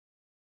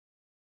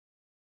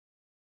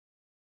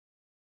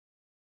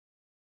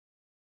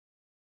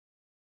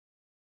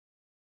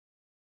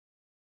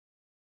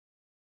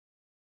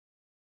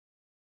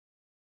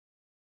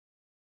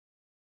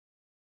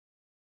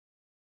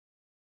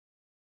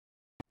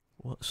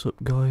What's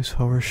up guys,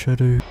 Horror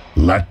Shadow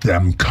Let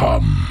them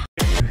come.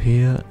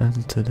 here,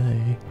 and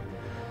today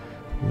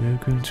we're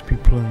going to be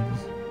playing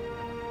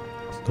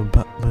the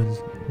Batman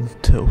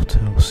and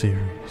Telltale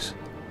series.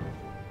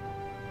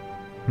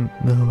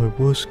 Now I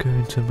was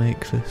going to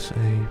make this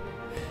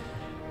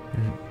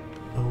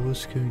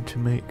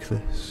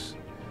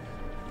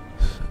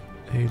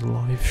a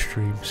live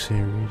stream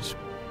series,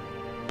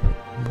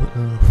 but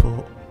then I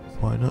thought,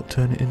 why not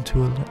turn it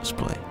into a let's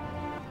play?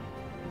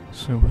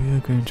 So we are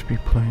going to be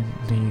playing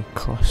the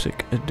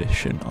classic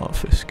edition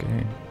of this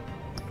game,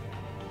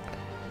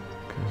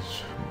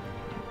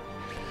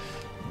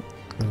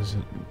 because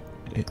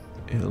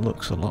it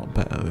looks a lot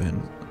better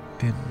in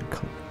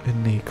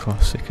the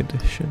classic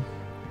edition.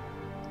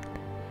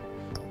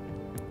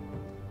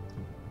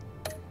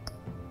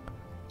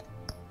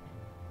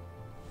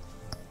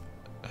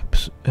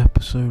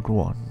 Episode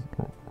 1,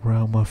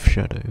 Realm of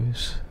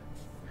Shadows.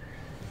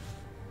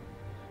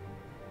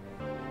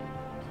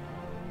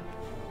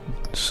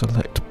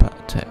 Select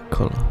Bat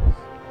colour.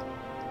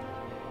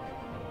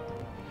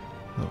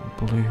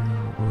 Blue,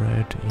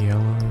 red,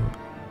 yellow,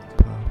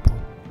 purple.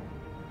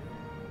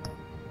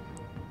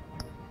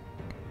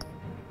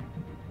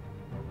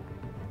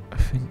 I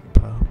think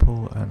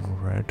purple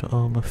and red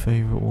are my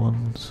favourite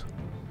ones.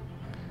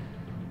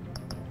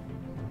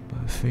 But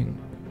I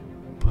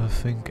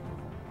think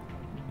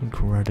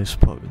red is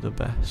probably the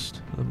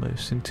best, the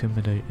most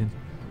intimidating.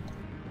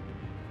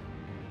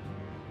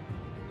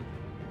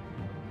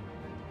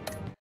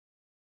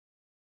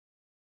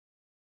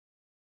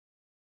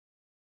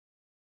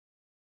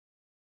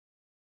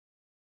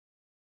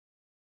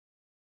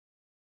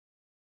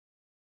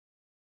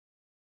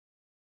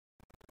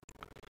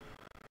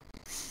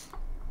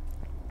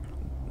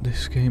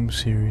 This game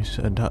series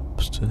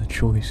adapts to the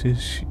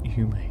choices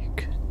you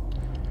make.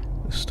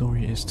 The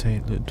story is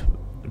tailored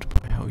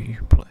by how you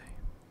play.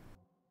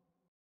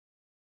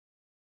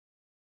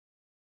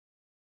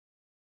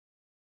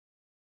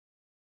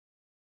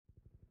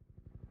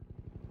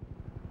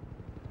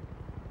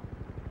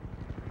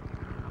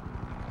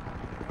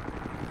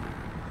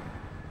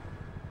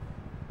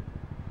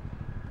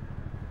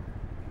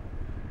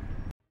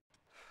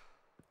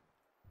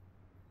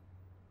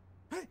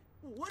 Hey,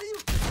 what are you?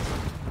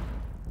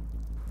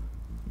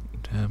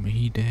 Damn,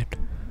 he did.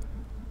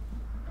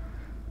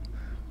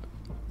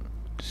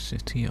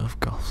 City of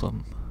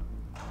Gotham.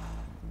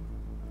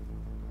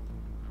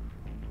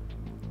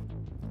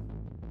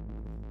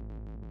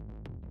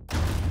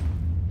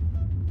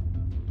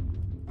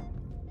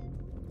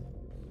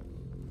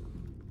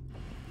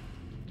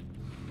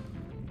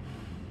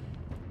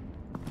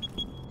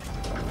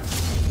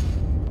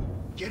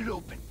 Get it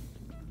open.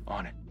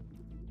 On it.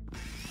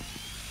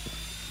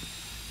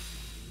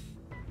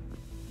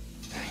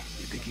 Hey,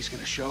 you think he's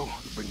gonna show?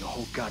 Bring the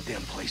whole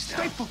goddamn place down.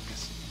 Stay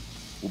focused.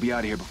 We'll be out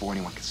of here before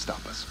anyone can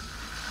stop us.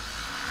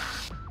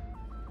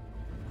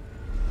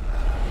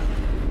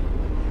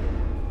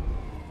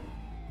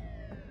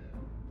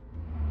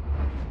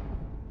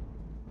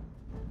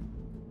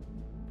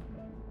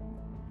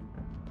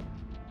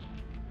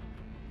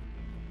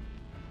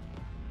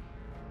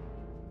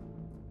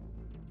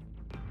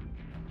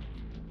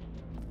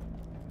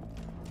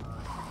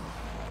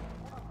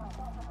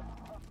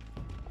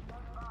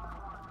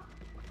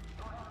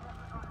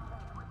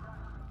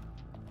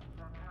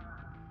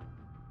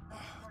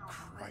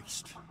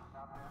 Christ.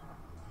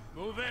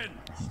 Move in.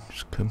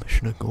 It's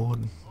Commissioner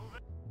Gordon.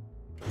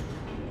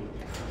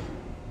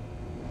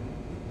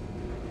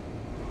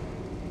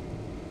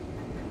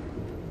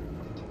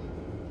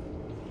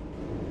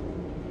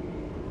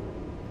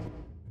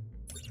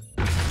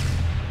 The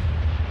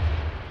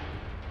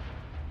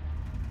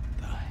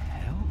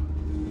hell?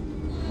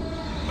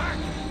 Back!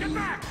 Get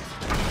back!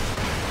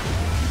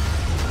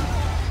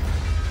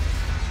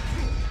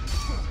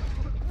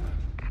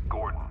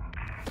 Gordon.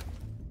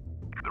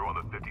 They're on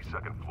the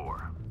 52nd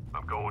floor.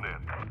 I'm going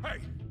in. Hey!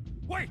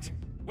 Wait!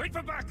 Wait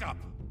for backup!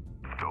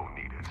 Don't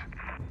need it.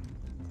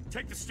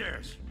 Take the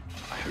stairs.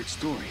 I heard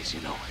stories,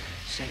 you know.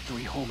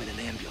 Sanctuary home in an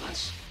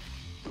ambulance.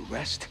 The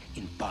rest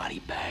in body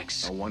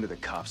bags. No wonder the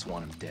cops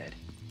want him dead.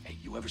 Hey,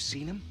 you ever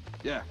seen him?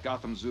 Yeah,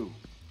 Gotham Zoo.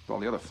 With all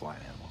the other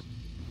flying animals.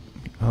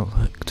 Oh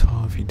look,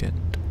 Tarvey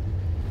didn't.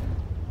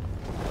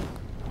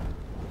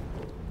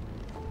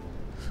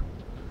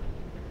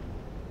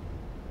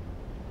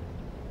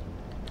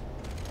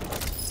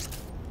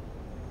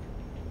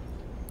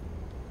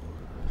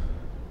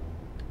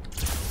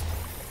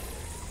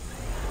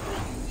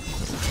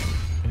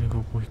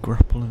 We're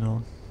grappling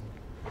on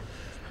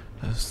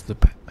as the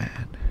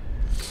Batman.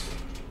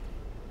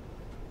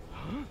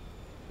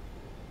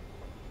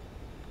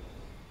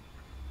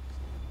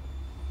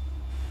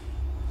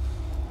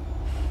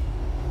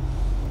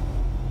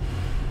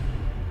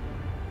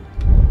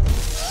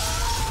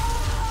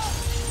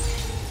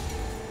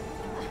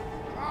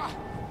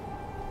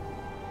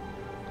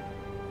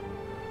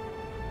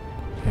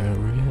 There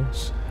he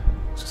is.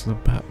 It's the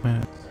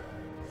Batman.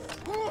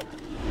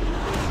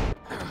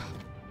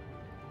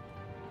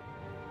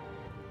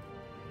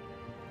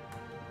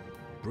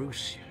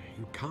 Bruce,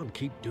 You can't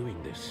keep doing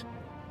this.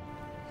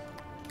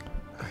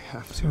 I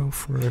have to. Go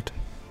for it.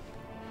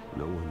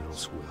 No one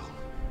else will.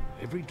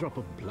 Every drop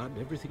of blood,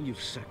 everything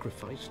you've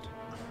sacrificed.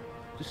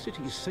 The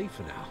city is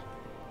safer now.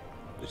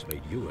 It's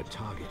made you a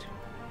target.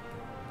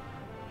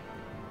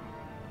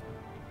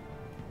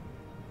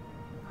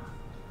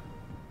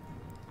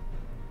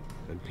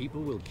 And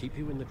people will keep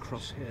you in the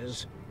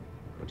crosshairs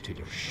until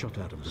you're shot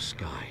out of the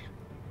sky.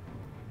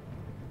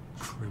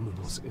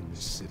 Criminals in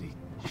this city.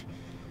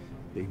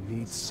 They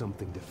need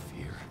something to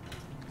fear.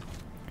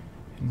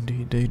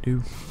 Indeed they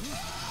do.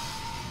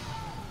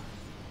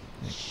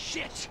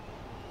 Shit!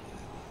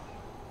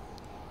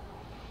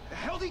 The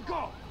hell'd he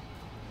go?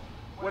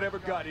 Whatever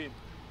got in,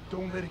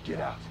 don't let it get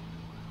out.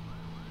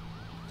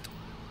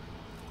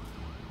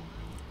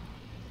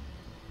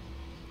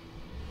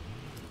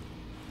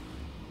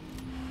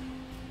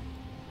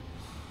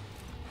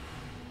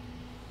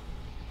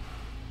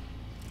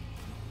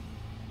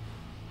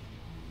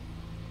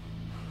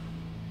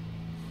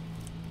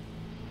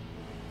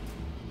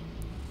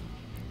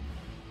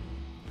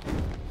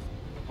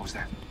 What was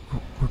that?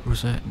 What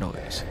was that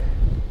noise?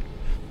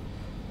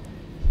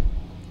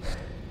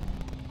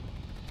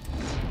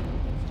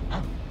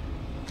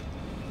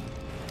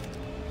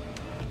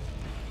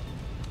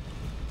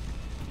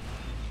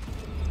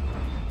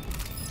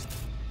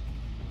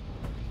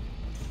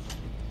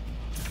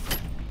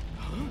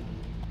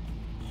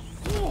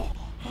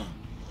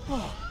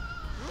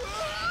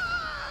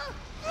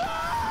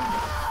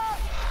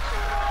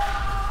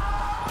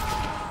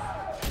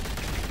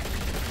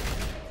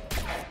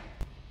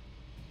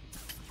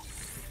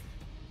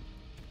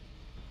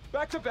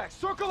 Back to back,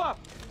 circle up!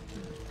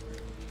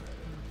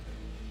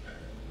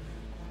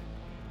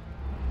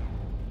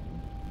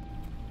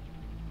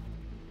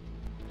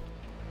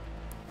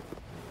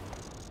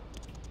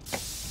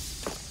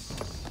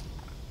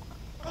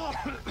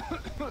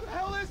 What the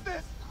hell is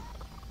this?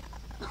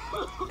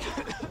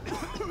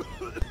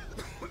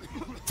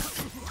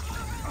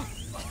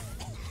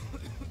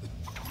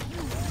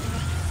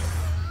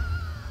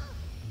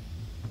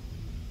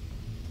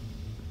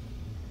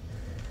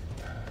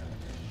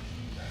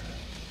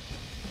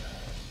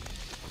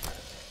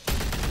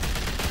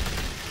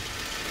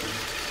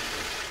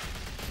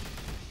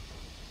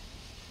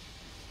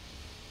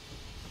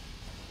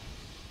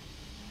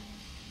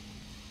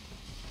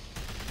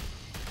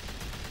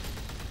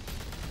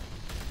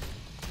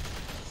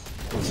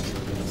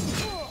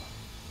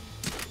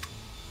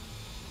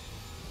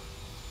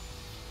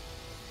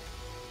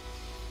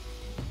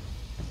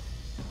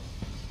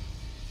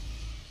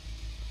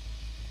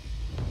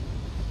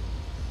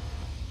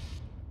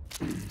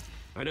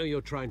 I know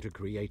you're trying to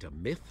create a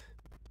myth,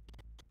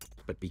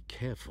 but be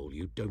careful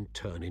you don't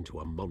turn into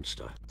a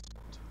monster.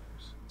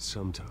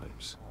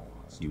 Sometimes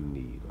you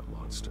need a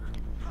monster.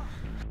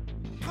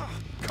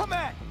 Come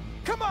on!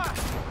 Come on!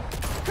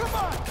 Come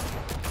on!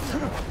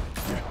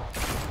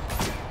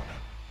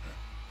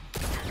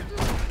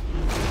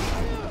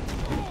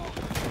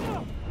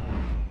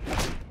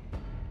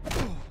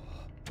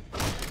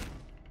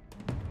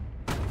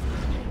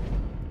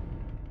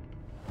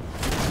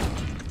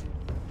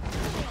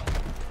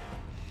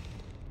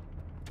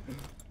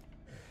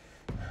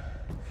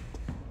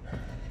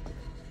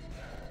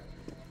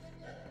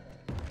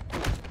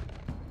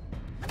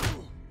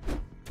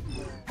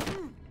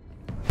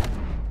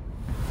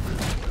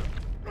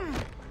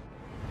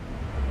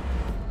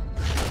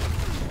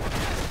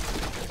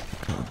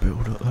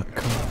 Build up that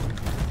car.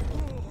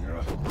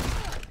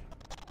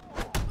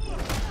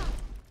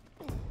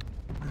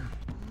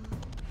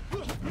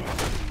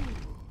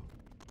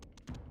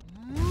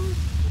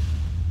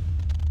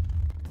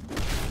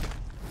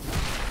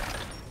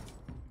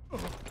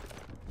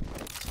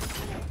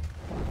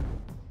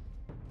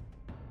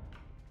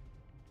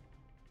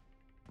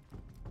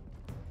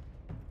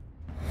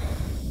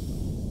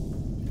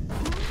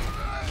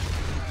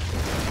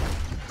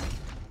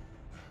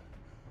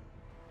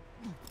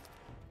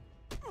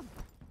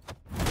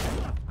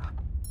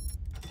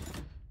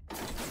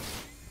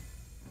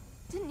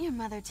 Didn't your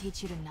mother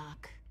teach you to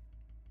knock?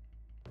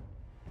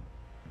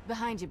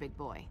 Behind you, big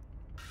boy.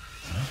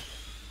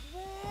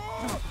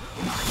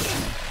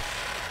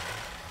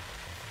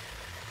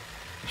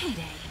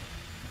 Heyday.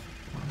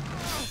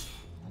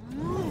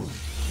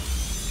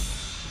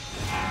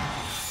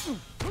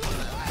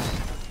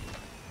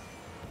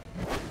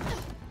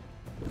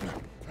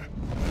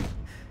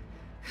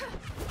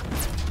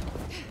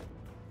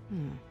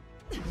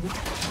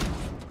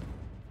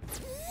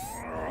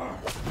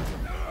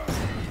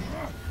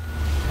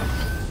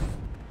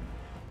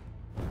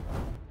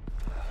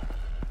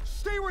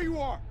 Stay where you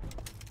are!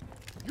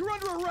 You're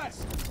under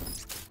arrest!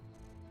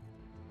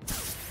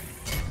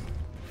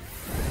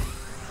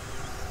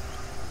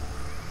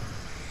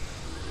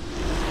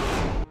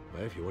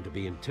 Well, if you want to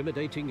be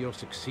intimidating, you're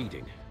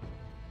succeeding.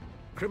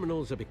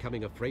 Criminals are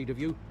becoming afraid of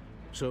you,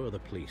 so are the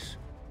police.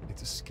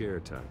 It's a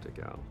scare tactic,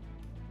 Al.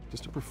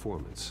 Just a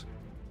performance.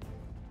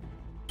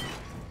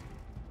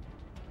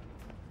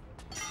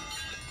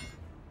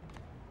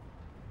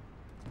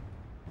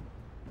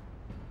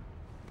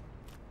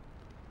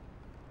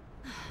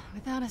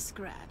 without a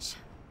scratch.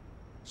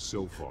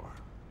 So far.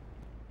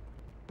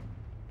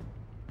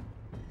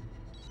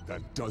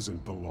 That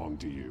doesn't belong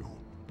to you.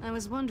 I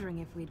was wondering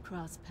if we'd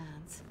cross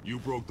paths. You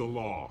broke the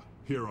law.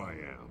 Here I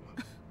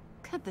am.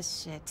 Cut the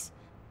shit.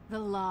 The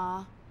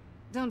law.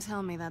 Don't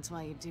tell me that's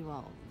why you do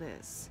all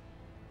this.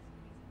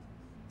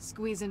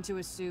 Squeeze into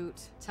a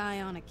suit,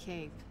 tie on a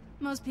cape.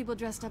 Most people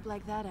dressed up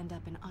like that end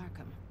up in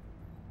Arkham.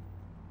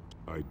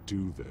 I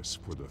do this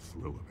for the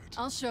thrill of it.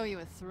 I'll show you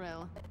a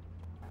thrill.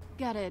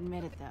 Gotta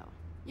admit it, though.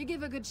 You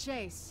give a good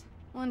chase.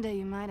 One day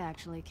you might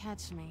actually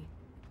catch me.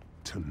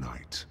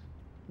 Tonight.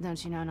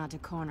 Don't you know not to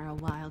corner a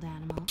wild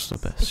animal? It's the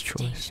best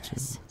choice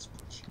Dangerous.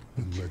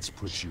 And let's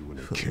put you in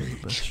a The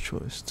cage. best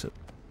choice to.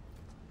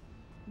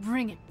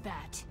 Bring it,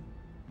 Bat.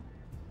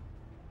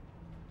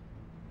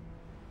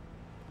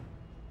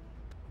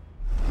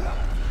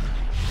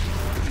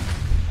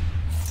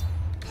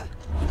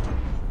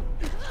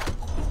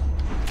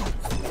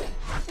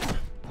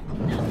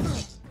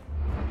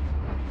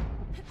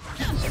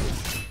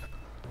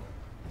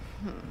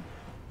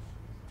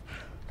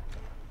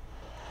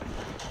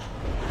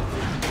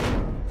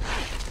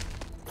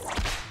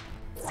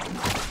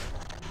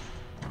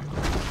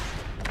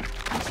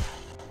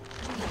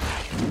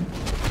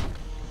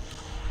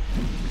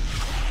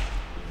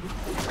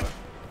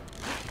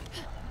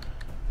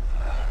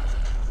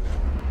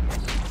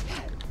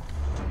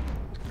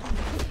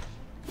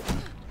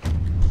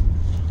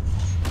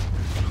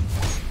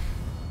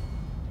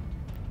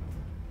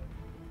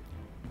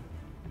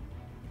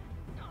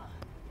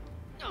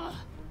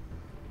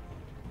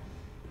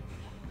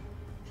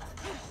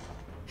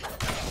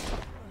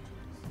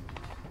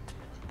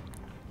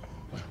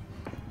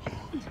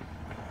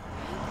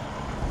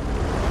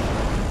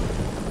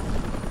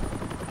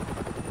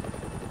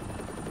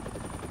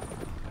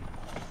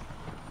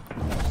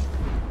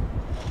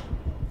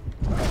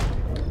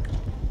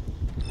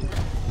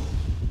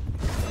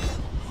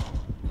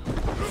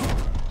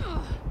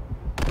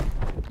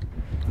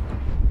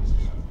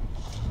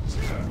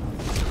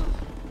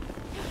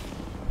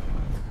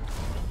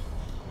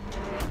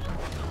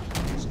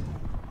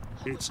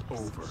 It's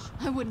over.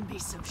 I wouldn't be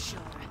so sure.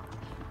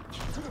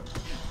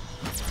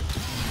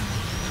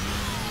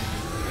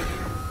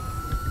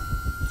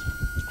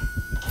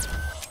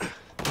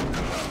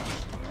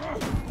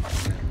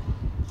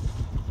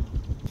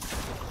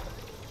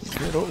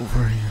 Get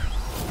over here.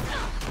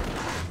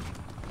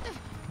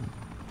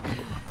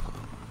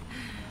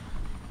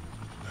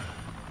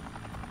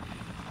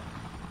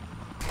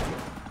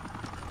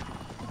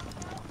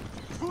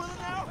 Pull it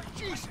out!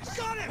 Jesus!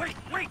 Got it!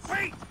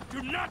 Wait!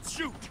 Do not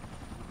shoot!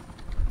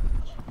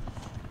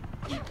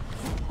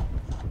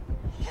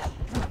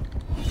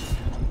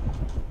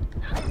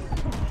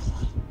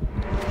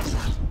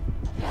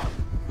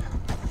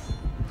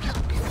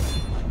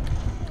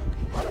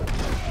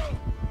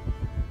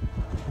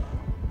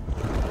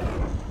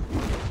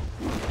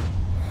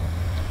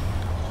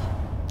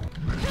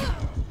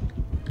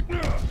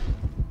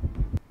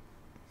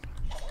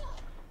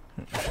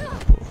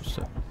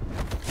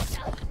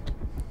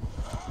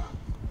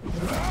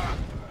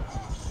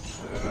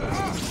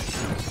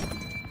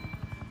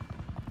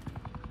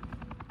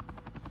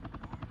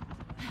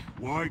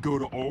 Why go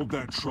to all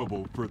that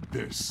trouble for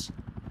this?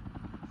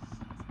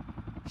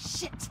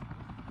 Shit!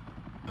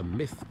 A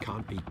myth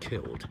can't be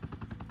killed.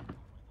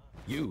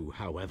 You,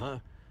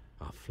 however,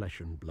 are flesh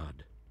and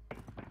blood.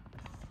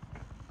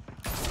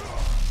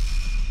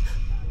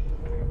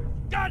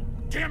 God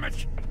damn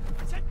it!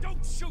 I said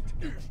don't shoot!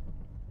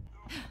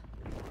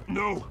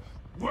 No!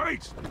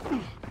 Wait!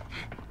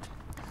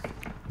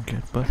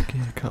 Get back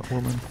here,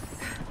 Catwoman.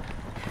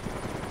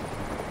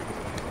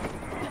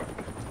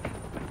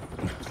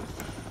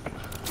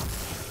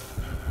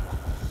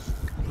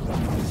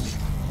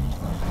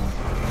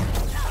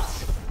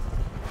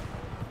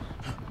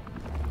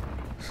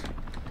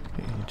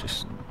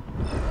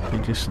 You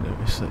just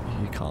notice that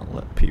you can't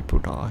let people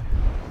die.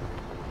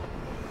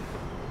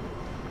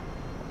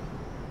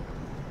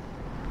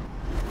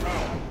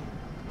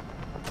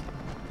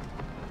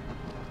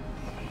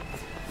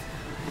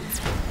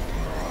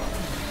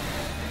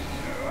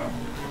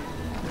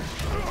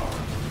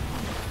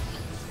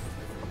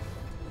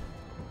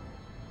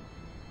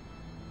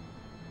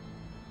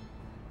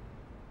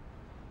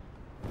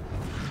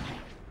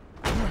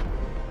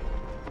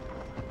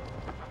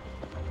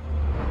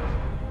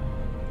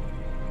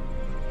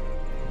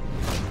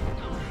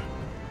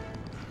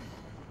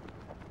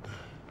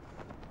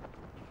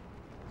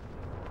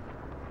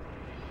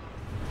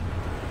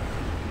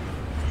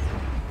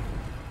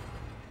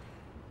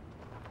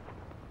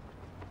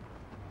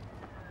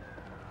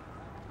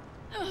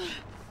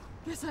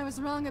 Guess I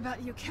was wrong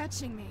about you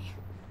catching me.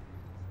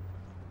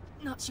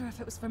 Not sure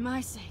if it was for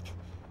my sake,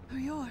 or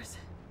yours.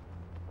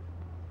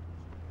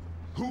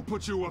 Who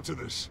put you up to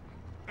this?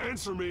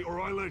 Answer me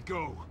or I let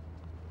go.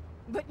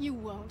 But you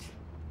won't.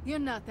 You're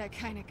not that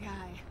kind of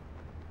guy.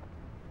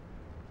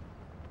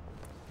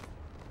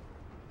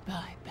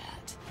 Bye,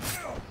 Bat.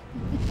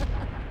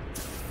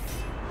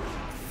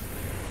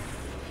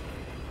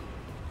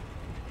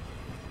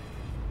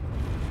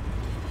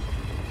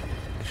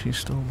 She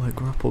stole my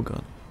grapple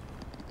gun.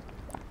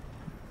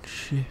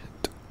 Shit.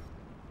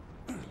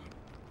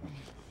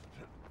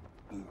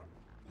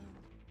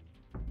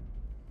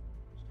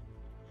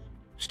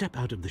 Step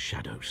out of the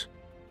shadows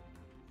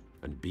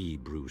and be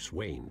Bruce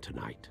Wayne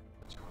tonight.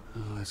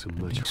 Oh, that's a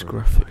And much these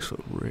harder graphics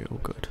look real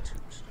good.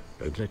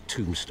 Don't let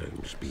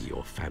tombstones be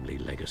your family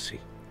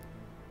legacy.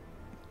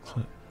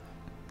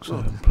 So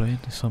I'm playing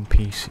this on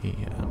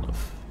PC and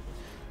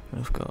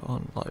I've got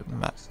on like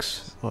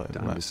max save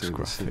the city.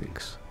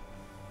 graphics.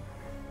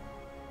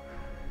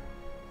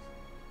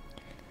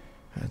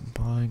 And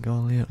by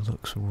golly, it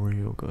looks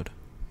real good.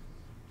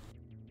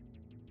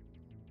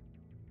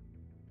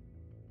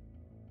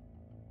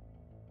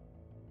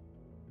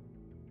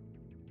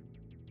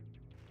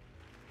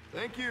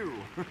 Thank you.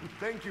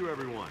 Thank you,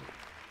 everyone.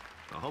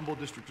 A humble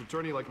district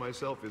attorney like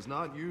myself is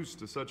not used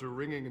to such a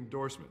ringing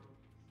endorsement.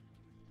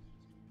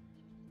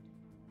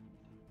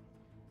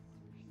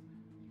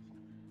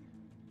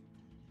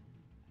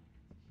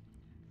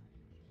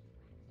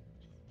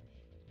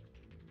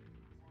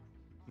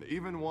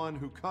 Even one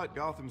who cut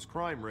Gotham's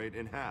crime rate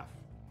in half.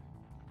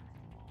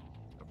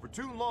 For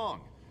too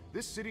long,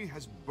 this city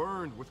has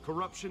burned with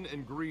corruption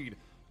and greed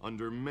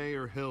under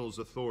Mayor Hill's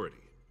authority.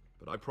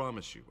 But I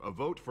promise you, a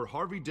vote for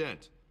Harvey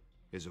Dent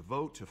is a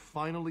vote to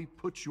finally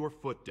put your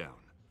foot down.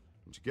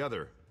 And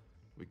together,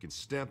 we can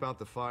stamp out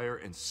the fire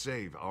and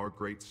save our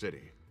great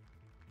city.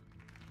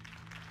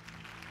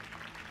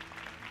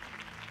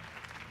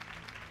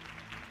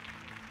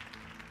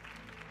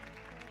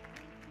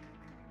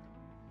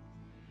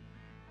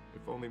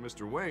 If only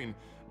Mr. Wayne,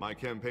 my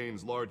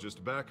campaign's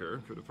largest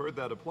backer, could have heard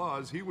that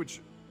applause, he would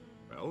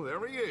well,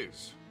 there he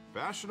is.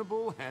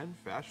 Fashionable and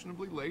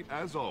fashionably late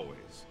as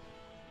always.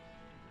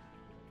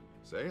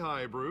 Say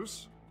hi,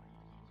 Bruce.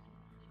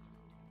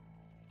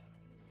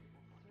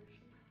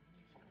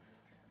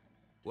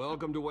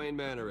 Welcome to Wayne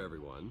Manor,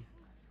 everyone.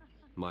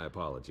 My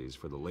apologies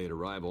for the late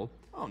arrival.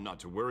 Oh, not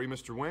to worry,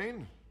 Mr.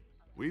 Wayne.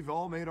 We've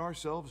all made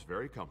ourselves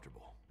very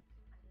comfortable.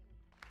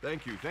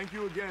 Thank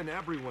you again,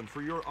 everyone,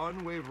 for your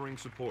unwavering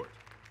support.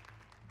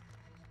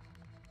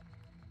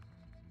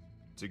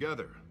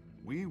 Together,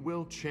 we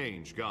will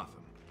change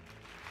Gotham.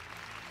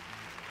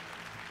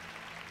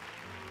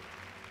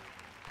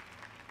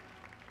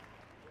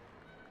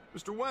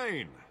 Mr.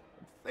 Wayne,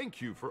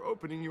 thank you for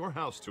opening your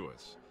house to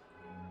us.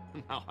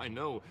 Now, I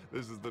know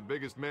this is the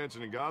biggest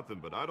mansion in Gotham,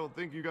 but I don't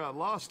think you got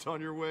lost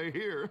on your way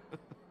here.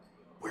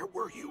 Where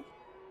were you?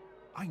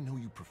 I know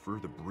you prefer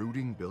the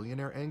brooding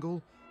billionaire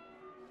angle,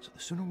 so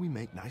the sooner we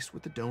make nice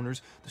with the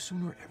donors, the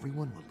sooner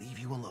everyone will leave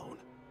you alone.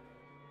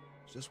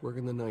 Just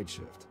working the night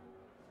shift.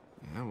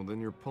 Yeah, well then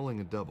you're pulling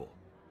a double.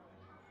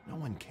 No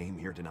one came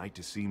here tonight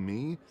to see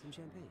me. Some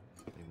champagne.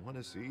 They want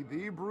to see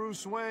the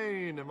Bruce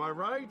Wayne, am I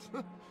right?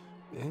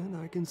 And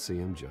I can see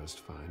him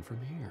just fine from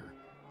here.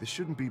 This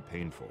shouldn't be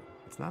painful.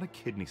 It's not a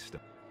kidney stone.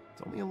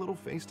 It's only a little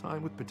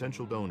FaceTime with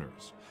potential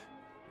donors.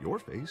 Your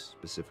face,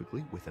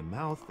 specifically, with a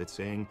mouth that's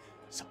saying,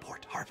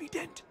 support Harvey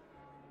Dent.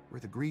 We're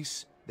the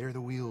grease, they're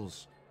the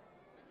wheels.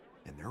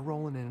 And they're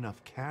rolling in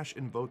enough cash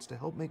and votes to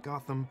help make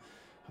Gotham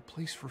a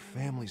place for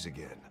families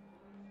again.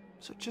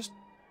 So just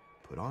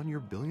put on your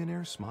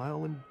billionaire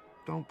smile and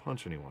don't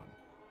punch anyone.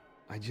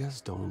 I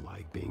just don't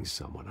like being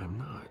someone I'm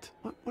not.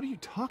 What are you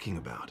talking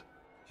about?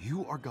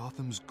 You are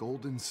Gotham's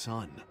golden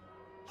sun.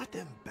 Let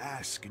them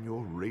bask in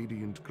your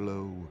radiant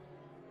glow.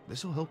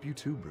 This'll help you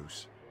too,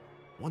 Bruce.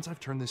 Once I've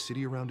turned this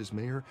city around as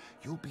mayor,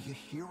 you'll be a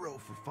hero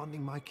for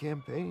funding my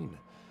campaign.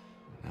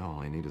 Now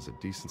all I need is a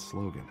decent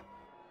slogan.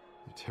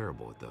 I'm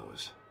terrible at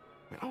those.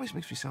 It always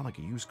makes me sound like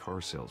a used car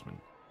salesman.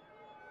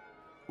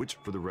 Which,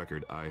 for the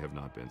record, I have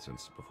not been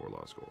since before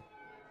law school.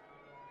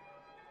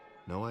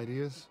 No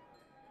ideas?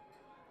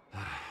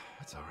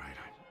 That's all right.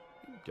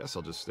 I guess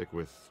I'll just stick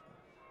with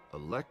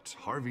elect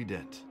Harvey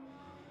Dent.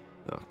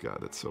 Oh God,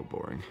 that's so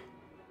boring.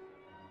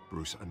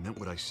 Bruce, I meant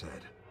what I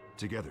said.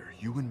 Together,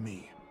 you and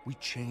me, we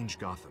change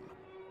Gotham.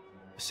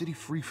 A city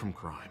free from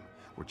crime,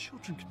 where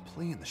children can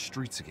play in the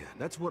streets again.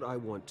 That's what I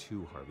want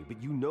too, Harvey,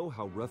 but you know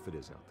how rough it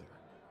is out there.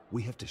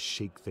 We have to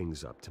shake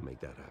things up to make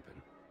that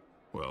happen.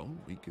 Well,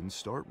 we can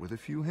start with a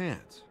few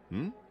hands,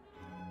 hmm?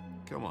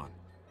 Come on.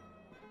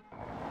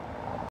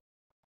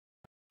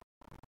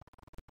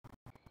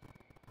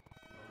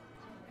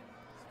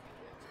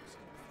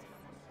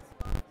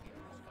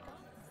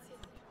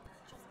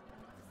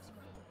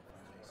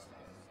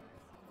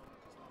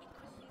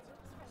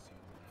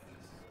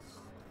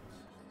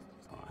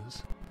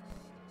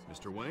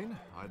 Mr. Wayne,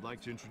 I'd like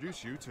to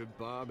introduce you to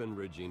Bob and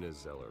Regina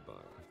Zellerbach.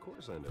 Of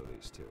course I know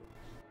these two.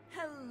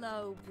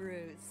 Hello,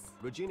 Bruce.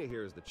 Regina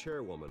here is the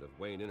chairwoman of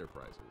Wayne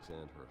Enterprises,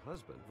 and her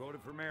husband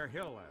Voted for Mayor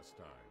Hill last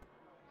time.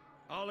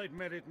 I'll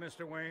admit it,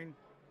 Mr. Wayne.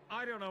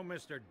 I don't know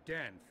Mr.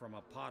 Dent from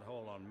a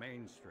pothole on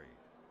Main Street,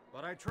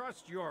 but I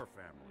trust your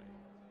family.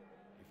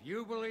 If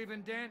you believe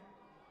in Dent,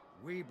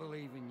 we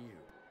believe in you.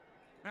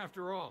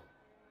 After all,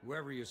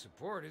 whoever you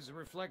support is a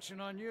reflection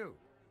on you.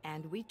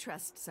 And we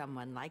trust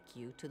someone like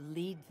you to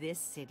lead this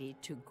city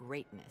to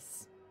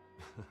greatness.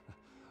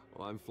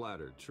 Well, I'm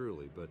flattered,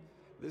 truly, but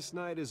This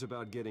night is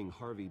about getting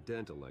Harvey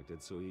Dent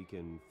elected so he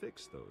can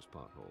fix those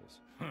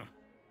potholes. Huh.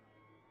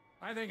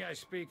 I think I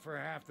speak for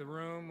half the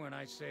room when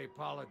I say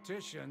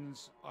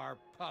politicians are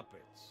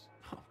puppets.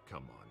 Oh,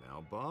 come on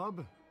now,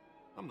 Bob.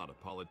 I'm not a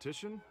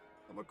politician.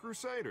 I'm a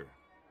crusader.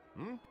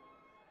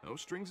 No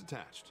strings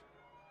attached.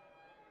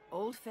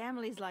 Old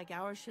families like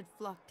ours should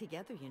flock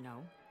together, you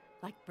know,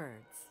 like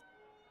birds.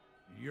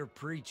 You're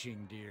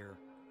preaching, dear.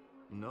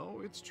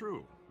 No, it's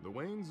true. The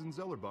Waynes and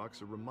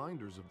Zellerbachs are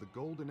reminders of the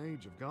golden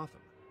age of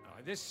Gotham.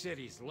 This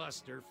city's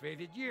luster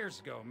faded years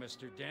ago,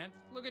 Mr. Dent.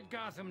 Look at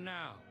Gotham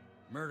now.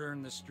 Murder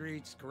in the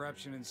streets,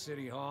 corruption in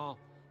City Hall,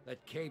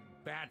 that Cape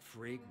Bat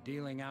freak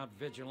dealing out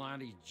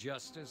vigilante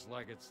justice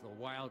like it's the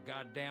wild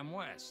goddamn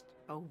West.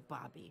 Oh,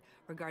 Bobby,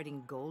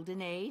 regarding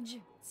Golden Age,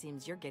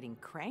 seems you're getting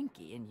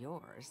cranky in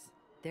yours.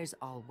 There's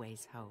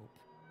always hope.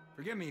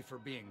 Forgive me for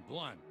being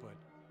blunt, but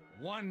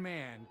one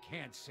man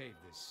can't save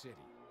this city.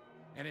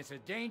 And it's a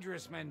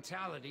dangerous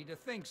mentality to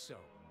think so.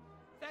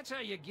 That's how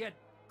you get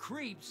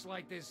creeps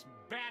like this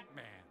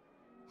Batman.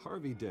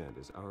 Harvey Dent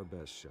is our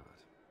best shot.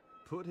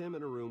 Put him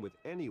in a room with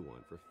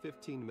anyone for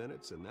 15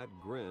 minutes and that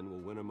grin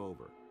will win him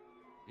over.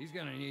 He's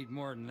gonna need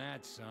more than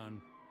that,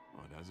 son.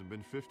 Oh, it hasn't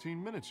been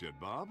 15 minutes yet,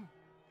 Bob.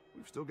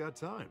 We've still got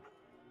time.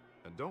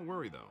 And don't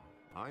worry, though.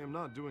 I am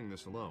not doing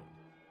this alone.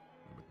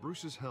 And with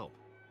Bruce's help,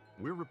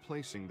 we're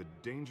replacing the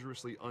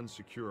dangerously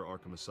unsecure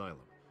Arkham Asylum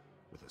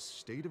with a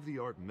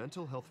state-of-the-art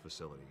mental health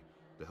facility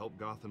to help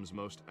Gotham's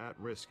most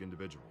at-risk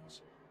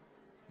individuals.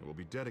 It will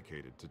be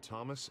dedicated to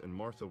Thomas and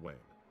Martha Wayne,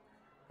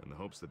 in the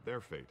hopes that their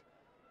fate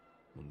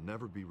will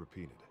never be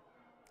repeated.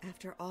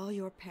 After all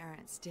your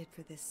parents did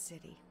for this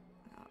city,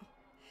 oh,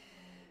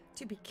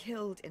 to be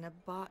killed in a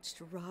botched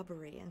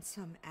robbery in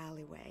some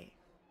alleyway,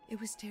 it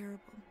was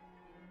terrible.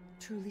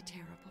 Truly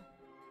terrible.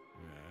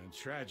 A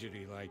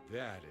tragedy like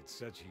that at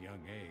such a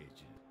young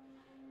age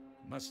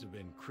must have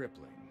been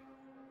crippling.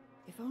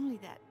 If only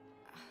that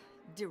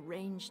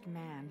deranged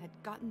man had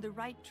gotten the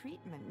right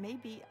treatment,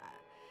 maybe...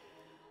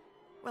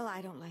 well,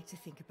 I don't like to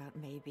think about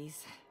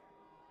maybes.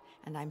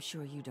 And I'm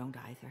sure you don't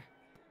either.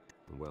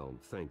 Well,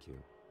 thank you.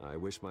 I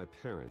wish my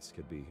parents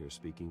could be here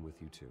speaking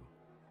with you too.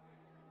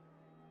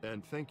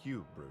 And thank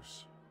you,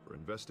 Bruce, for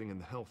investing in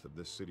the health of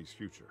this city's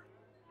future.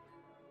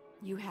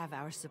 You have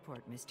our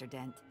support, Mr.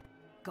 Dent.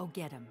 Go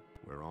get him.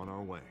 We're on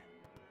our way.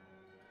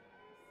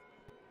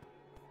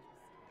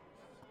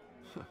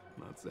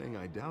 Not saying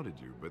I doubted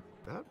you, but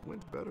that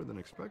went better than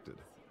expected.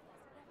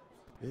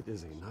 It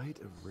is a night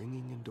of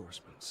ringing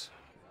endorsements.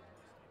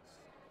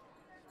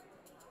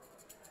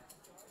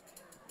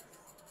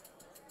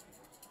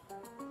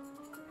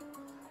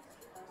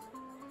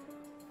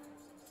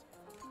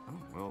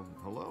 Oh, well,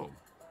 hello.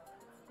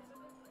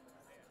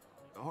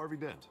 Harvey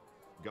Dent,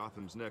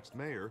 Gotham's next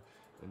mayor,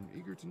 and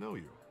eager to know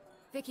you.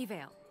 Vicky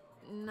Vale.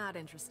 Not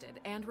interested.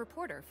 And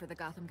reporter for the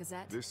Gotham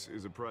Gazette. This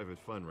is a private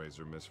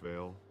fundraiser, Miss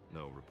Vale.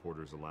 No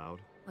reporters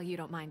allowed. Well, you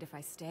don't mind if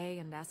I stay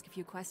and ask a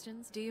few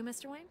questions, do you,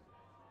 Mr. Wayne?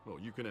 Well,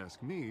 you can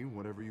ask me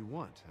whatever you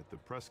want at the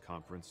press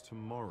conference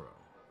tomorrow.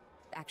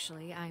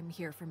 Actually, I'm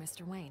here for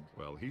Mr. Wayne.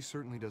 Well, he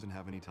certainly doesn't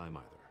have any time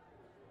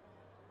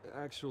either.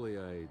 Actually,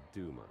 I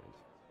do mind.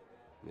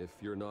 If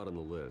you're not on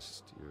the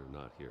list, you're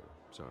not here.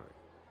 Sorry.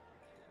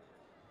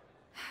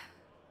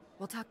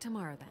 We'll talk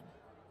tomorrow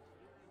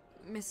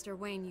then. Mr.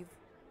 Wayne,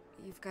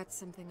 you've got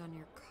something on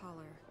your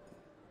collar.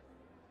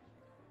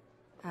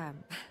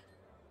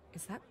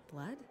 Is that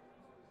blood?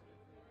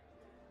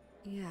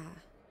 Yeah.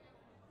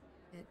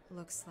 It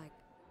looks like...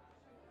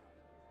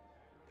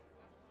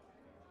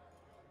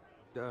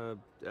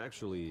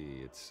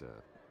 Actually, it's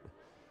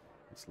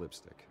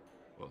lipstick.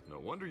 Well, no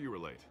wonder you were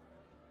late.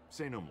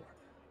 Say no more.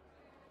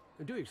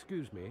 Do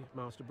excuse me,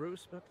 Master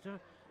Bruce, but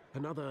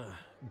another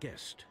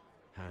guest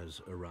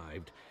has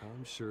arrived.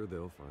 I'm sure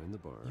they'll find the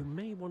bar. You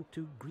may want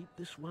to greet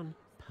this one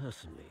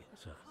personally,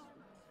 sir.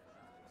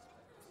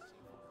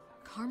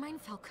 Carmine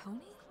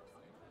Falcone?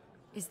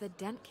 Is the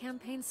Dent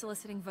campaign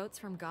soliciting votes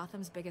from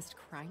Gotham's biggest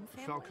crime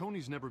family?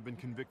 Falcone's never been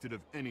convicted of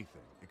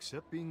anything,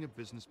 except being a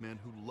businessman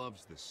who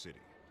loves this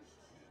city.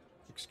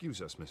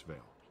 Excuse us, Miss Vale.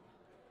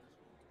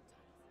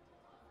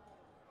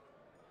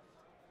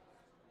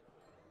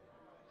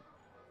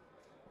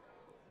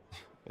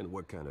 And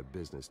what kind of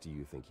business do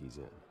you think he's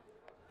in?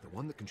 The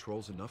one that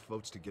controls enough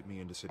votes to get me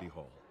into City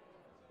Hall.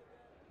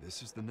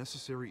 This is the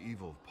necessary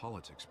evil of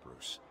politics,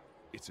 Bruce.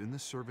 It's in the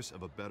service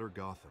of a better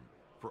Gotham,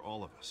 for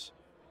all of us.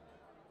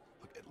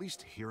 Look, at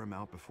least hear him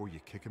out before you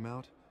kick him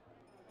out.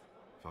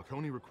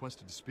 Falcone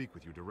requested to speak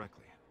with you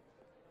directly.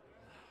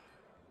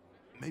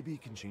 Maybe he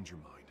can change your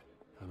mind.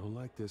 I don't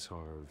like this,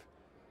 Harv,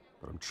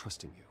 but I'm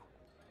trusting you.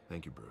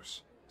 Thank you,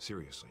 Bruce.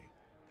 Seriously.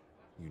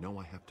 You know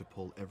I have to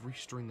pull every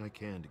string I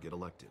can to get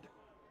elected.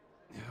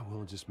 Yeah,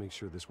 well, just make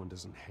sure this one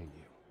doesn't hang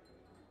you.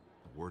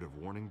 A word of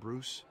warning,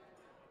 Bruce?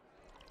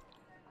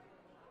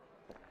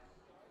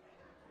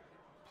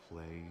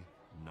 Play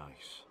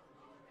nice.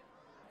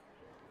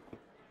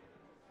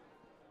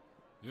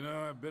 You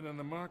know, I've been in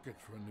the market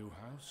for a new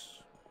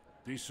house.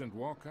 Decent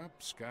walk-up,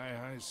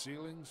 sky-high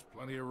ceilings,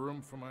 plenty of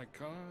room for my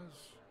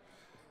cars.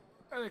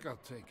 I think I'll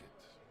take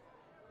it.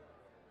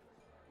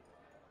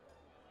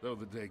 though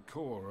the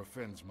decor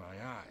offends my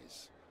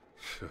eyes.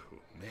 Oh,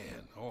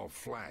 man, all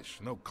flash,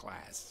 no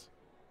class.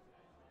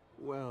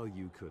 Well,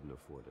 you couldn't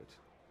afford it.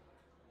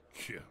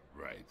 Yeah,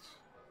 right.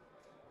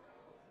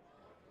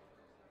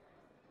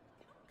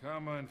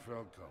 Carmine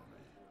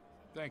Falcone,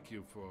 thank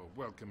you for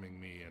welcoming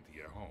me into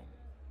your home.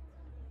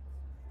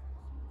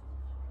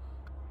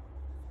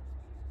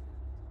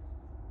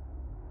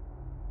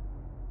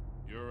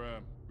 You're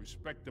a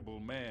respectable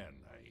man,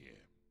 I hear.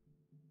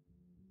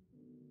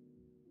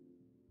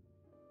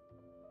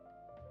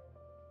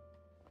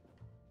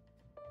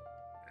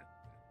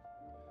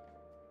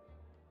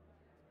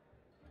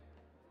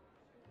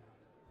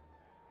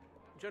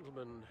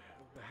 Gentlemen,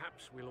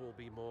 perhaps we'll all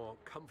be more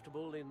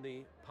comfortable in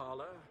the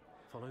parlor.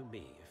 Follow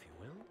me, if you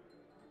will.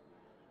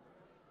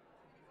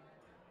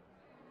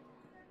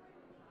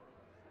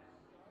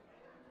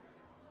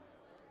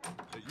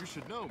 You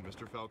should know,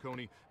 Mr.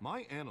 Falcone,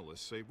 my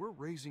analysts say we're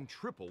raising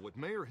triple what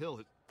Mayor Hill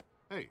has...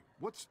 Hey,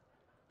 what's...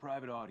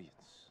 Private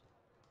audience.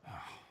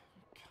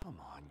 Come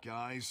on,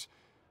 guys.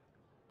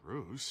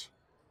 Bruce?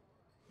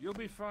 You'll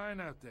be fine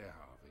out there,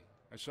 Harvey.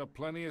 I saw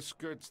plenty of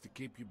skirts to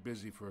keep you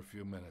busy for a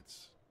few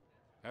minutes.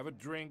 Have a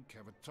drink,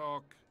 have a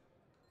talk.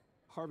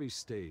 Harvey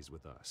stays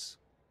with us.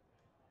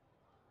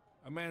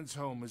 A man's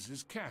home is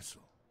his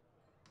castle.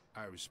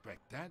 I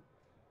respect that.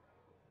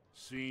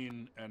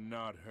 Seen and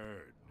not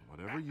heard.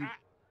 Whatever you...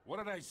 What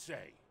did I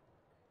say?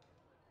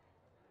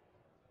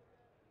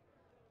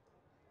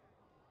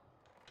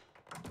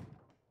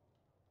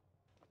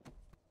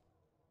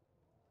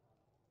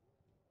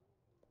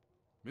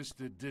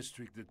 Mr.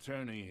 District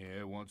Attorney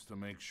here wants to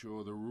make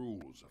sure the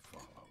rules are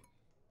followed.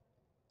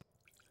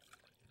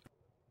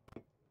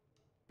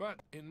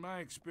 But in my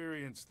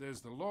experience,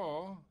 there's the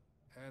law,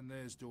 and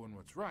there's doing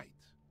what's right.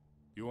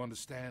 You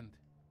understand?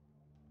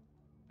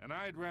 And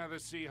I'd rather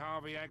see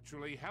Harvey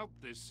actually help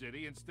this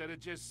city instead of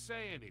just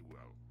saying he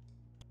will.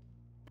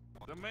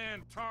 The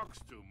man talks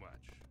too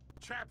much.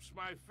 Chaps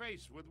my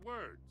face with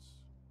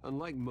words.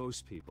 Unlike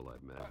most people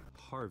I've met,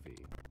 Harvey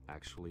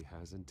actually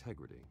has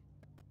integrity.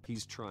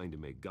 He's trying to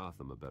make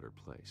Gotham a better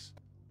place.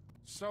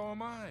 So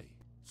am I.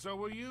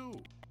 So are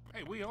you.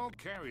 Hey, we all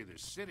carry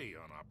this city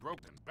on our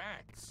broken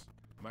backs.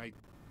 Might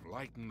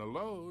lighten the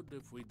load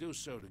if we do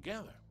so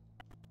together.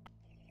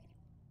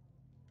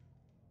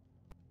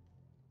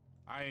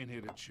 I ain't here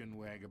to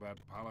chinwag about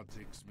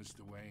politics,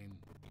 Mr. Wayne.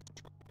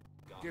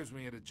 Gives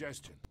me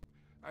indigestion.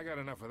 I got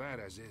enough of that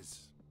as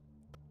is.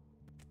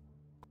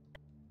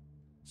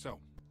 So,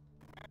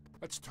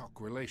 let's talk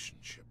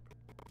relationship.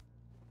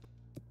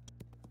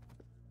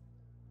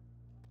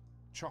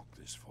 Chalk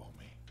this for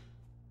me.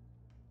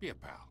 Be a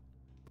pal.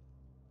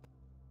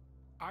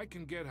 I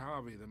can get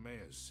Harvey the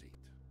mayor's seat,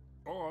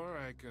 or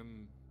I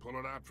can pull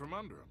it out from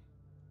under him.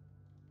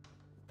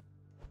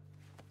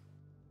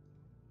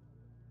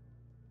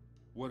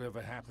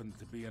 Whatever happened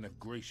to being a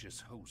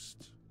gracious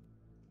host?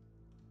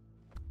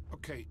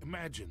 Okay,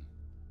 imagine,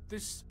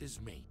 this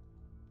is me.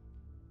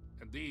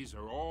 And these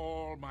are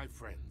all my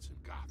friends in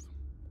Gotham.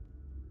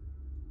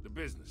 The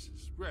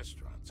businesses,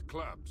 restaurants,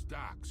 clubs,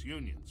 docks,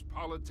 unions,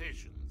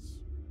 politicians.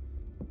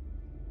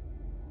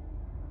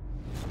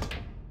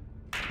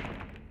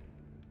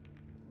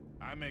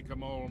 I make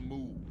them all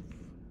move.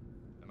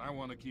 And I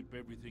want to keep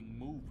everything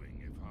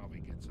moving if Harvey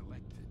gets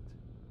elected.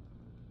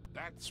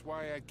 That's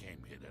why I came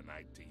here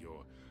tonight to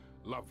your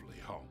lovely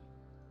home,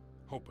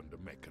 hoping to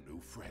make a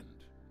new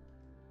friend.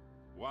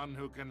 One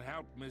who can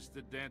help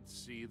Mr. Dent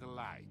see the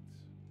light,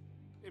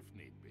 if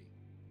need be.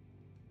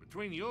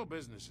 Between your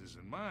businesses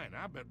and mine,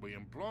 I bet we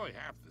employ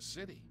half the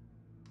city.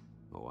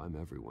 Oh, I'm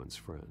everyone's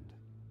friend.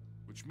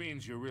 Which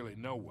means you're really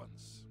no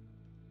one's.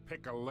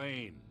 Pick a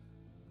lane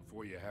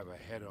before you have a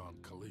head-on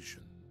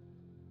collision.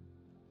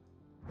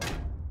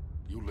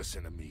 You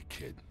listen to me,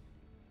 kid.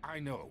 I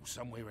know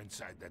somewhere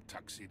inside that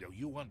tuxedo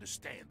you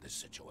understand this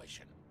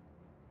situation.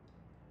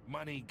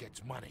 Money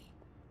gets money.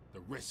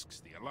 The risks,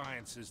 the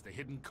alliances, the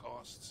hidden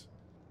costs.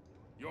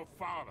 Your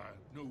father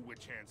knew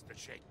which hands to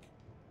shake.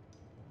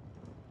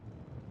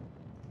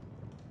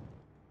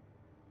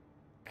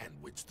 And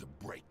which to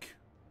break.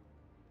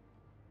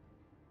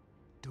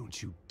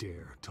 Don't you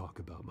dare talk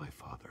about my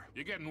father.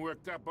 You're getting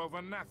worked up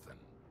over nothing.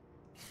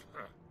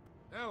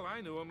 Hell, I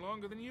knew him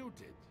longer than you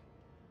did.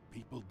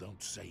 People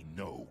don't say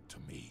no to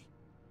me.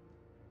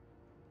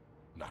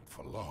 Not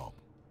for long.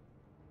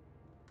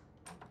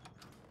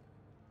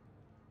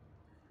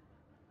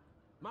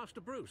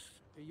 Master Bruce,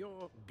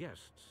 your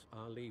guests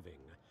are leaving.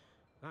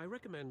 I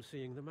recommend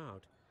seeing them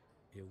out.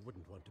 You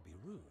wouldn't want to be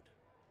rude.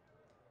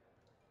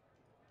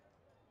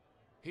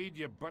 Heed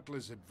your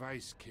butler's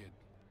advice, kid.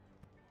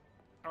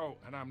 Oh,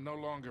 and I'm no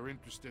longer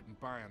interested in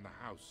buying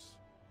the house.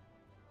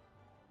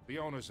 The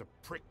owner's a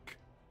prick.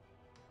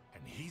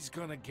 And he's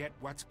gonna get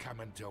what's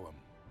coming to him.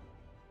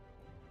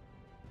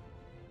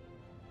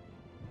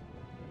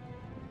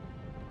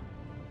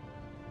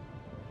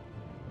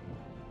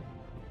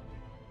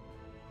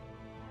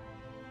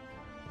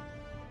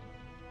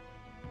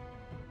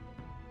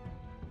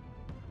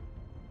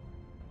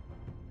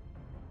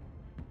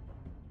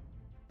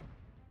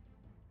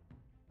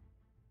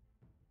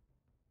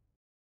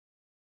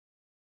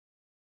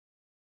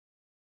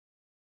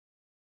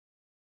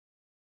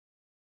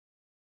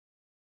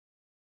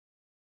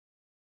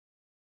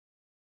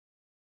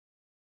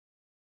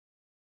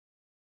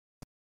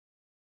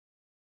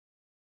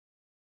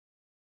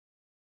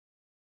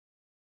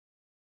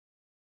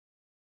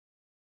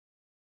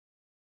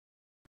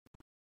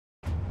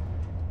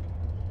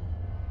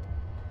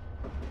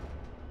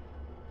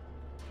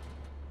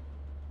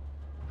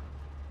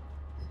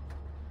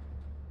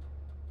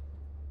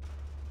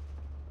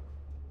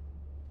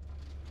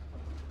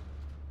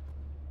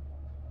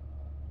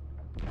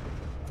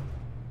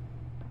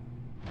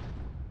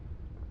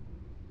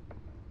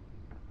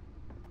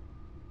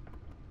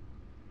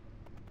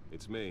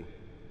 Beats me.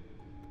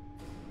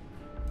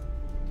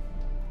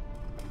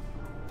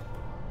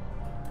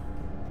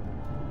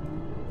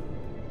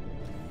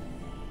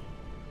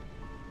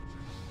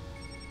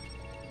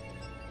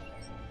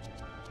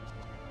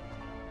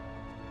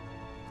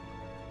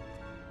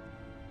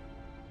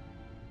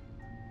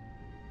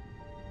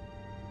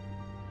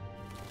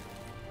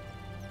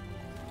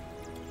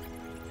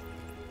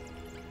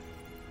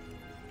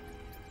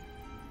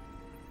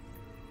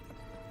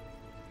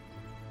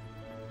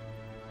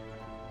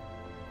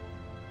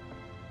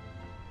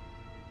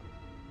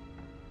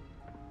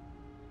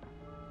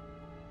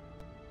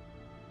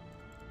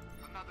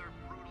 Another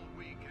brutal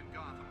week in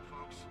Gotham,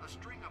 folks. A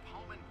string of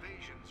home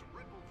invasions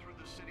rippled through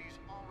the city's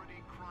already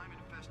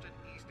crime-infested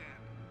East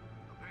End.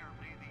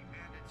 Apparently, the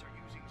bandits are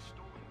using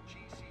stolen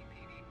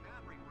GCPD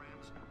battering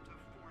rams to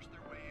force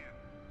their way in,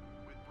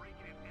 with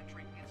break-in and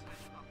entry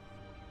incidents up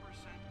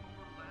 40%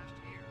 over last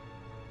year.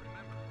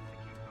 Remember to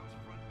keep those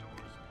front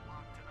doors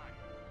locked tonight.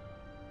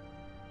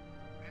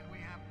 And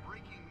we have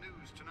breaking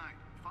news tonight.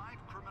 5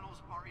 criminals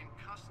are in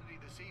custody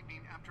this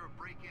evening after a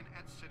break-in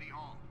at City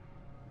Hall.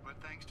 But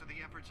thanks to the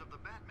efforts of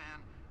the Batman,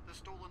 the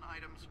stolen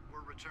items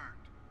were returned.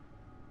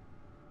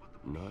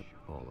 Not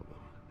all of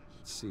them.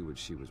 Let's see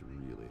what she was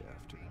really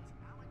after.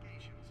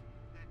 Allegations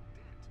that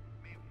Dent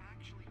may have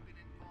actually been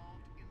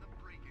involved in the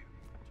break-in.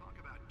 Talk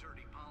about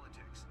dirty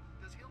politics.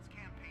 Does Hill's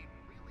campaign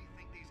really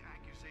think these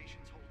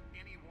accusations hold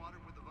any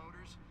water with the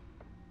voters?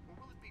 Or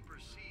will it be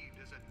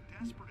perceived as a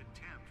desperate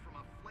attempt from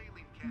a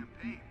flailing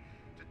campaign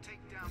to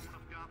take down one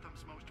of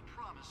Gotham's most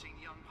promising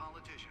young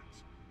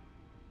politicians?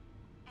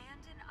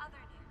 And in other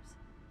news,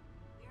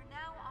 we are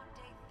now on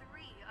day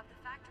 3 of the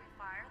factory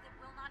fire that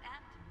will not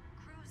end.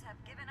 Crews have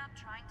given up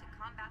trying to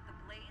combat the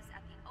blaze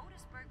at the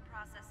Otisburg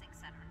Processing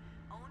Center,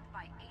 owned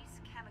by Ace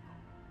Chemical.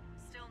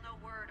 Still no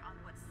word on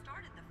what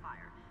started the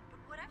fire,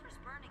 but whatever's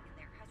burning in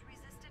there has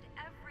resisted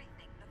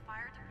everything the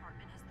fire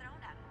department has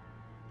thrown at it.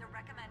 They're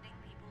recommending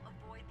people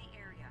avoid the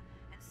area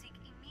and seek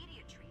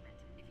immediate treatment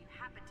if you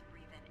happen to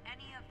breathe in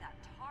any of that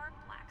tar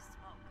black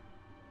smoke.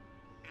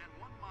 And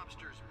one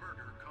mobster's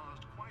murder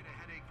caused quite a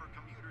headache for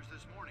commuters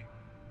this morning.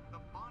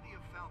 The body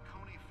of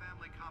Falcone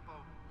family capo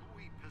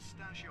Louis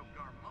Pistachio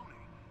Garmone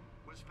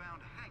was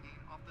found hanging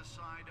off the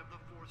side of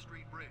the 4th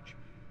Street Bridge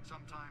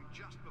sometime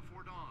just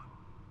before dawn,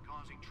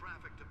 causing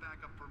traffic to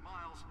back up for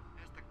miles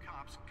as the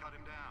cops cut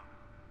him down.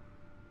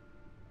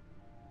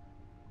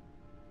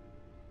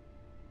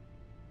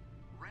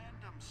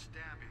 Random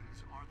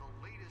stabbings are the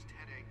latest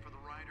headache for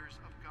the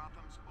riders of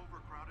Gotham's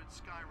overcrowded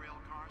Skyrail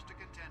cars to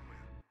contend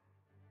with.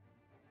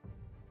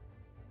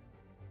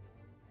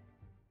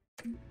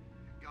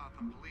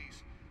 Gotham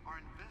police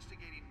are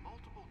investigating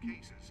multiple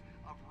cases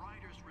of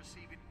riders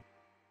receiving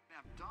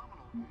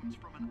abdominal wounds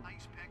from an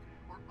ice pick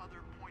or other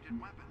pointed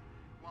weapon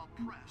while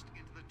pressed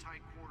into the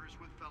tight quarters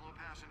with fellow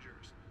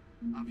passengers.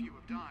 A few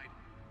have died,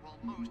 while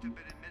most have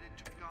been admitted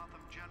to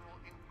Gotham General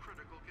in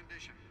critical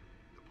condition.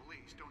 The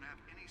police don't have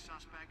any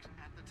suspects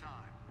at the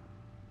time.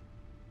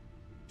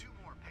 2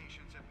 more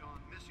patients have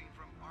gone missing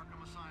from Arkham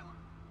Asylum,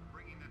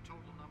 bringing the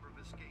total number of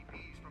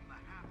escapees from the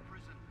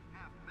half-prison,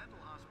 half-mental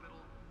hospital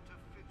to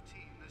 15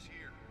 this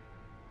year.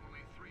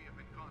 Only 3 have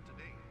been caught to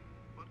date,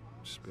 but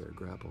all Spare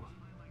grapple.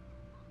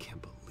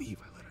 Can't believe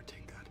I let her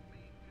take that.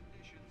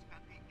 conditions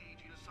at the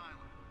aging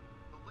asylum.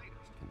 The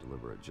latest. Can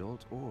deliver a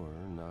jolt or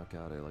knock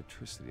out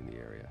electricity in the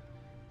area.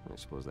 I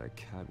suppose that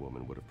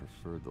Catwoman would have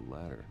preferred the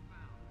latter.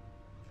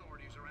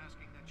 Authorities are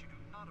asking that you do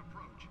not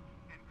approach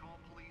and call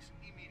police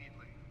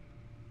immediately.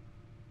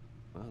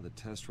 Well, the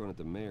test run at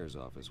the mayor's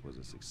office was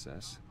a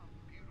success.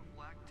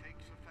 Beautiful Act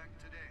takes effect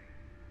today,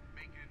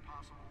 making it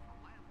possible for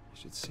landlords. I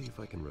should see if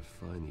I can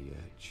refine the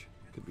edge.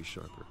 Could be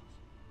sharper.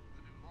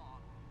 The new law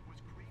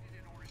was created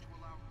in order to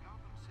allow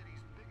Gotham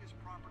City's biggest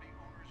property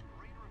owners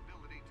greater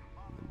ability to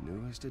The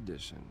newest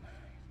edition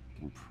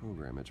can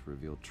program it to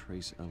reveal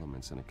trace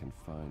elements in a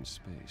confined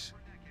space.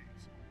 for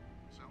decades.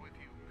 So if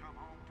you come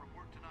home from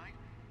work tonight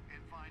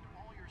and find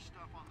all your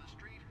stuff on the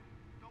street,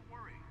 don't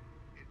worry.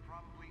 It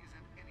probably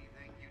isn't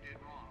anything you did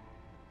wrong.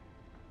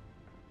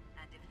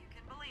 And if you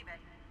can believe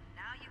it,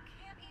 now you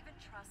can't even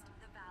trust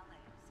the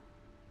valets.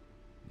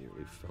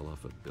 Nearly fell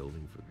off a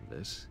building for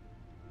this?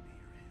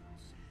 Mayor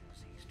Hill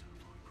says he's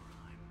tough on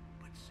crime,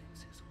 but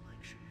since his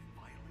election,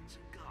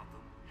 violence in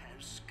Gotham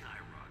has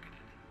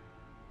skyrocketed.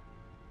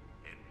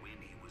 And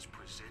when he was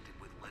presented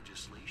with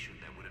legislation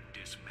that would have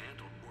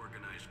dismantled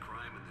organized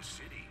crime in the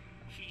city,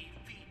 he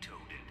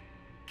vetoed it,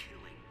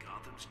 killing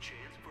Gotham's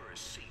chance for a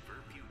safer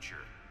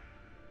future.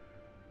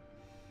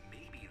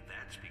 Maybe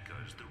that's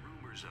because the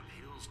rumors of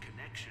Hill's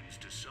connections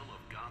to some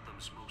of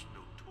Gotham's most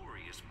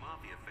notorious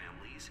mafia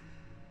families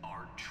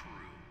are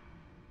true.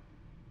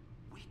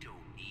 We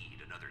don't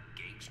need another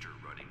gangster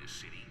running the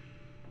city.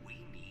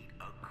 We need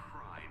a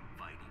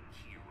crime-fighting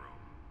hero.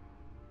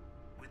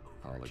 With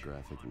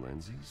Holographic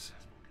lenses?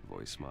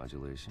 Voice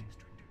modulation?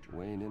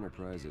 Wayne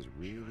Enterprises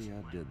really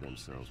outdid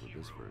themselves with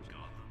this version.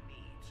 Gotham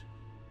needs.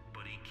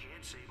 But he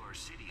can't save our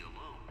city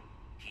alone.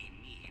 He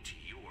needs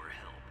your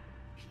help.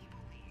 He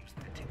believes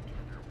that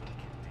together we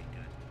can make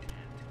a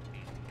dent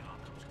in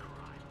Gotham's crime.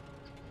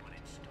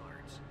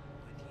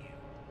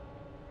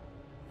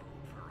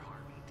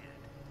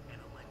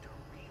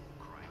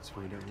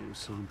 find out what was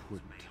so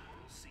important.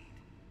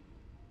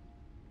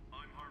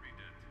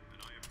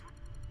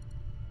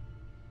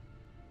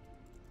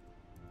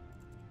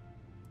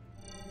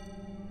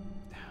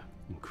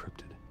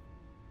 Encrypted.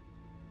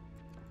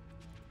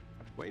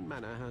 Wayne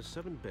Manor has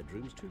 7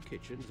 bedrooms, 2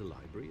 kitchens, a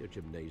library, a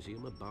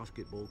gymnasium, a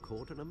basketball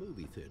court, and a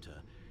movie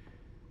theater.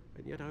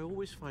 And yet I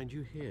always find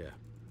you here,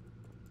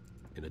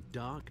 in a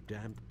dark,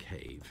 damp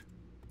cave,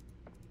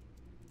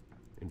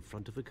 in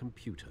front of a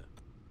computer.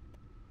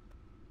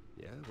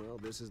 Yeah, well,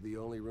 this is the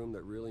only room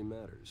that really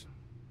matters.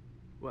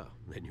 Well,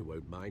 then you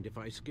won't mind if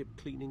I skip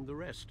cleaning the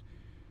rest.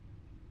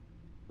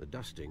 The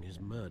dusting is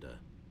murder.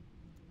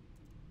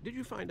 Did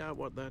you find out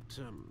what that,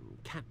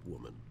 cat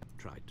woman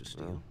tried to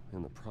steal? Well,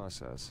 in the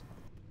process.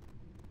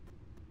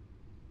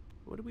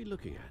 What are we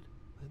looking at?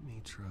 Let me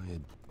try a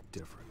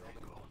different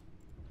angle.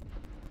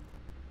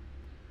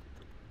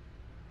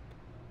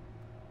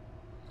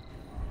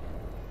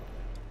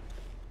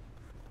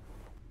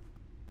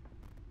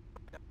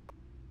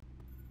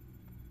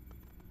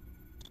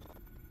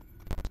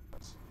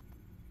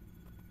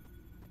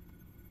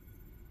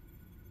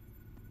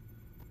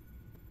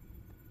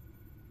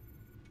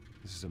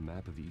 This is a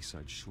map of the East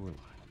Side shoreline.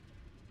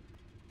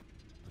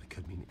 But it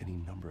could mean any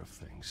number of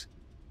things.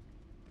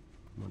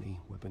 Money,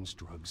 weapons,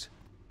 drugs,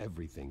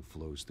 everything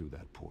flows through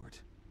that port.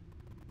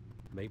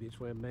 Maybe it's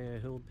where Mayor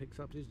Hill picks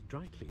up his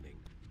dry cleaning.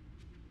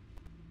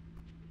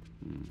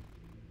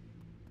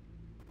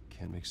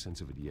 Can't make sense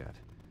of it yet.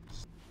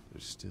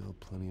 There's still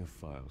plenty of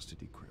files to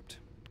decrypt.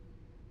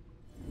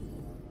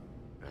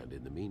 And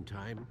in the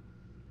meantime,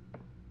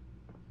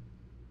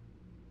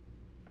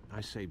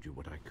 I saved you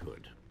what I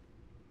could.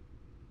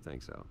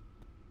 Thanks, Al.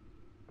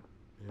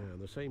 Yeah,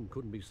 the same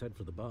couldn't be said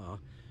for the bar.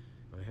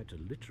 I had to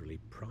literally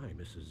pry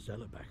Mrs.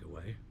 Zeller back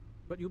away.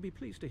 But you'll be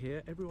pleased to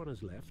hear everyone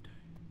has left,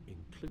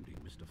 including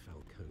Mr.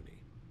 Falcone.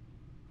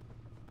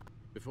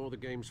 Before the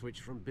game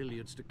switched from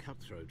billiards to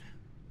cutthroat.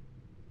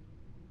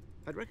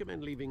 I'd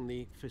recommend leaving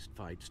the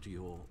fistfights to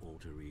your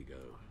alter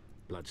ego.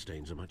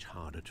 Bloodstains are much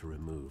harder to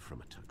remove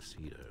from a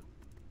tuxedo.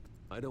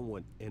 I don't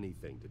want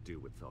anything to do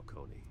with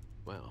Falcone.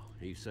 Well,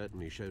 he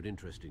certainly showed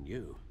interest in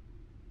you.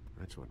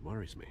 That's what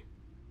worries me.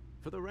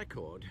 For the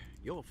record,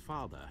 your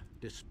father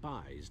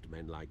despised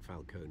men like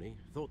Falcone,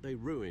 thought they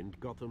ruined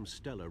Gotham's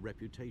stellar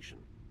reputation.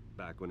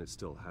 Back when it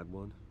still had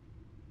one?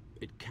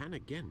 It can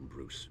again,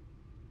 Bruce.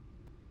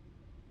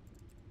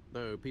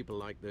 Though people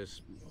like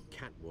this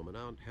Catwoman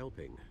aren't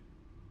helping.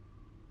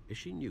 Is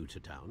she new to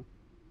town?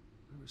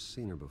 Never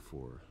seen her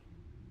before.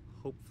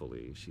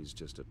 Hopefully, she's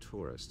just a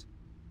tourist.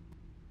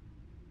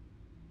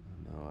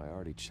 No, I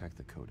already checked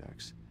the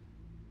codex.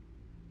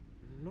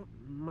 Not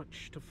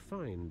much to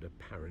find,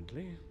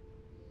 apparently.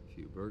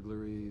 Few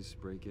burglaries,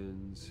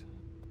 break-ins.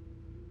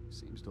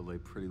 Seems to lay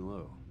pretty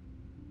low.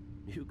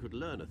 You could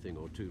learn a thing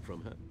or two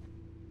from her.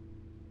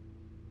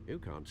 You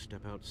can't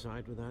step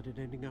outside without it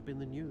ending up in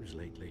the news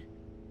lately.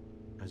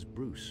 As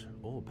Bruce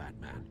or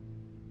Batman.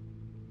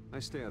 I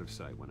stay out of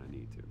sight when I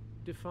need to.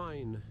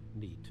 Define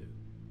need to.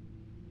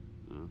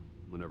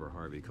 Whenever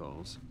Harvey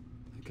calls.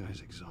 That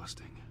guy's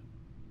exhausting.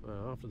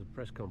 Well, after the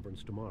press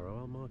conference tomorrow,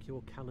 I'll mark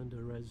your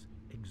calendar as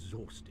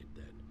exhausted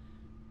then.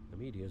 The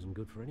media isn't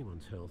good for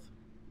anyone's health.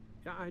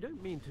 I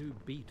don't mean to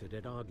beat a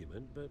dead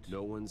argument, but...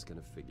 No one's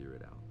gonna figure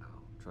it out,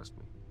 Al. Trust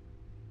me.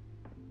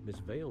 Miss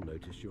Vale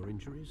noticed your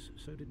injuries,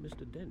 so did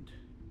Mr. Dent.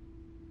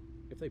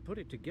 If they put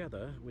it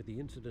together with the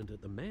incident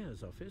at the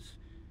mayor's office,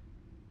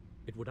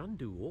 it would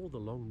undo all the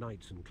long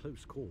nights and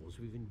close calls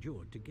we've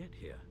endured to get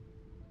here.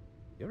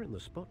 You're in the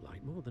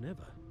spotlight more than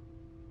ever.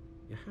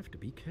 You have to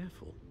be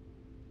careful.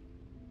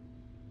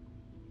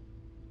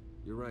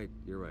 You're right.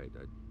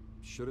 I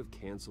should have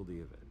canceled the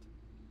event.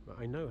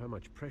 I know how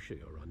much pressure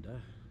you're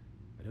under.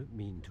 I don't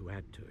mean to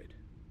add to it.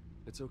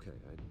 It's okay.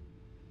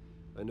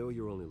 I know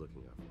you're only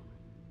looking out for me.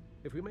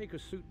 If we make a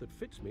suit that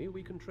fits me,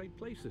 we can trade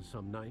places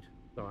some night.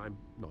 Though I'm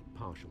not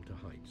partial to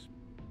heights.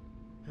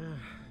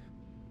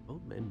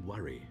 Old men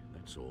worry,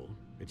 that's all.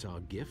 It's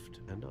our gift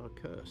and our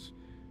curse.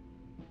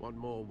 One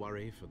more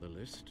worry for the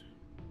list.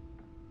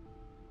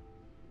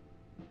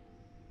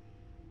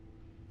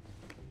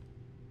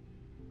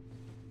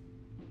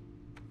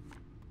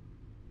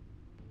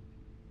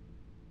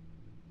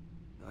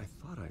 I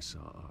thought I saw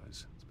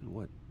Oz. It's been,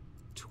 what,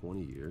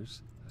 20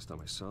 years? Last time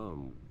I saw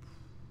him,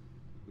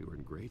 we were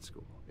in grade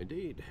school.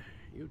 Indeed.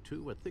 You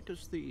two were thick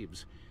as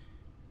thieves.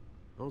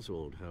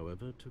 Oswald,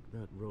 however, took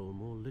that role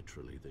more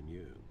literally than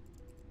you.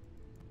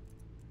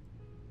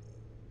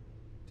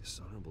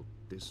 Dishonorable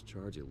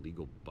discharge,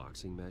 illegal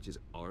boxing matches,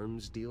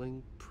 arms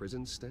dealing,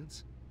 prison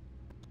stints?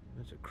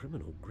 That's a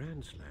criminal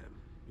grand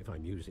slam, if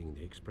I'm using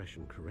the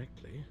expression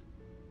correctly.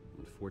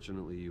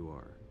 Unfortunately, you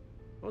are.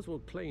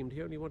 Oswald claimed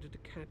he only wanted to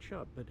catch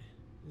up, but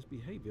his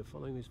behavior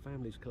following his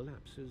family's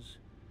collapse is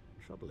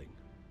troubling.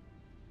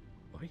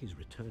 Why he's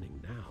returning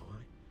now,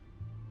 I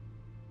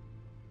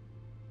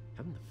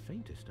haven't the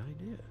faintest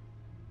idea.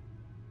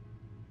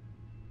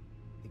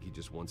 I think he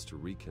just wants to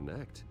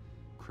reconnect.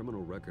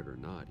 Criminal record or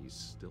not, he's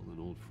still an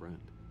old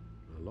friend.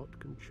 A lot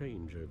can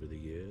change over the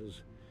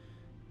years.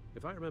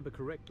 If I remember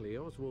correctly,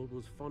 Oswald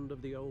was fond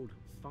of the old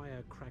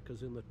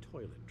firecrackers in the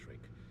toilet trick.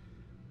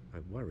 I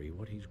worry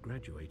what he's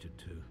graduated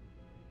to.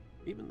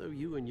 Even though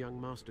you and young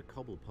Master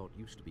Cobblepot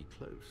used to be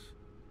close,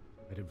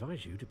 I'd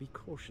advise you to be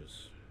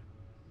cautious.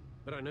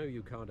 But I know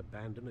you can't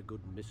abandon a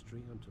good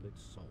mystery until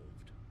it's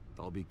solved.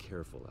 I'll be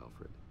careful,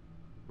 Alfred.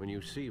 When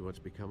you see what's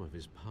become of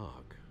his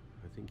park,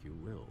 I think you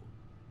will.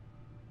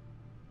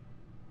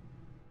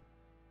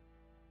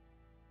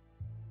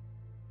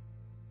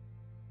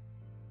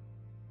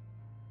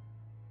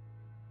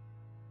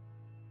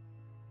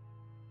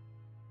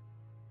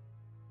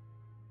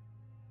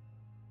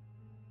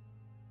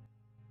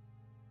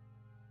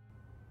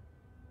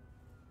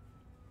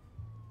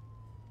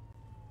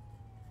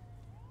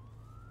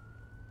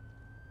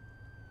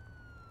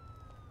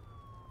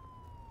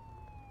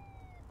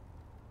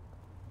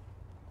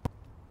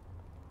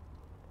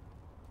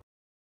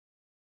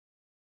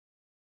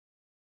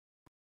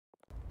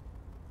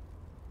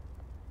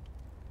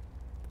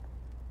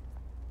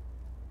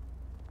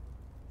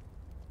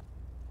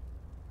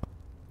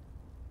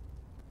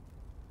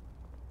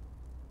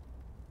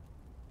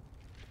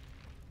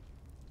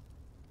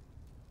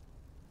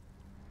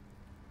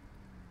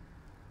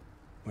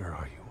 Where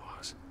are you,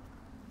 Oz?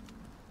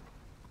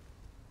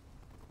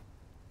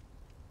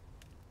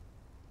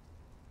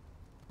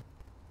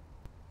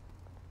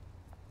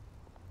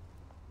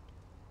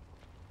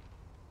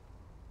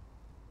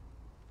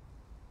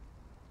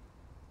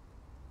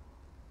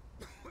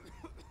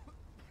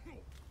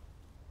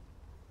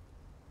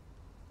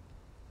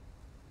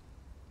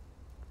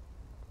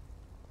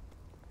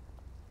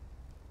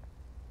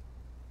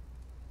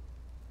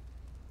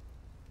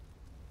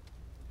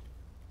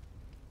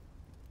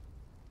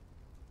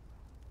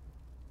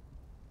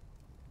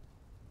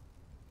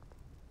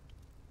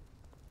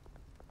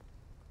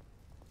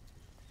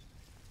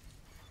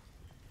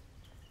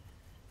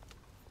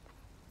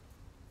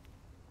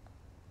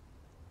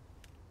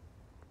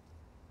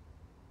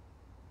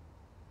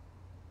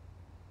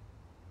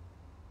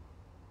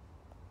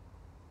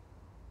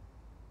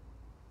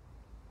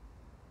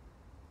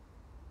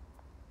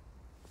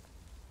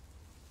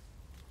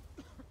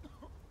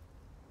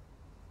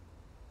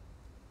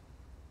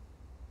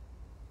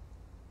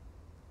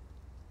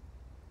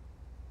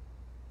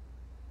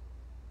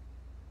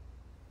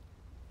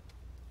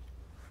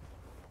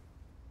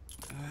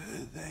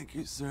 Thank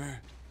you, sir.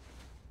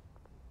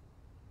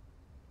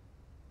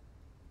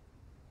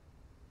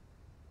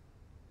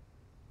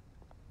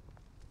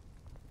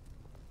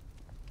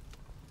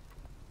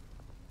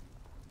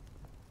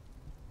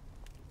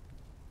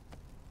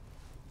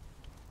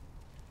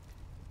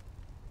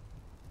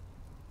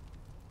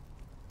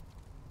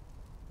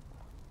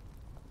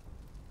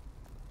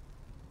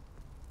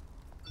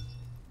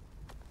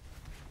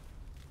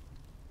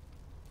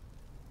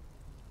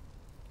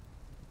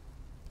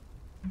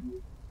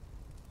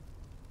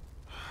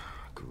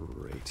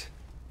 Great.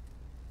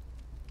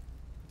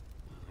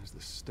 There's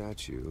the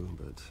statue,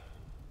 but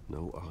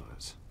no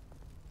Oz.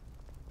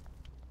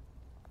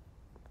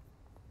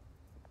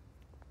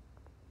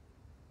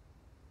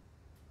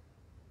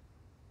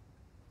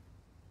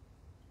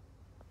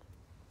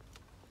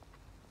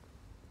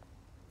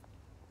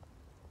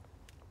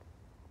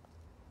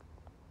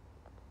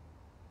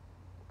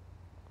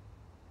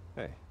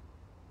 Hey.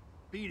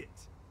 Beat it.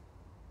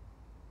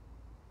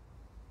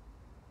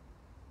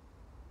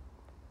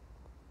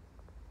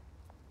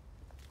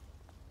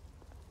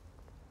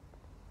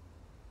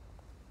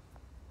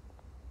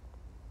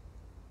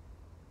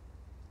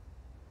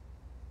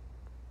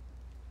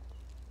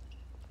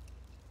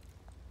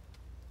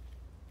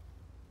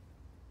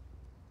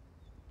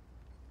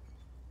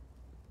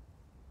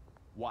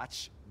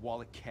 Watch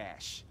wallet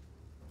cash.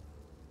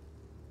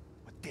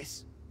 But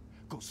this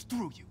goes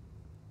through you.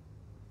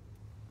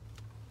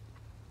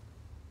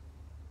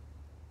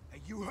 Hey,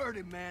 you heard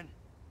him, man.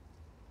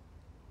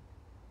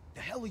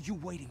 The hell are you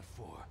waiting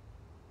for?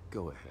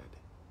 Go ahead.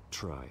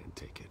 Try and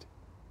take it.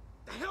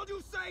 The hell do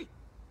you say?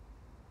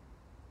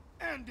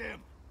 End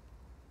him!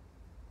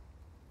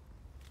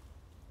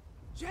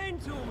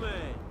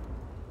 Gentlemen!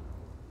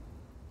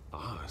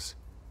 Oz?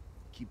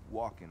 Keep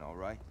walking, all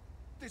right?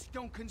 This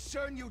don't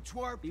concern you,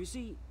 twerp! You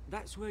see,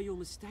 that's where you're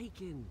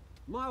mistaken.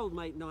 My old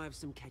mate and I have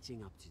some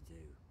catching up to do.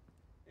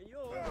 And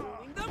you're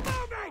ruining the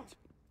moment!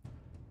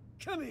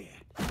 Come here!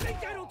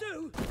 Think that'll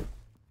do?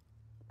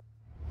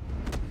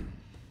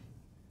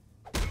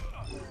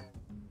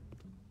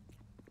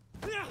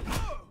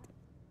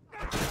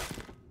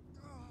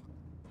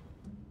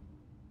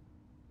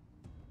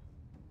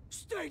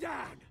 Stay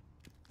down!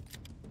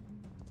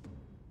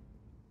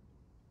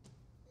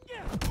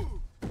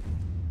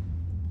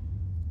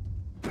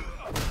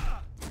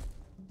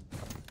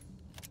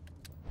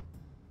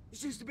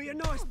 This used to be a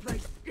nice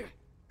place.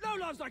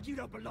 Lowlifes like you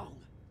don't belong.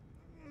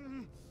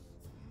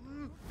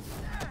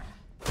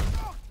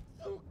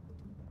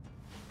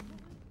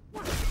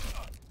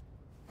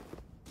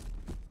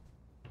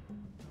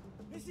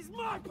 This is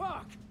my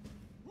park!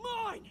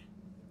 Mine!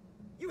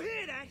 You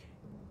hear that?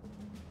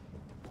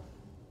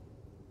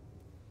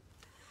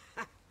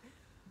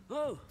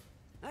 Oh,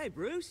 Hey,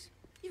 Bruce.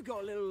 You've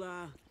got a little,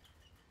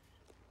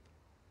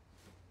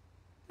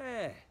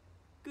 There.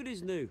 Good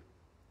as new.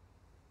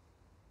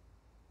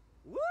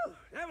 Woo!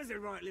 That was a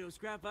right little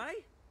scrap, eh?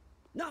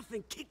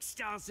 Nothing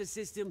kickstarts the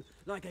system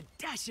like a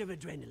dash of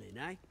adrenaline,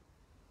 eh?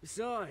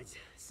 Besides,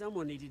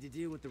 someone needed to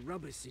deal with the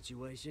rubber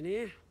situation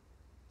here.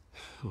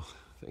 Well,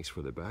 thanks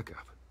for the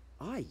backup.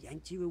 I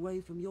yanked you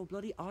away from your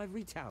bloody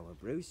ivory tower,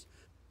 Bruce.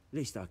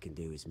 Least I can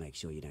do is make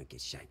sure you don't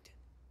get shanked.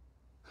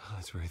 Oh,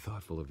 that's very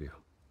thoughtful of you.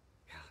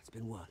 It's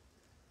been what?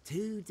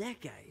 2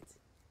 decades?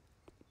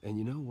 And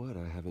you know what?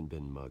 I haven't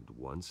been mugged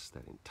once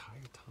that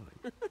entire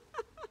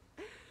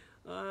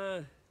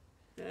time.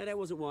 That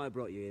wasn't why I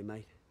brought you here,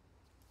 mate.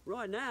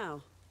 Right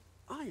now,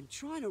 I am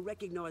trying to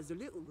recognize the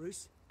little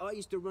Bruce I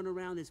used to run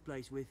around this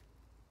place with.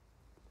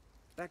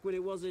 Back when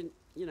it wasn't,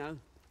 you know,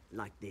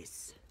 like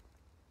this.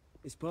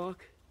 This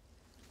park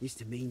used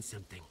to mean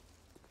something.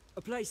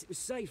 A place that was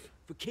safe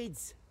for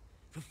kids,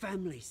 for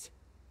families.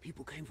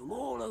 People came from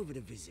all over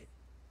to visit.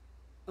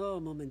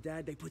 Oh, Mum and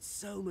Dad, they put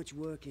so much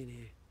work in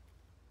here.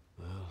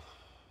 Well,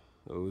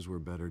 those were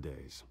better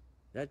days.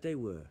 That they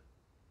were.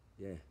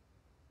 Yeah.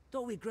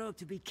 Thought we'd grow up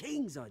to be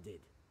kings, I did.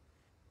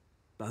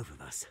 Both of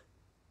us.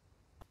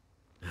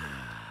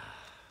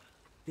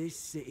 This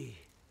city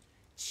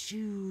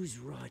chews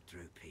right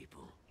through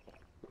people.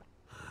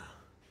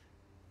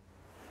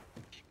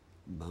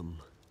 Mum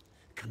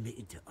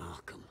committed to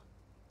Arkham.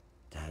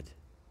 Dad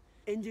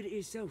ended it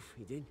himself,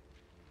 he did.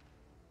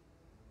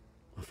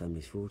 My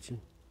family's fortune.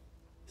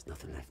 There's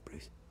nothing left,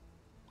 Bruce.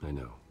 I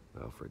know.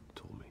 Alfred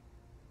told me.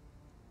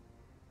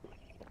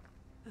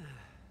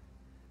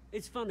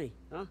 It's funny,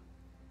 huh?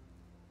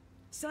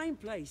 Same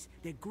place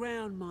that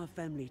ground my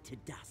family to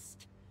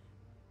dust.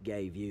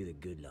 Gave you the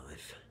good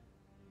life.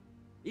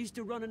 Used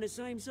to run in the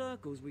same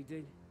circles we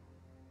did.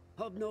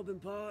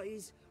 Hobnobbing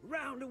parties,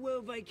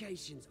 round-the-world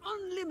vacations,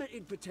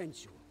 unlimited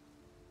potential.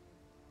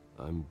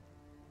 I'm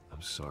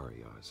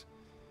sorry, Oz.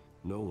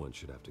 No one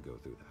should have to go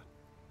through that.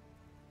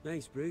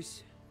 Thanks,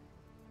 Bruce.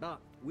 But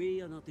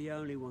we are not the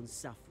only ones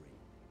suffering.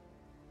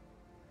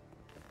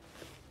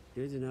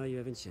 Good to know you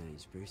haven't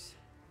changed, Bruce.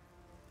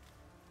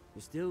 You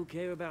still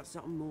care about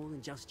something more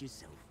than just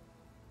yourself.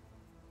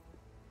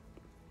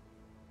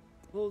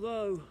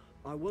 Although,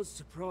 I was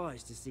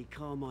surprised to see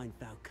Carmine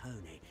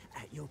Falcone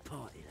at your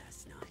party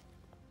last night.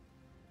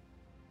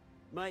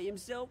 Made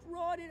himself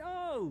right at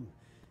home.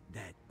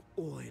 That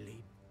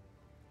oily...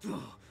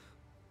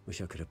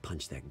 Wish I could have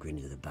punched that grin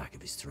into the back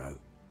of his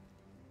throat.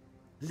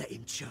 Let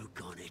him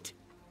choke on it.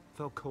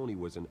 Falcone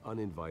was an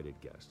uninvited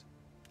guest.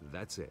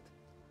 That's it.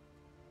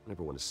 I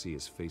never want to see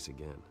his face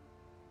again.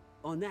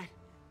 On that,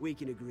 we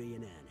can agree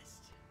in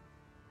earnest.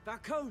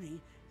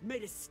 Falcone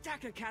made a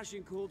stack of cash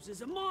and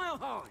corpses a mile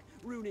high,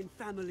 ruining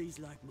families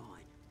like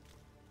mine.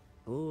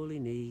 All he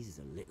needs is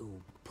a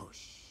little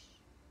push.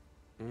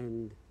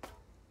 And...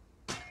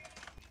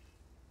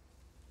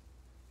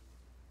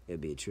 it'd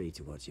be a treat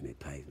to watch him hit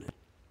pavement.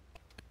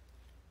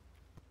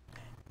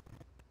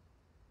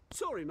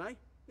 Sorry, mate.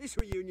 This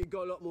reunion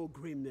got a lot more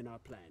grim than I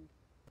planned.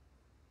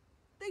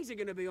 Things are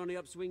gonna be on the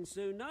upswing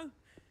soon, no?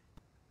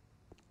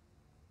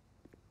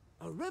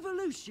 A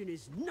revolution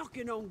is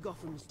knocking on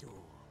Gotham's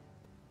door.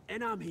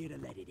 And I'm here to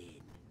let it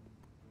in.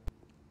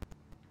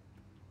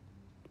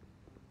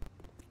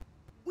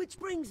 Which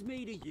brings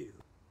me to you,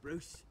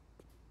 Bruce.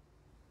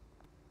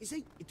 You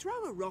see, you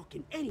throw a rock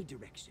in any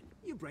direction,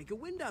 you break a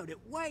window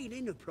that Wayne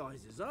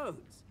Enterprises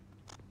owns.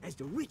 As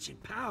the rich and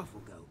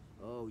powerful go,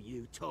 oh,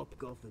 you top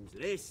Gotham's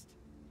list.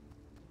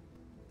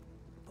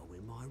 But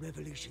when my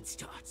revolution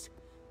starts,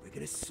 we're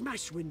gonna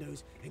smash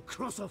windows and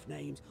cross off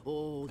names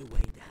all the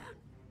way down.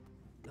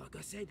 Like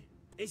I said,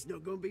 it's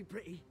not gonna be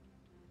pretty.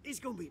 It's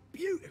gonna be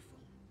beautiful.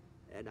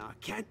 And I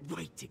can't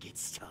wait to get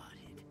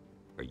started.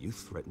 Are you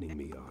threatening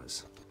me,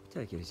 Oz?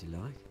 Take it as you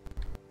like.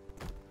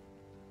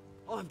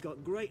 I've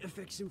got great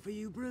affection for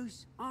you,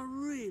 Bruce. I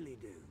really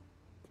do.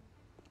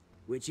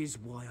 Which is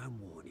why I'm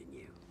warning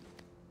you.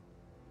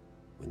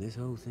 When this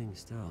whole thing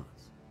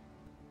starts,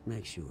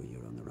 make sure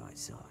you're on the right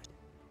side.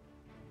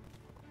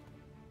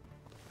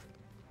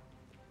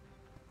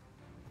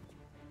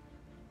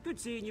 Good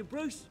seeing you,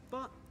 Bruce,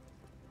 but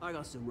I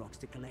got some rocks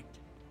to collect.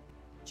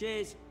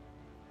 Cheers.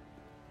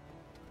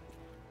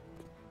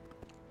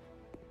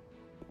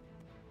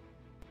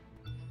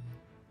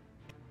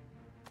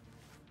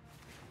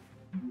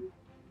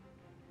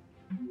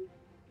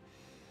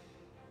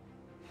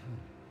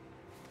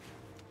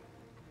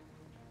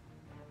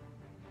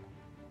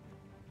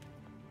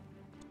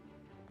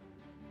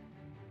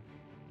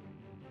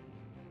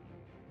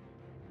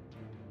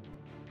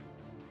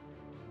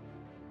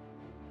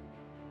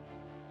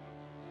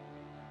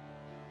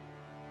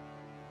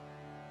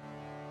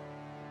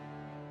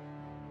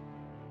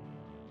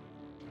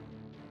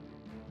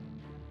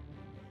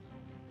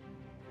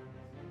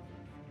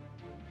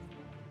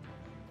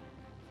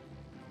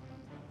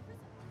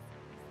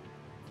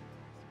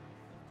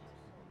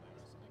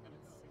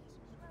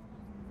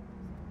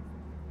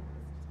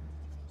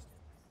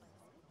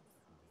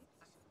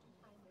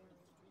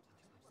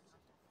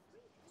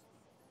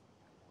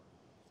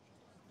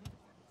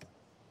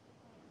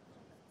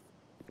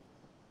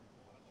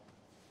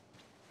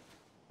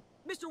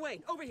 Mr.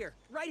 Wayne, over here,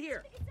 right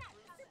here.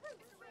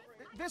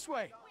 This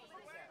way.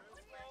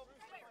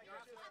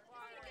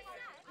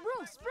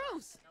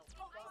 Bruce!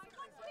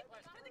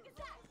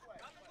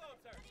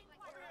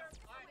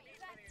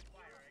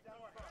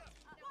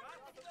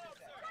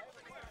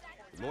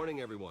 Good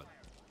morning, everyone.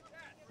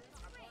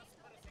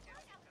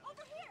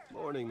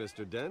 Morning,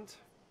 Mr. Dent.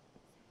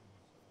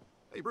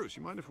 Hey, Bruce,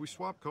 you mind if we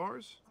swap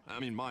cars? I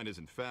mean, mine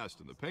isn't fast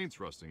and the paint's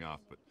rusting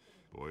off, but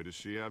boy, does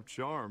she have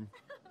charm.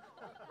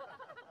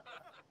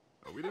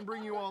 We didn't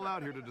bring you all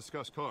out here to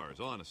discuss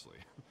cars, honestly.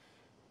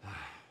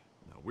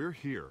 Now, we're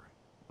here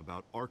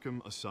about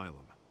Arkham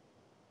Asylum.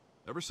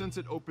 Ever since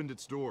it opened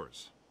its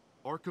doors,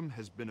 Arkham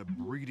has been a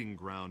breeding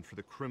ground for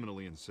the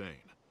criminally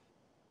insane.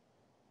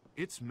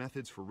 Its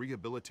methods for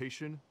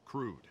rehabilitation,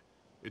 crude.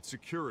 Its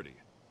security,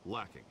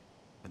 lacking.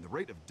 And the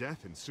rate of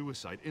death and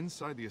suicide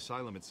inside the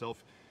asylum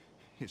itself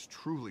is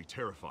truly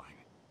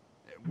terrifying.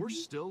 And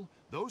worse still,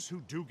 those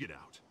who do get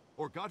out,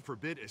 or God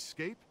forbid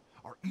escape,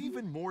 are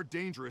even more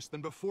dangerous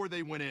than before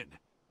they went in.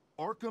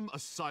 Arkham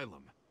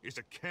Asylum is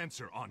a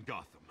cancer on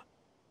Gotham.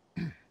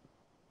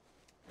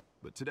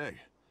 But today,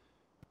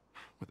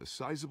 with a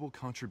sizable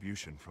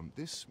contribution from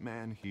this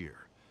man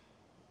here,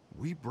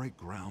 we break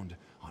ground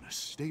on a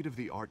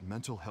state-of-the-art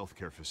mental health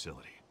care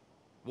facility.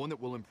 One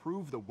that will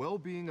improve the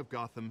well-being of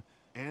Gotham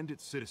and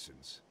its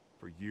citizens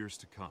for years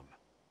to come.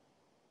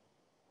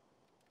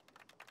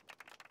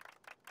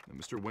 Now,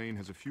 Mr. Wayne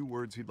has a few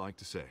words he'd like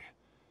to say.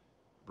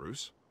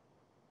 Bruce?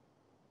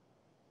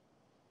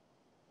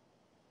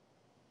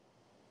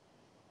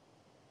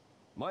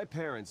 My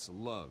parents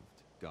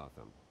loved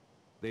Gotham.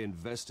 They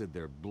invested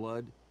their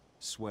blood,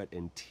 sweat,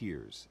 and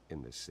tears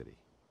in this city.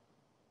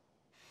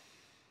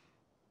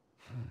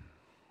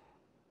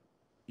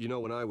 You know,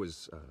 when I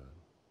was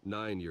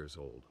 9 years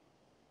old,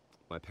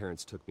 my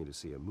parents took me to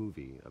see a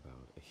movie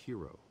about a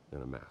hero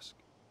in a mask.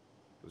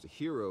 It was a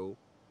hero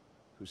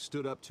who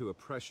stood up to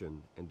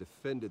oppression and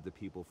defended the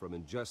people from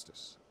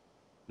injustice,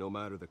 no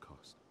matter the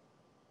cost.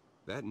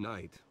 That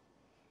night,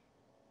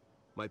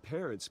 my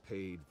parents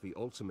paid the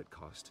ultimate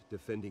cost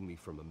defending me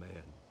from a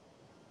man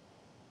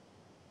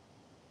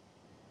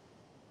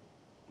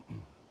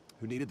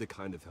who needed the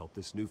kind of help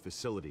this new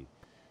facility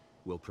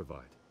will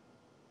provide.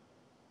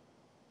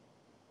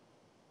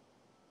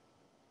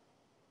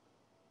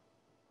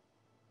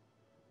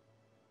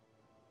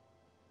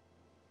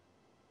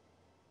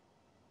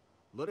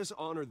 Let us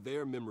honor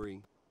their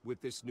memory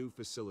with this new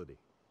facility,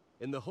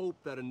 in the hope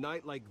that a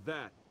night like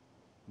that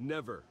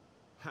never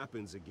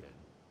happens again.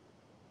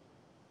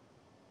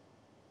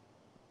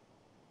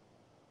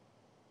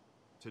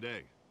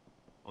 Today,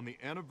 on the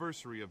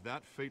anniversary of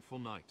that fateful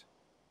night,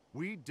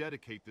 we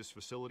dedicate this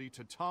facility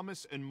to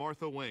Thomas and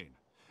Martha Wayne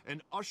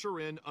and usher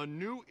in a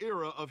new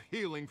era of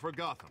healing for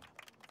Gotham.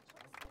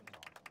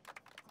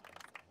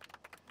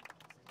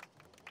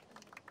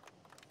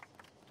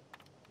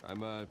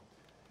 I'm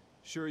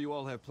sure you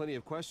all have plenty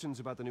of questions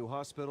about the new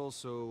hospital,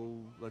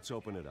 so let's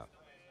open it up.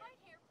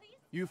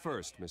 You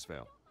first, Miss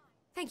Vale.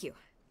 Thank you.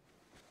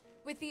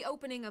 With the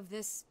opening of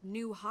this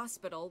new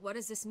hospital, what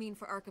does this mean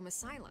for Arkham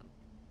Asylum?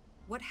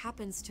 What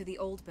happens to the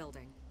old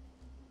building?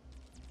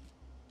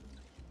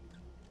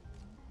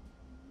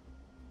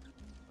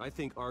 I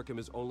think Arkham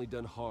has only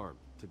done harm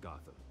to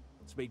Gotham.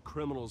 It's made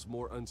criminals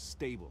more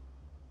unstable,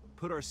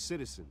 put our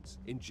citizens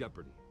in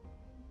jeopardy.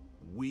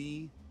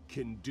 We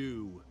can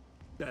do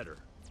better.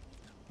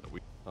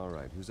 All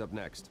right, who's up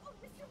next?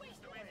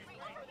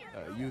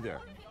 You there.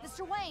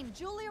 Mr. Wayne,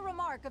 Julia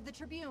Remark of the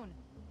Tribune.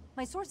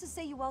 My sources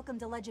say you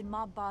welcomed alleged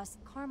mob boss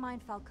Carmine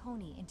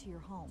Falcone into your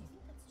home.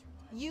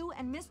 You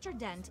and Mr.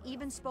 Dent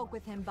even spoke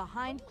with him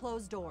behind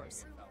closed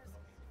doors.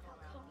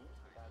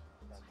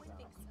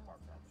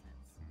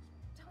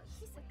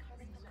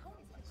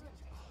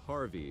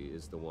 Harvey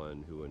is the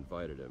one who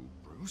invited him.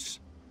 Bruce?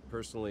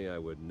 Personally, I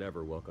would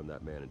never welcome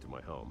that man into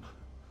my home.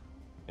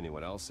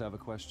 Anyone else have a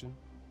question?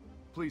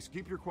 Please,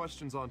 keep your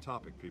questions on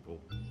topic,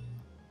 people.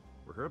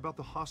 We're here about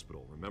the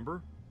hospital,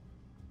 remember?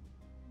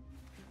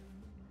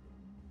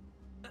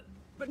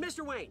 But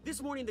Mr. Wayne,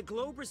 this morning the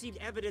Globe received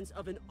evidence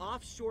of an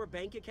offshore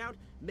bank account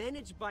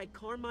managed by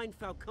Carmine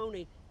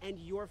Falcone and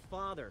your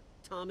father,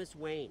 Thomas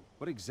Wayne.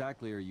 What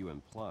exactly are you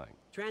implying?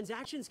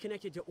 Transactions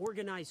connected to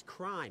organized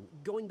crime,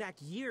 going back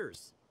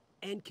years,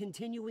 and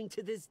continuing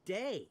to this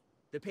day.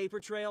 The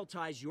paper trail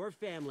ties your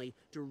family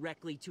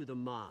directly to the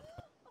mob.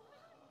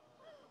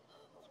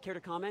 Care to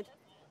comment?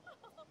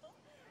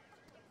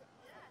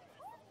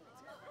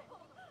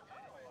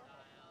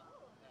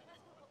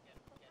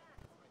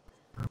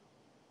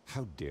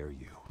 How dare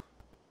you?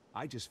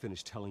 I just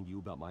finished telling you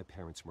about my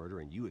parents' murder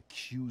and you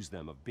accuse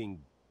them of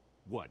being,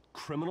 what,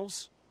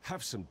 criminals?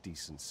 Have some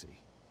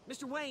decency.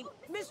 Mr. Wayne!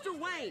 Mr.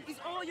 Wayne! Is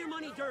all your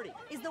money dirty?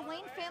 Is the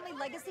Wayne family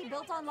legacy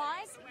built on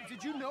lies?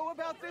 Did you know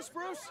about this,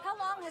 Bruce? How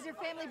long has your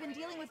family been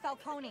dealing with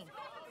Falcone?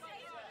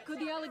 Could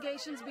the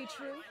allegations be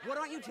true? What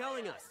aren't you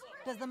telling us?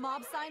 Does the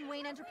mob sign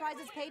Wayne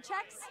Enterprises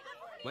paychecks?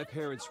 My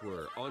parents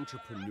were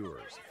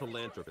entrepreneurs,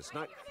 philanthropists,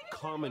 not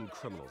common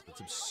criminals. It's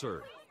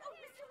absurd.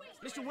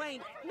 Mr.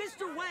 Wayne!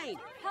 Mr. Wayne!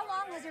 How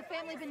long has your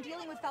family been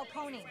dealing with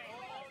Falcone?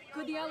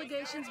 Could the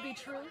allegations be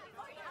true?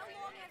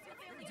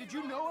 Did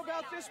you know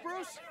about this,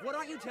 Bruce? What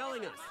aren't you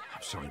telling us?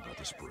 I'm sorry about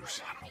this,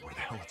 Bruce. I don't know where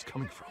the hell it's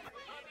coming from.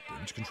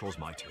 Damage control's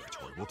my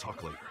territory. We'll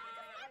talk later.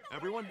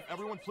 Everyone,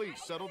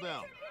 please, settle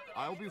down.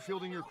 I'll be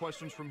fielding your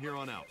questions from here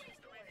on out.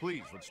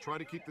 Please, let's try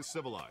to keep this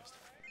civilized.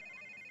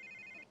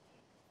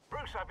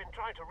 Bruce, I've been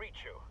trying to reach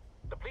you.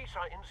 The police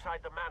are inside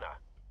the manor.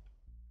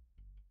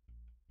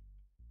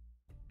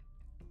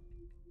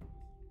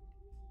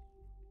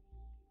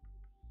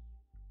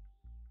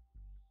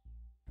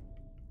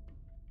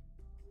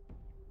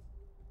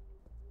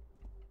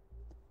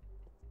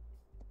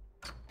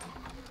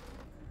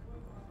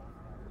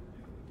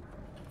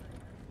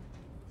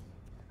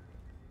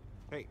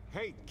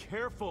 Hey,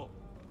 careful!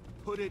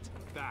 Put it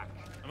back.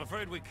 I'm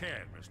afraid we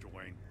can't, Mr.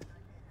 Wayne.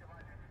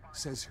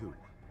 Says who?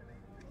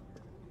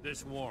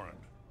 This warrant.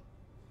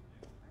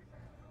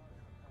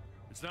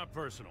 It's not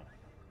personal.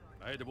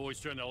 I had the boys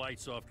turn the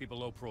lights off, keep a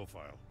low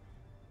profile.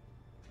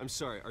 I'm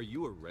sorry, are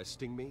you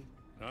arresting me?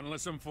 Not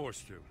unless I'm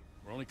forced to.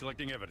 We're only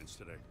collecting evidence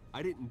today.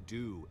 I didn't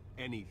do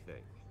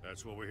anything.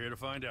 That's what we're here to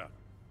find out.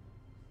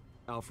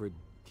 Alfred,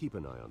 keep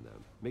an eye on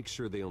them. Make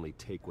sure they only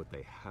take what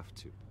they have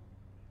to.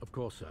 Of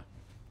course, sir.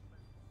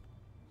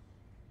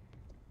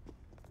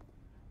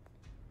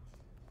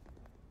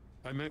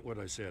 I meant what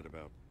I said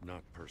about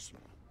not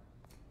personal.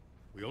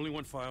 We only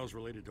want files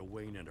related to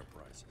Wayne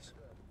Enterprises.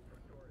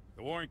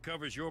 The warrant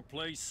covers your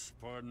place,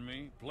 pardon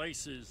me,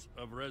 places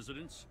of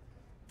residence,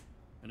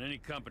 and any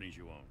companies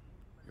you own.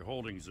 Your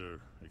holdings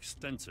are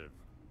extensive.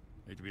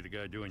 Hate to be the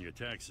guy doing your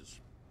taxes.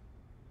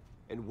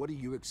 And what do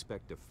you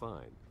expect to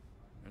find?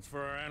 That's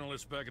for our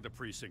analysts back at the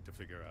precinct to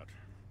figure out.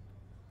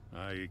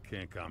 I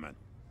can't comment.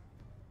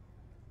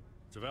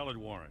 It's a valid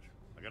warrant.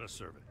 I gotta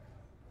serve it.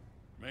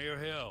 Mayor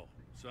Hill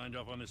signed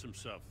off on this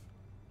himself.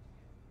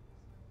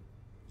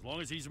 As long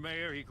as he's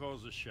mayor, he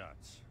calls the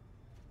shots.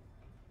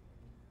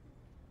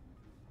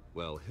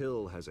 Well,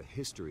 Hill has a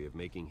history of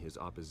making his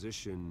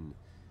opposition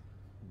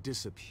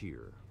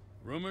disappear.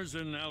 Rumors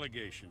and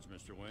allegations,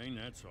 Mr. Wayne,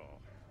 that's all.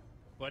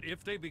 But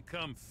if they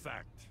become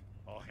fact,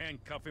 I'll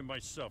handcuff him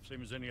myself,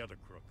 same as any other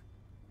crook.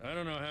 I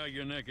don't know how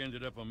your neck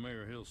ended up on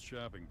Mayor Hill's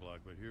shopping block,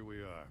 but here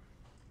we are.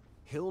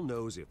 Hill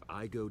knows if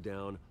I go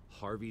down,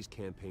 Harvey's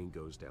campaign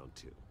goes down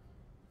too.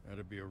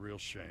 That'd be a real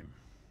shame.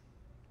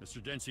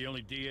 Mr. Dent's the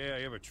only DA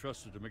I ever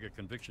trusted to make a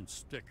conviction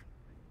stick.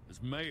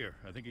 As mayor,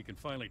 I think he can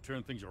finally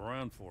turn things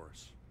around for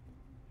us.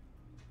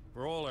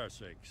 For all our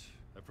sakes,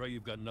 I pray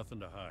you've got nothing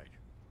to hide.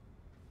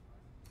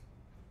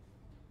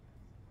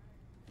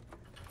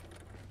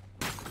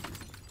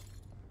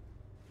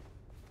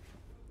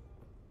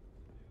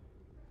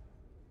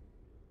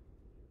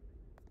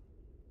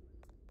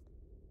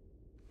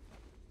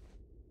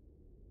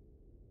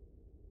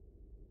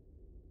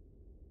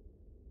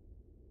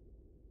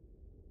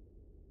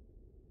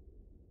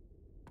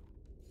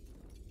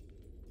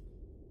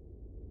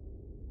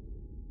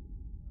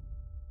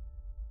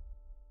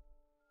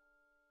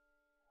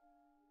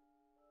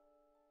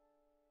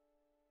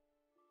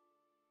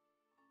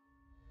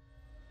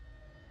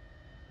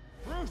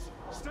 Bruce,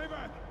 stay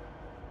back!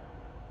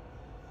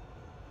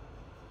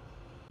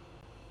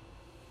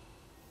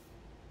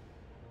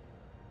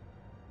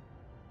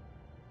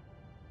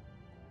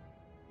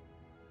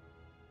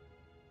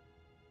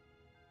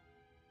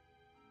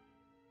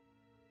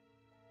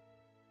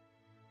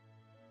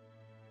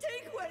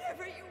 Take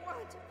whatever you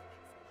want.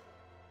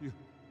 You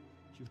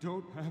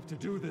don't have to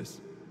do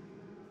this.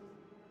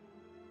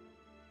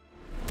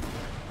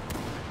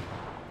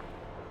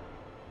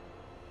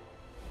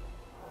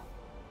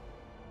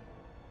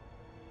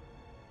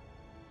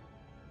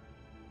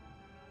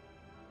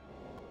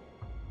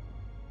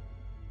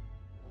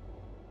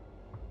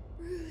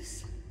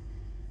 Bruce.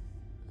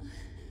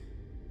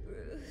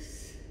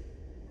 Bruce.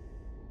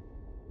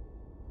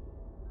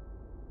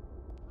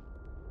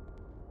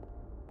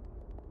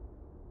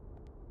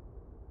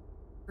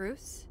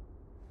 Bruce?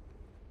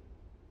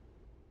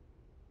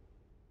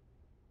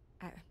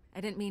 I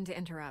didn't mean to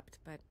interrupt,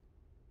 but...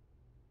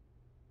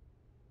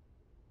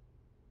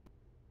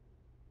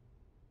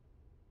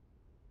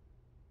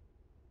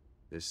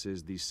 This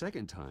is the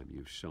second time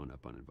you've shown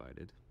up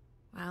uninvited.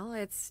 Well,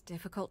 it's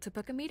difficult to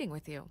book a meeting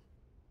with you.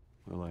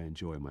 Well, I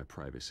enjoy my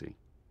privacy.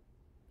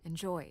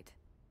 Enjoyed.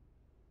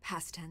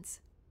 Past tense.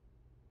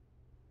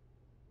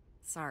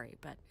 Sorry,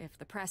 but if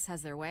the press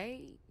has their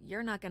way,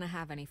 you're not gonna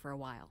have any for a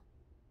while.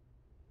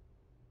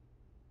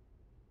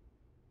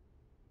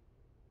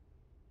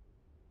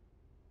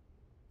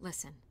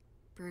 Listen,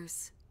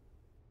 Bruce.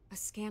 A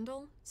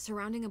scandal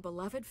surrounding a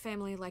beloved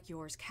family like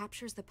yours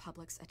captures the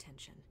public's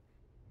attention.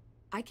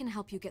 I can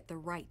help you get the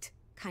right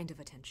kind of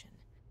attention.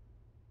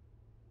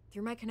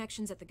 Through my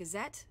connections at the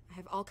Gazette, I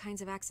have all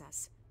kinds of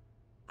access.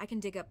 I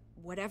can dig up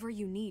whatever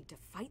you need to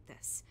fight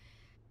this.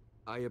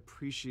 I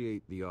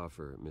appreciate the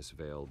offer, Miss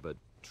Vale, but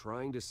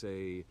trying to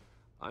say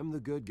I'm the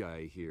good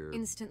guy here...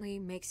 Instantly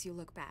makes you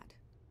look bad.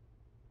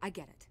 I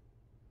get it.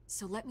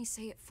 So let me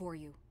say it for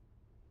you.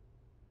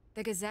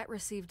 The Gazette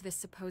received this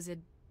supposed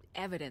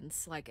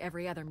evidence like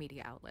every other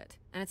media outlet,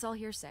 and it's all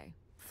hearsay.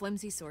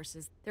 Flimsy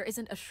sources. There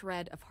isn't a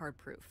shred of hard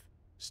proof.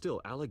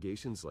 Still,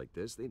 allegations like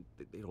this, they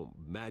don't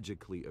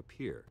magically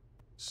appear.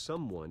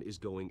 Someone is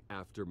going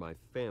after my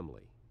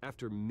family,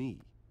 after me.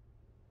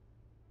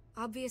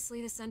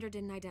 Obviously, the sender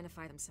didn't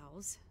identify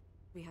themselves.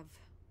 We have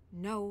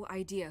no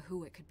idea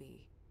who it could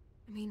be.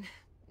 I mean,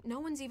 no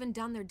one's even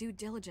done their due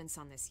diligence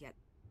on this yet.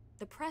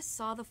 The press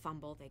saw the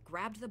fumble, they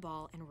grabbed the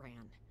ball and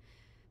ran.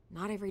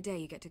 Not every day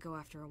you get to go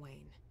after a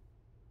Wayne.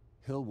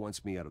 Hill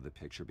wants me out of the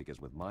picture because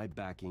with my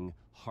backing,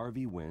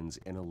 Harvey wins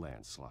in a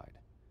landslide.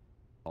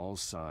 All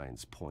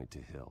signs point to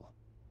Hill.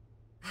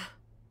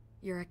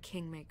 You're a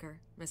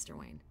kingmaker, Mr.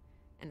 Wayne.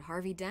 And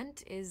Harvey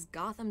Dent is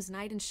Gotham's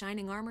knight in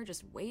shining armor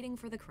just waiting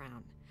for the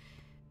crown.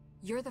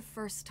 You're the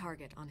first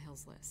target on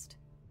Hill's list.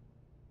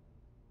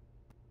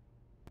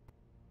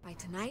 By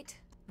tonight,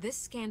 this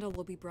scandal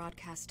will be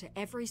broadcast to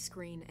every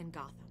screen in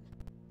Gotham.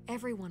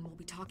 Everyone will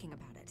be talking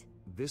about it.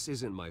 This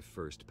isn't my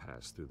first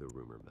pass through the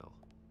rumor mill.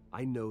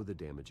 I know the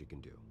damage it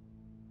can do.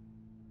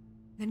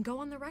 Then go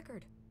on the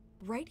record.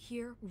 Right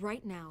here,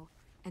 right now,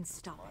 and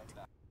stop it.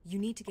 You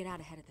need to get out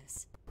ahead of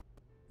this.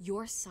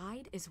 Your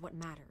side is what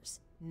matters,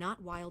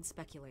 not wild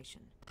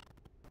speculation.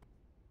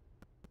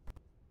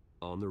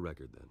 On the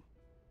record, then.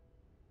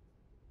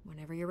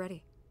 Whenever you're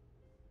ready.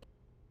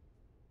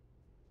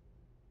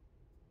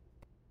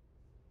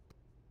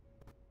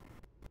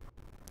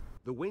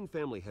 The Wayne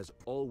family has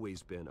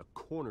always been a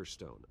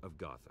cornerstone of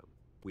Gotham.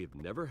 We have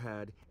never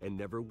had and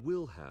never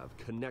will have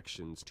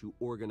connections to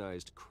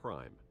organized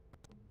crime.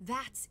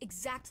 That's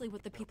exactly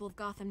what the people of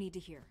Gotham need to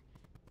hear.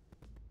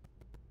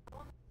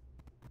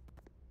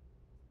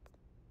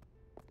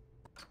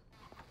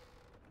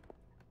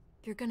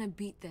 You're gonna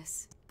beat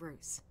this,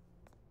 Bruce.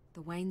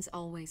 The Waynes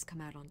always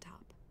come out on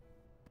top.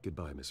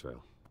 Goodbye, Miss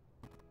Vale.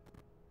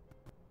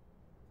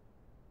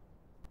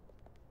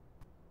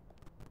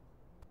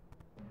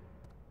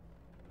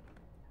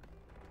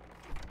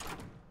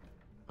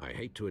 I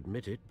hate to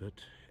admit it, but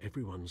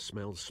everyone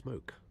smells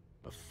smoke.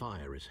 A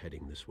fire is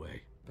heading this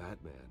way.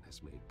 Batman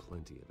has made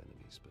plenty of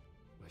enemies, but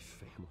my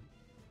family?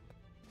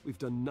 We've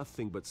done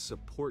nothing but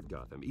support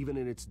Gotham, even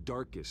in its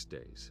darkest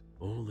days.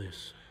 All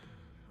this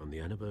on the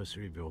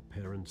anniversary of your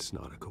parents'... It's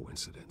not a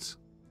coincidence.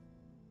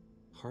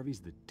 Harvey's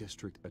the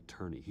district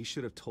attorney. He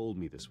should have told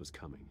me this was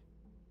coming.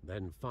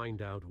 Then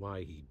find out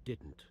why he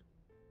didn't.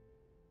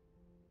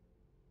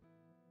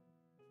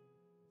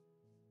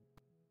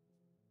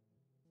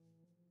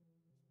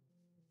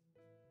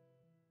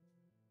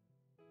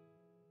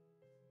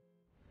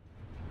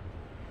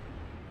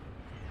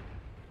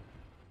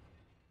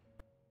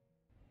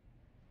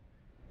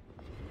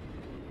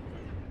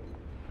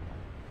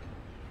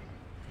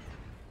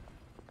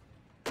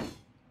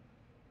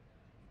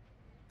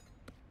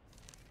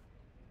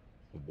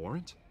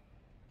 Warrant?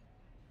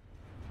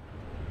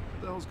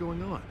 What the hell's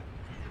going on?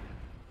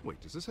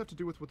 Wait, does this have to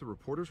do with what the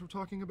reporters were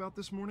talking about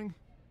this morning?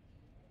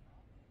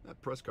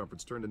 That press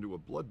conference turned into a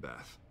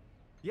bloodbath.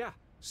 Yeah,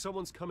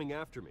 someone's coming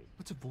after me.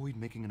 Let's avoid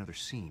making another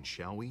scene,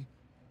 shall we?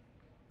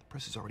 The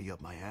press is already up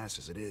my ass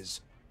as it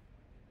is.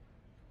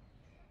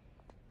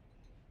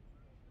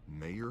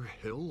 Mayor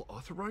Hill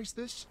authorized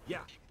this?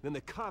 Yeah, then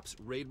the cops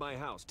raid my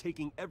house,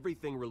 taking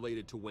everything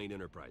related to Wayne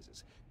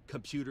Enterprises.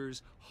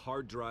 Computers,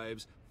 hard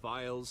drives,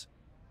 files.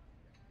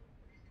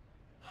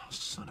 Oh,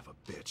 son of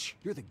a bitch.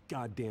 You're the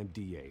goddamn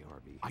DA,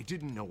 Harvey. I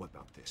didn't know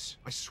about this.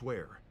 I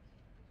swear.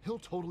 Hill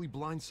totally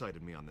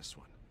blindsided me on this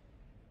one.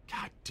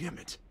 God damn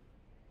it.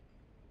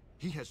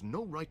 He has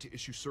no right to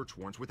issue search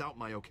warrants without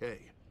my okay.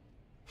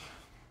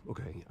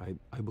 Okay,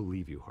 I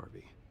believe you,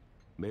 Harvey.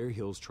 Mayor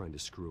Hill's trying to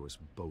screw us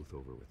both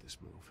over with this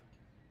move.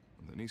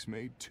 And then he's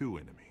made two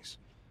enemies.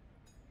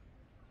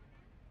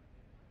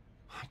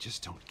 I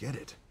just don't get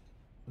it.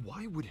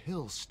 Why would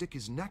Hill stick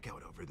his neck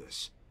out over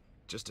this?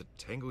 Just to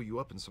tangle you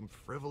up in some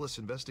frivolous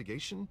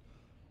investigation?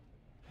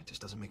 It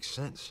just doesn't make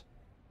sense.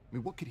 I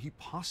mean, what could he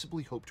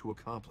possibly hope to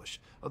accomplish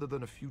other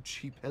than a few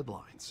cheap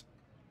headlines?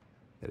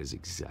 That is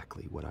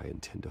exactly what I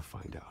intend to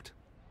find out.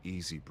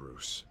 Easy,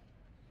 Bruce.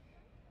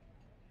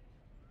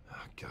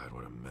 Oh, God,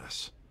 what a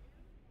mess.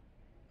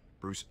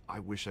 Bruce, I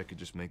wish I could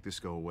just make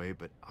this go away,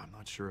 but I'm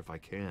not sure if I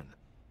can.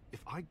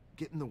 If I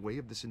get in the way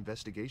of this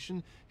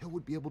investigation, Hill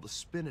would be able to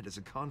spin it as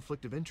a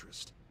conflict of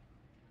interest.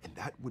 And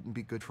that wouldn't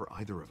be good for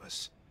either of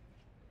us.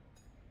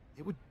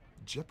 It would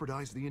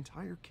jeopardize the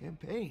entire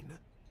campaign.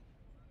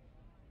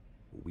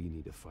 We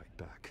need to fight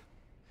back.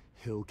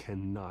 Hill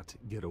cannot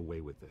get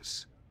away with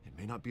this. It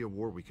may not be a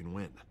war we can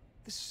win.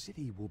 The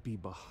city will be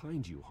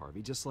behind you,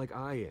 Harvey, just like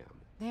I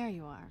am. There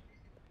you are.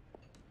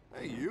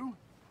 Hey, you?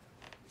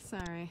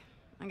 Sorry.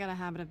 I got a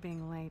habit of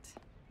being late.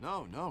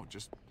 No,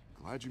 just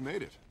glad you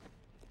made it.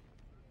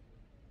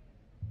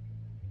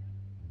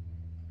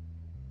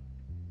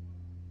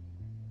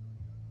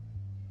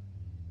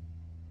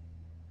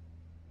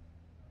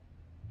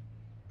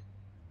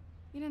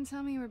 You didn't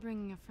tell me you were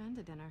bringing a friend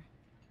to dinner.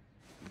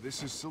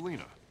 This is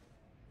Selina.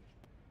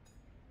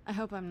 I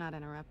hope I'm not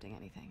interrupting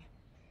anything.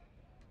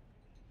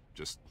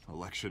 Just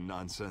election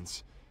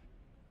nonsense.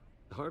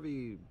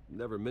 Harvey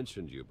never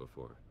mentioned you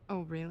before.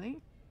 Oh, really?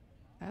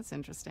 That's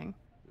interesting.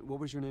 What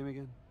was your name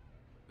again?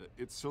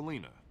 It's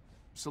Selina.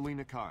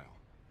 Selina Kyle.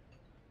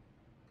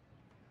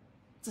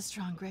 It's a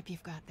strong grip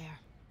you've got there.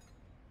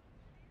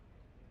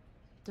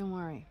 Don't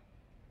worry.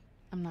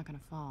 I'm not gonna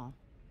fall.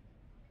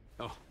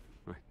 Oh,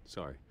 right.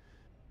 Sorry.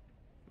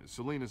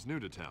 Selina's new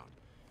to town.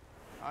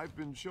 I've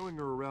been showing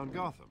her around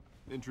Gotham,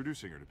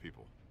 introducing her to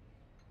people.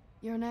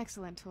 You're an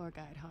excellent tour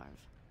guide,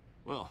 Harv.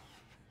 Well,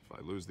 if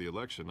I lose the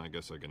election, I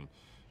guess I can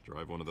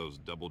drive one of those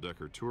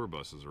double-decker tour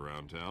buses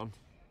around town.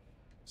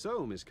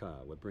 So, Miss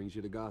Kyle, what brings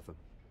you to Gotham?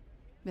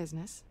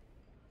 Business.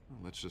 Well,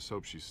 let's just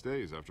hope she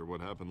stays after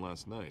what happened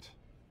last night.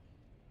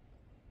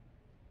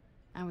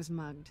 I was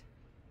mugged.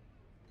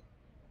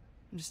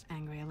 I'm just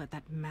angry I let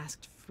that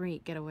masked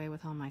freak get away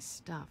with all my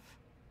stuff.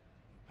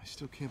 I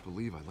still can't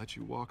believe I let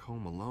you walk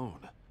home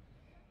alone.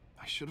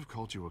 I should have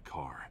called you a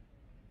car.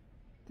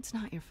 It's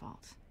not your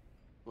fault.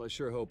 Well, I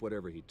sure hope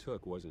whatever he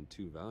took wasn't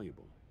too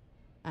valuable.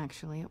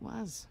 Actually, it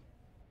was.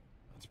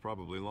 It's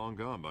probably long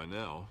gone by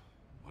now,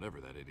 whatever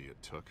that idiot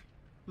took.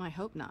 I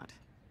hope not.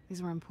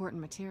 These were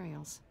important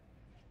materials.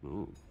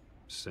 Ooh,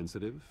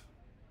 sensitive?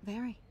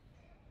 Very.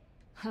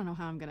 I don't know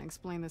how I'm gonna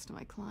explain this to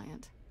my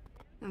client.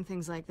 And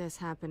things like this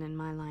happen in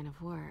my line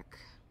of work.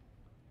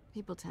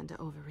 People tend to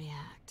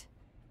overreact.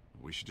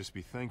 We should just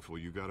be thankful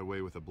you got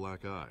away with a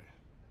black eye.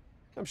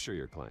 I'm sure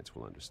your clients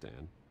will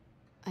understand.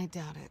 I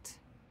doubt it.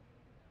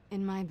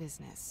 In my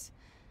business,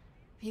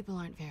 people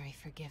aren't very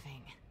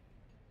forgiving.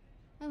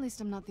 At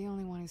least I'm not the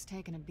only one who's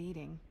taken a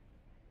beating.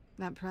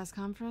 That press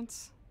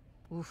conference?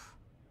 Oof.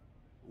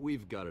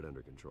 We've got it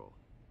under control.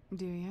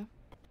 Do you?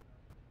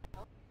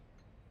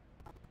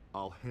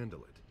 I'll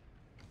handle it.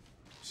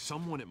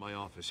 Someone at my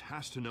office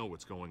has to know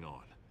what's going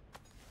on.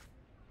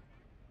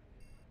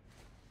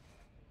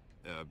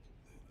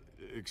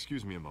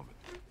 Excuse me a moment.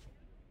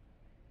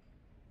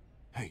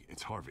 Hey,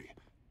 it's Harvey.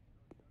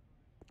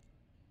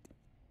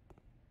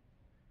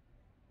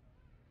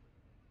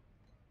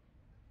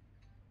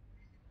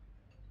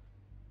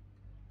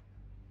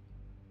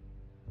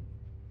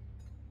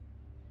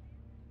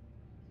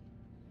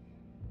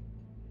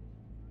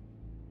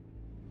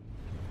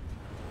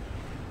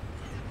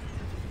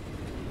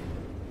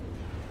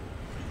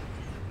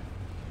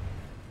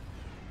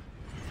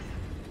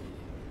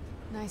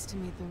 Nice to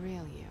meet the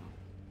real you.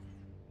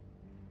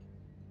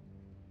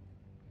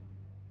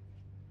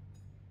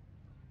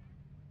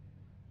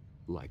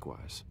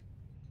 Likewise.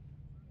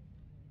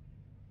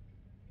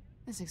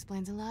 This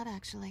explains a lot,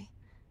 actually.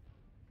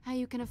 How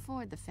you can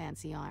afford the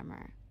fancy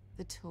armor,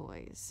 the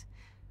toys.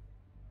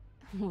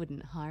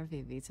 Wouldn't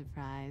Harvey be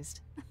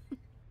surprised?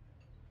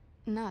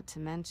 Not to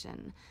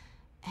mention,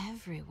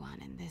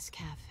 everyone in this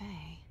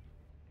cafe.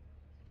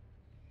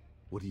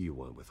 What do you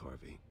want with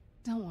Harvey?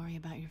 Don't worry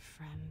about your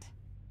friend.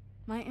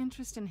 My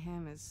interest in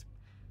him is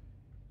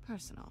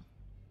personal.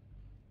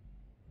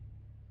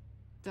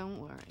 Don't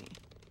worry.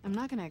 I'm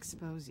not gonna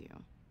expose you.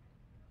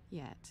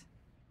 Yet.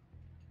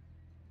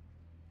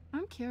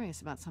 I'm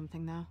curious about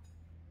something, though.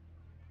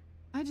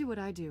 I do what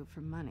I do for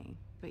money,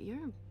 but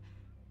you're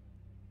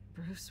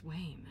Bruce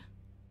Wayne.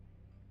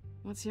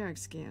 What's your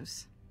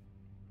excuse?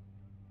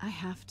 I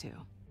have to.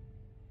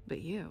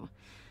 But you...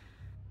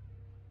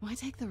 why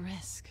take the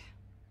risk?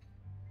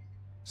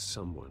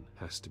 Someone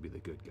has to be the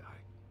good guy.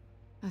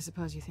 I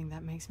suppose you think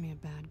that makes me a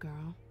bad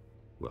girl?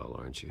 Well,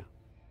 aren't you?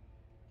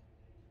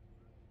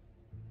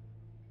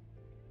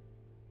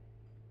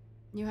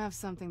 You have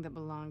something that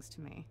belongs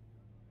to me.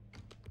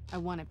 I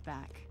want it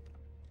back.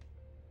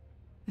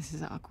 This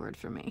is awkward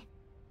for me.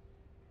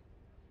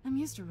 I'm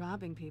used to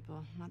robbing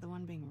people, not the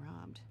one being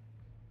robbed.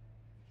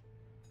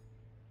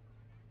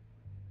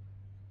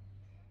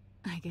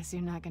 I guess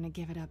you're not gonna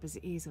give it up as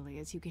easily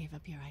as you gave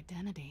up your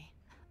identity.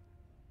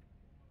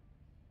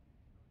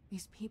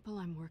 These people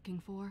I'm working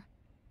for,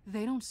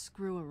 they don't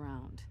screw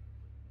around.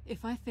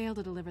 If I fail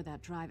to deliver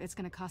that drive, it's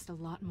gonna cost a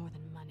lot more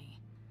than money.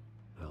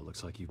 Well,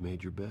 looks like you've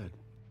made your bed.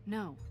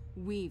 No,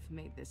 we've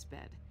made this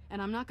bed,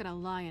 and I'm not gonna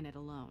lie in it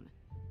alone.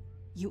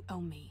 You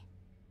owe me.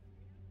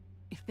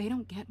 If they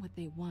don't get what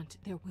they want,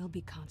 there will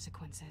be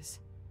consequences.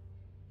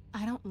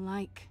 I don't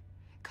like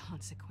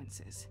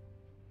consequences.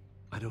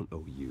 I don't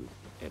owe you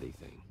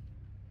anything.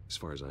 As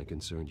far as I'm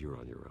concerned, you're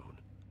on your own.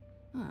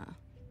 Huh.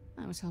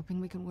 I was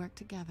hoping we could work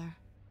together.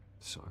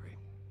 Sorry.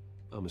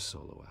 I'm a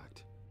solo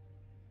act.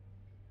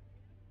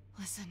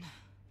 Listen,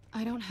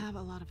 I don't have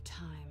a lot of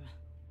time.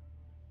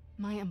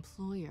 My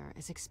employer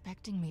is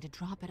expecting me to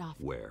drop it off.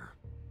 Where?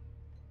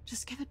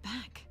 Just give it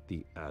back.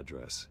 The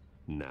address.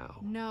 Now.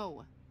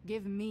 No.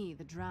 Give me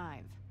the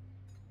drive.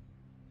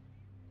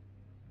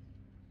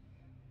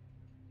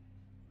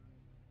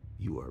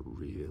 You are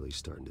really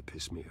starting to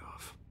piss me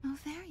off. Oh,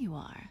 there you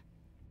are.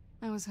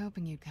 I was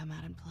hoping you'd come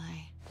out and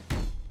play.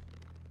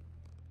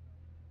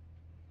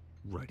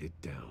 Write it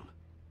down.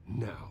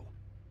 Now.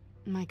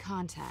 My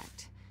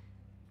contact.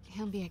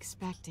 He'll be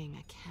expecting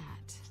a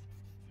cat,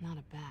 not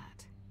a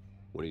bat.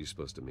 When are you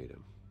supposed to meet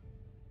him?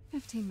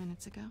 15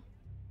 minutes ago.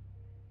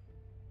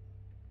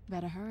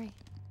 Better hurry.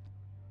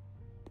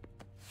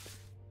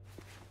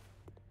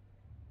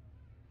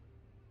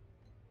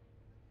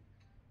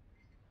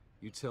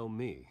 You tell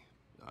me.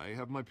 I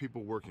have my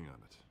people working on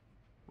it.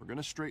 We're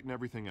gonna straighten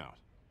everything out.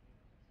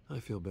 I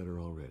feel better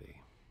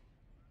already.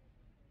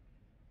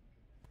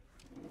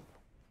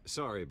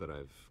 Sorry, but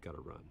I've got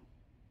to run.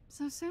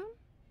 So soon?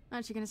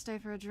 Aren't you gonna stay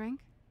for a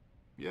drink?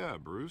 Yeah,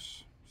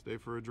 Bruce. Stay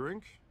for a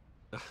drink?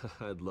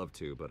 I'd love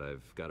to, but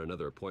I've got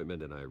another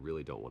appointment and I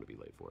really don't want to be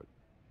late for it.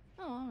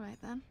 Oh, all right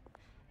then.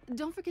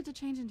 Don't forget to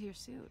change into your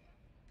suit.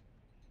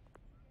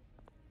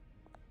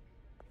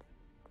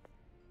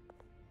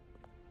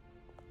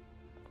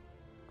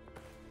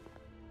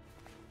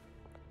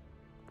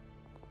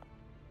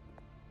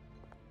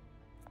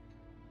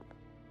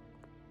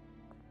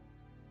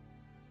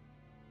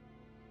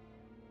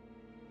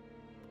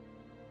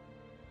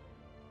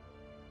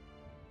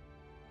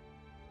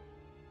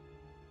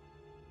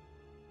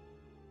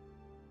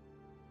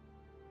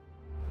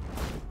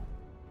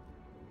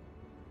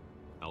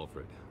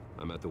 Alfred,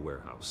 I'm at the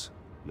warehouse.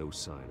 No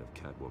sign of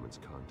Catwoman's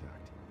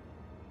contact.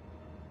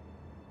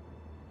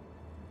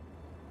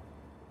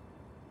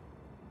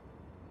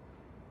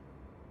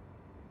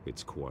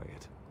 It's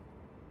quiet.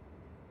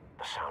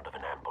 The sound of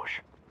an ambush.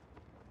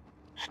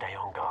 Stay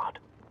on guard.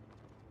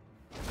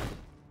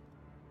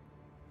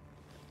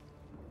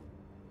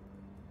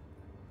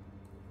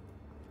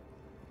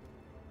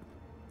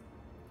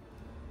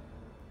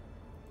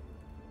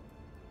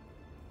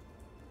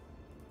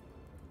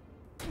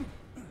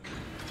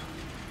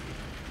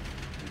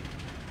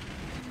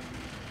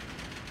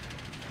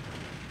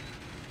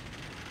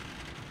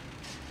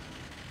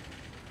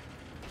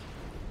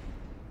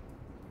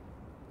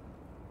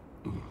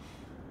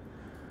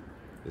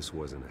 This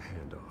wasn't a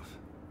handoff.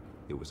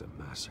 It was a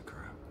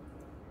massacre.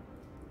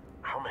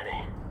 How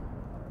many?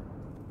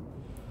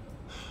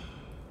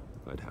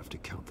 I'd have to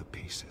count the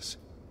pieces.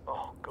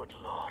 Oh, good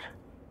lord.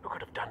 Who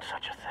could have done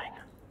such a thing?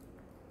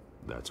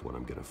 That's what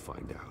I'm gonna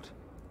find out.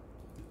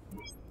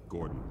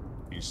 Gordon,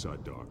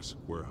 Eastside Docks,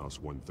 Warehouse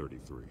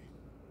 133.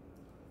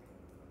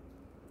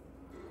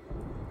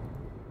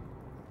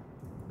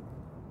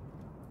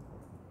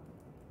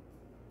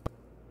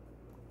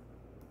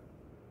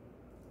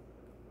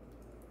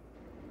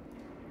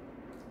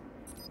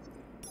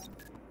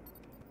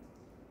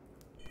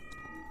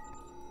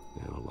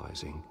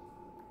 Analyzing.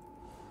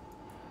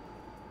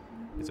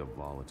 It's a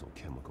volatile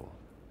chemical.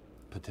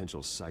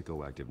 Potential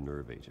psychoactive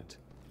nerve agent.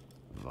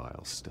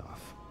 Vile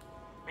stuff.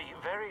 Be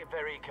very,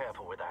 very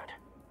careful with that.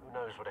 Who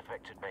knows what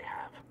effect it may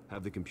have.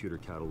 Have the computer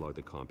catalog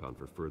the compound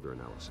for further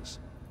analysis.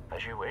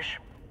 As you wish.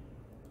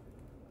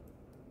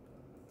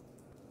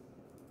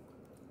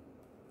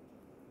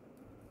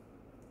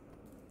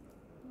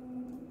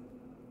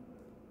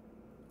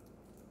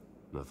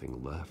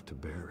 Nothing left to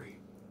bury.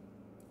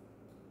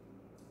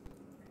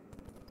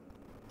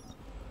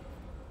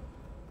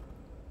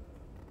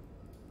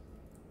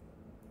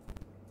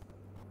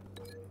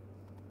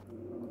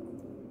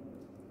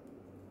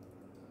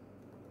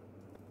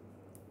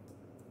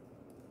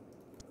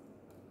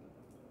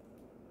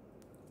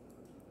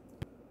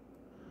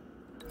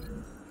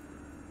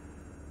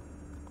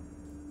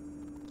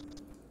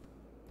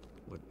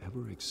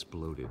 Whatever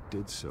exploded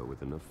did so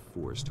with enough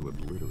force to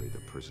obliterate the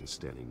person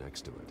standing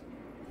next to it.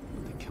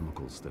 But the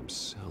chemicals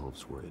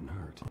themselves were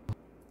inert,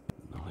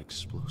 not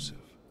explosive.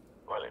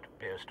 Well, it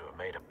appears to have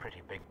made a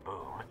pretty big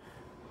boom.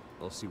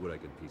 I'll see what I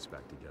can piece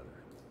back together.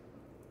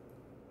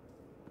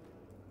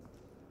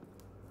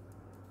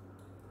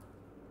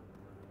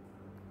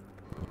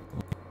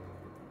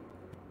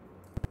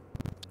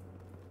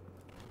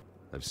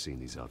 I've seen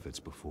these outfits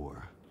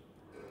before.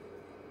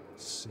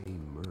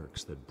 Same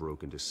mercs that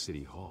broke into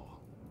City Hall.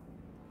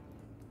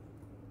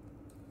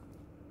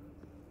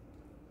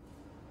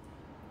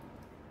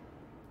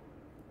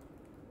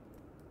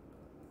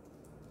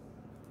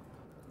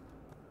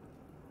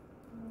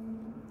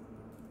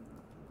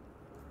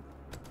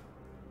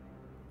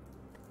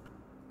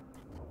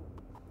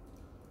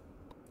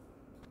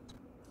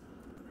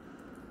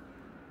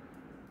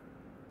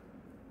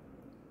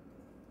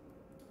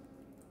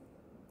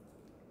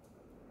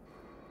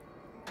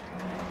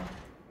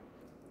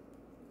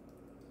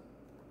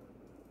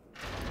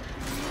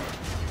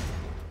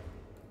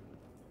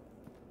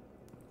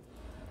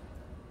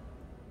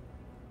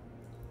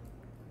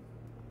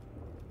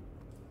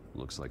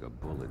 Looks like a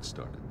bullet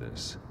started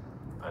this.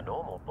 A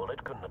normal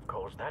bullet couldn't have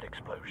caused that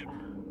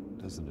explosion.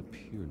 Doesn't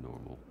appear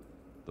normal.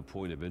 The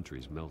point of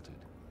entry's melted.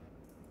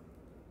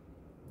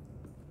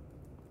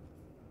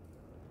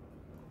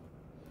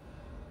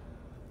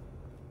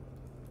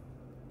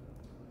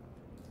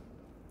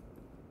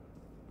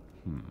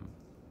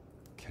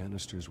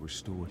 Canisters were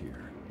stored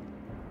here.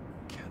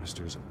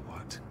 Canisters of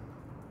what?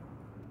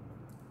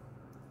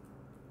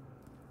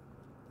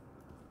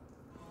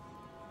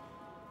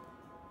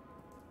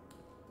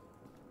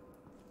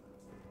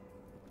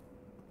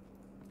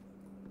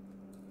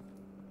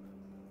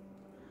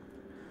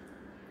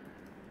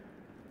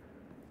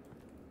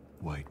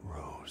 White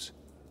Rose.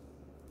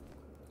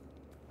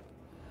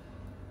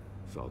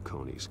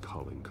 Falcone's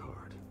calling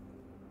card.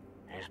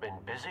 He's been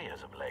busy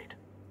as of late.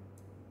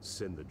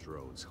 Send the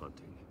drones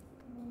hunting.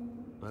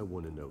 I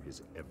want to know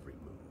his every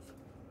move.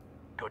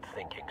 good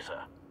thinking,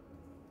 sir.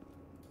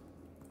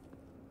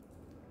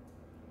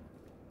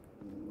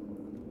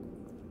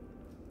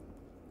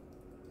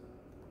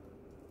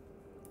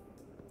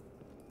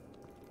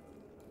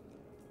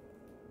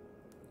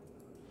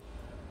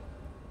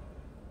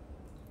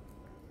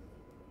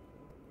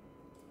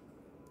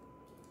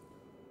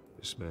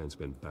 This man's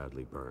been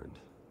badly burned,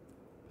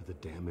 but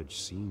the damage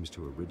seems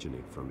to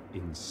originate from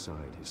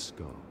inside his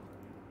skull.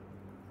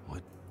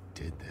 What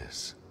did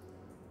this?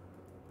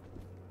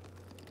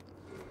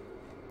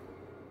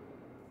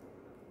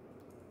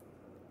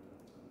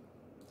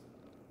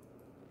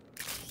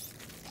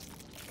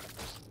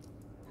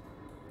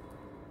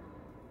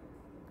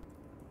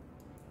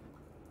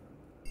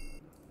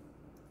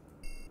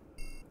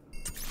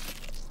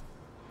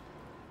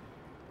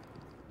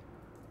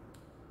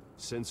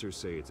 Sensors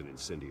say it's an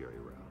incendiary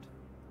route.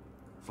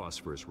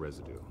 Phosphorus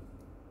residue.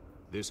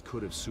 This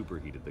could have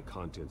superheated the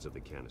contents of the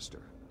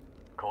canister,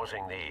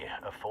 Causing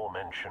the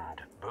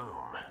aforementioned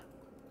boom.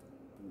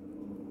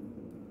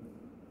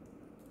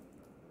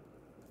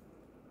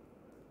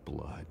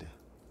 Blood,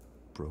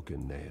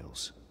 broken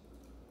nails,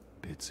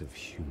 bits of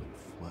human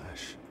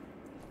flesh.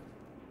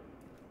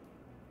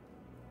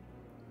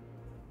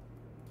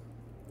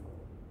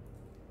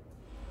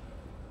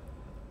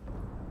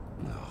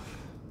 No.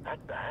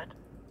 That bad?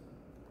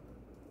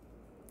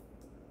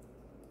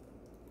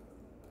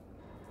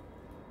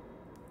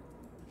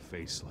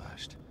 Face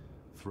slashed,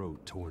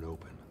 throat torn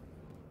open.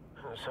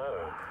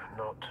 So,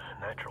 not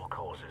natural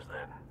causes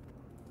then.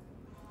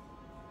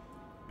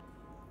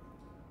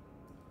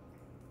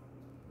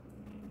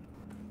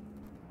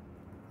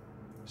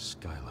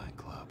 Skyline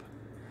Club.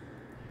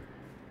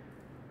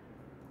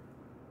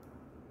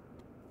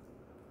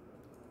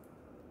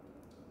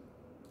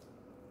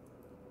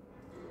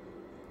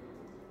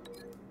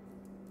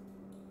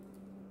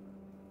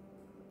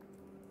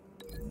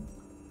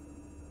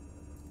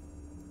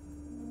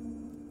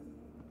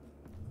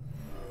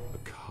 A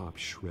cop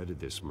shredded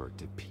this merc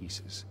to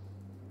pieces,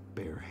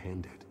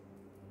 barehanded.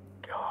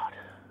 God,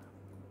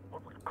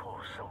 what would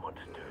cause someone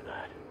to do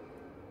that?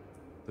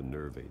 The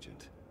nerve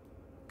agent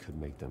could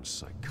make them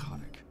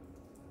psychotic.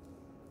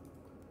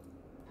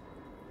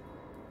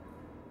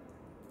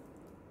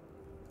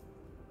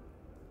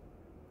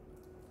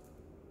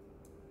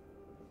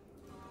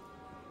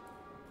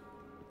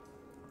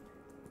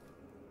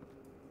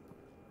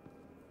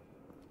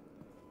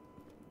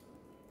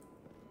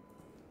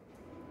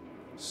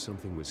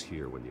 Something was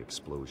here when the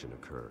explosion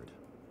occurred.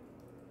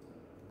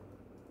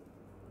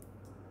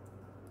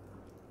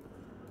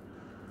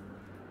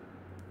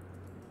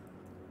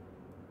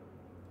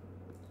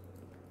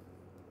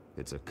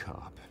 It's a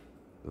cop.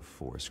 The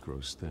force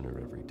grows thinner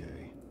every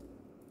day.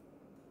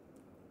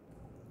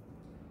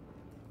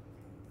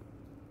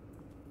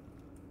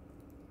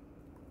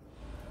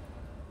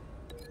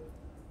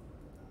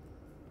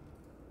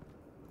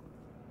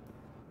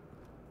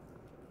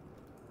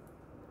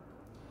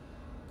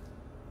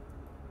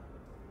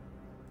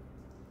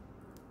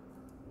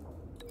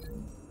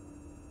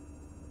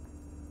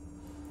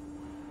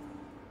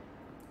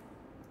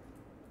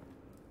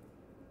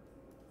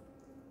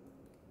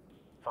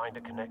 Find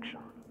a connection.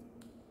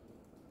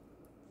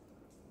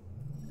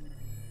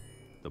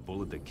 The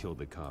bullet that killed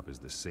the cop is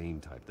the same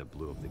type that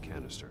blew up the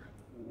canister.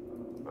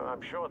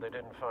 I'm sure they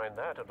didn't find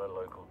that at a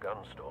local gun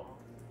store.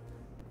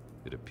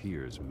 It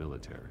appears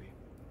military.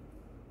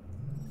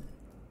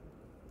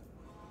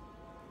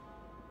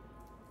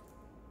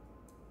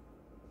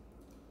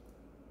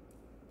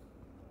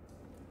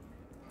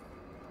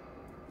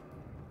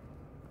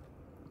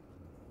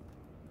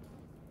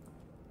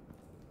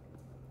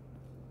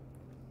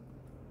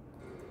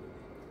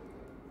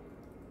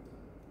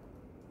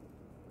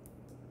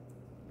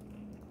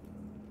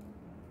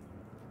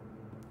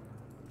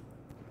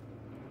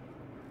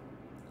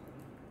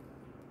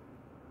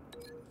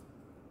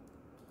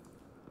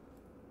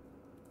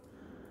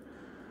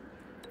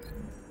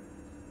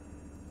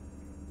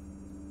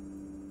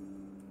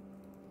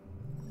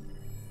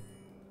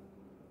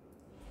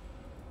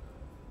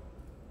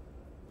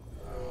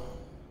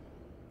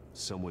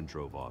 Someone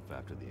drove off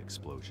after the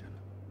explosion.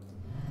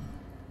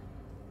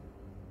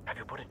 Have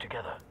you put it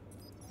together?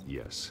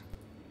 Yes.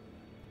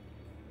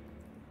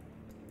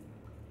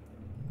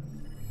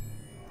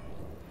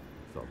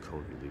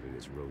 Falcone leaving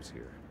his rose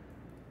here.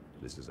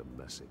 This is a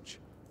message.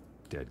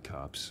 Dead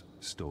cops,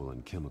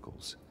 stolen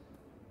chemicals.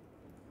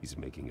 He's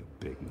making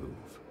a big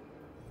move.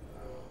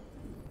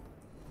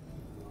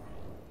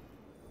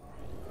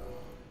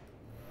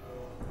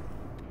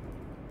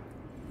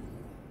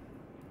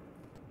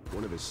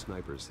 One of his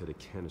snipers hit a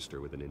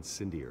canister with an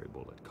incendiary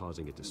bullet,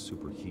 causing it to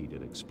superheat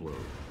and explode.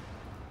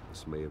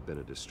 This may have been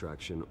a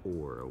distraction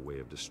or a way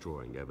of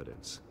destroying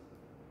evidence.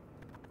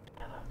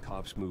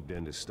 Cops moved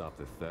in to stop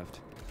the theft.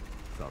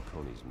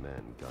 Falcone's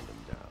men gunned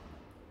him down.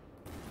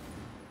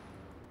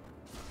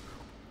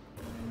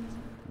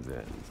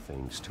 Then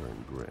things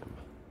turned grim.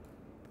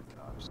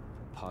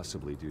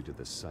 Possibly due to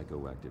the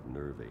psychoactive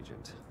nerve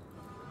agent.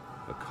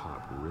 A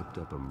cop ripped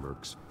up a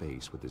merc's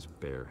face with his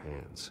bare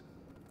hands.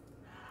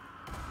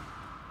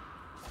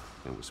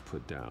 and was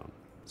put down.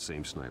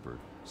 Same sniper,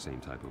 same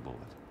type of bullet.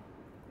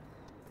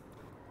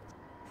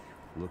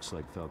 Looks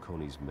like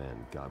Falcone's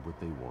men got what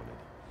they wanted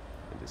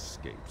and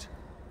escaped.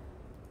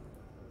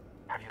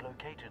 Have you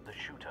located the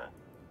shooter?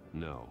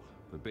 No,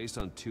 but based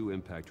on 2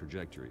 impact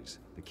trajectories,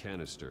 the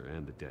canister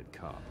and the dead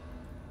cop,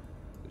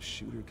 the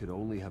shooter could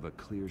only have a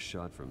clear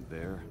shot from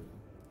there,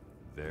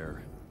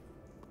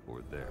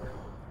 or there,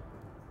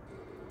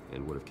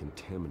 and would have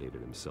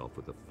contaminated himself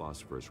with the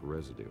phosphorus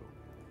residue.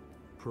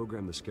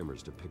 Program the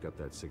skimmers to pick up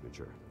that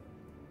signature.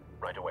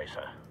 Right away,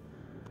 sir.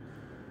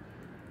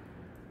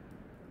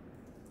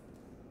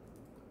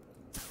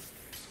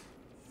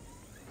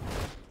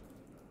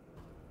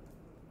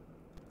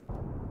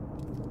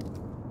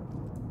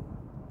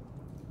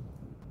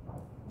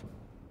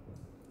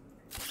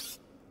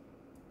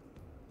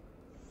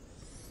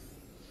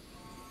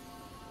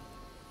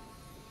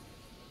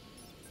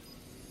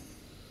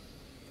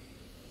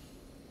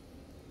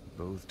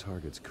 Both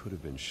targets could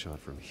have been shot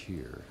from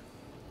here,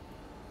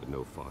 but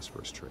no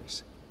phosphorus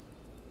trace.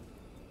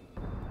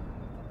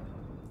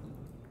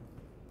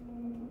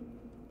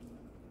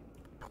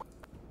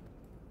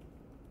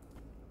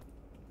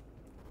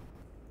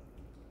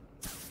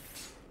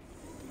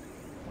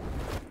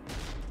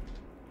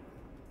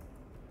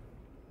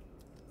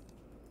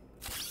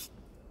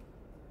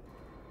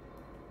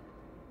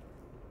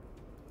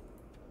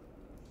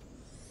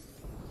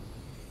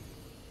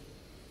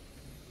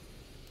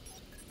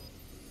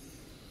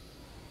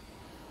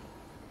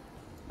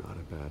 Not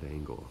a bad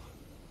angle.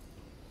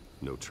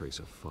 No trace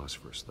of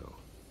phosphorus, though.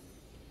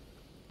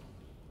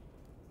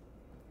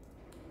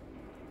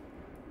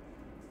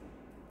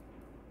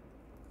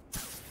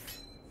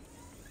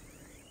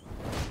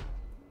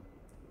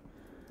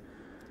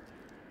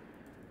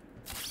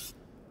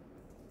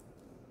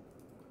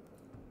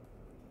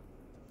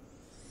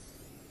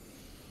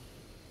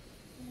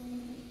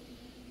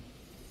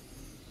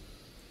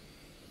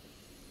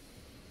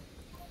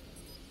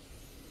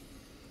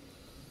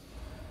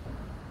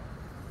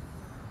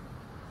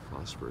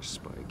 Phosphorus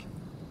spike.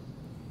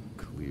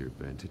 Clear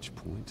vantage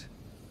point.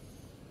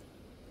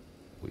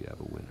 We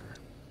have a winner.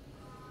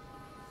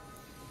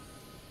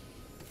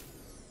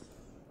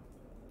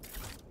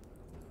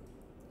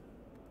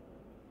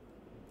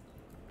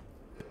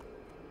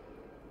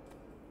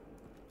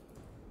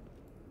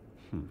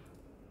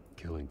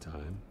 Killing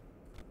time.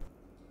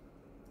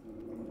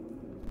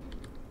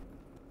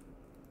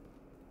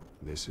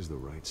 This is the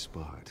right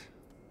spot.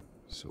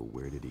 So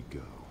where did he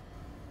go?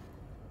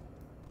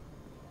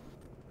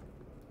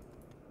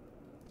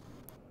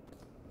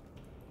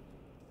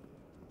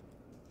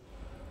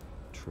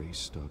 Trace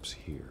stops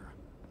here.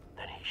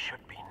 Then he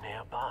should be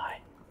nearby.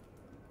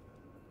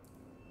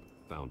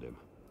 Found him.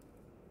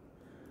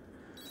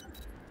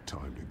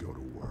 Time to go to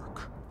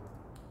work.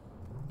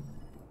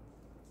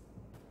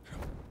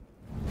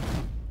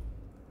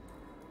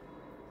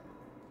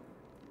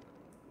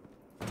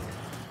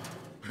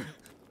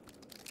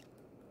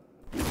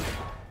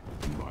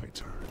 My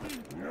turn.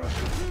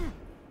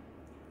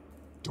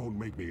 Don't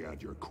make me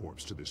add your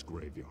corpse to this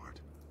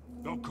graveyard.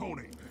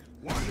 Falcone,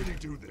 why did he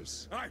do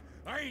this? I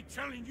ain't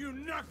telling you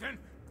nothing!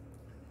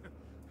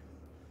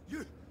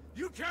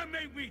 You can't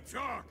make me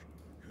talk!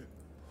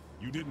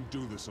 You didn't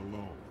do this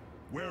alone.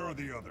 Where are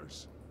the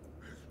others?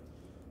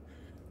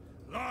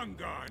 Long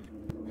gone.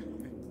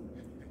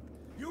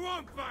 You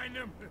won't find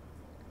them!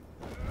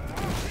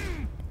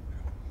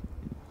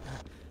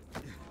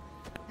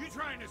 You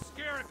trying to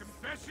scare a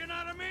confession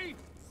out of me?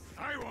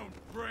 I won't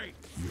break!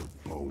 Your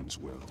bones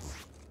will.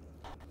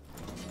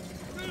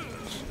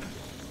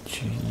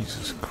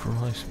 Jesus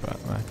Christ,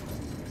 Batman.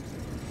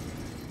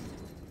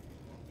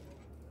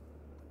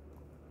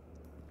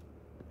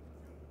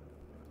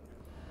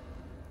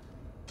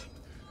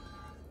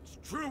 It's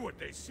true what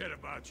they said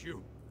about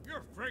you. You're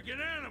a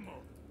friggin'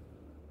 animal.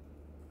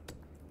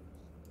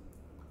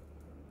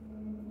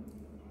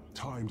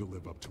 Time to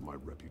live up to my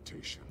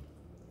reputation.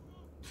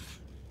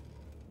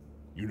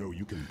 You know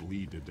you can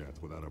bleed to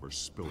death without ever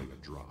spilling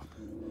a drop.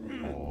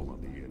 All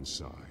on the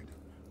inside.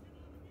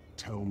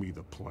 Tell me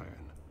the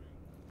plan,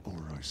 or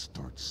I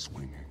start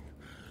swinging.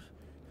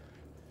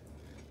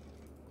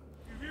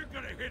 If you're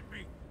gonna hit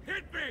me,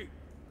 hit me!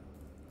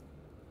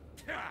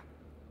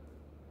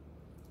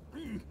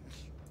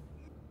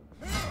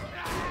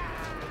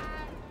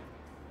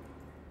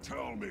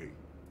 Tell me!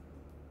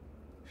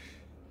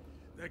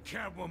 The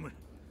Catwoman was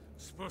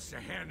supposed to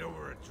hand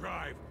over a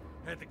drive,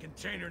 had the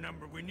container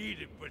number we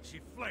needed, but she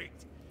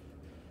flaked.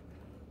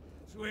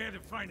 So we had to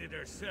find it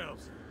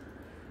ourselves.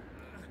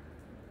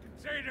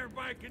 Container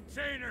by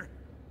container.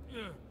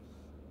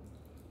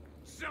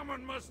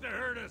 Someone must have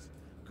heard us,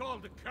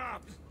 called the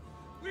cops.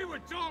 We were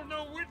told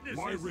no witnesses.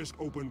 Why risk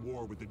open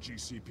war with the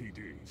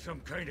GCPD? Some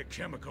kind of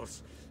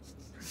chemicals.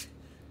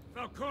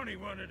 Falcone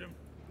wanted them.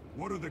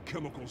 What are the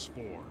chemicals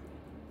for?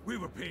 We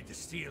were paid to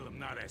steal them,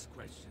 not ask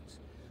questions.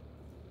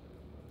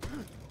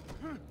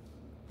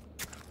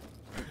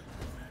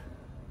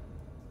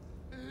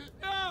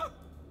 No!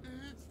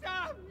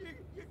 Stop!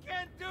 You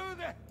can't do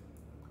that!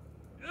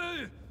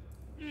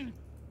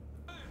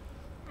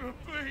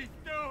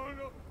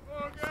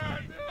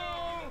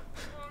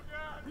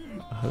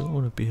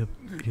 be a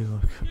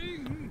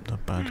the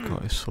bad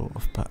guy sort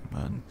of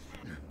Batman.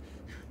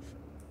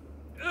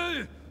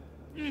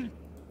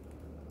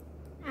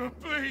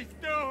 Please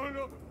don't!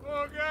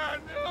 Oh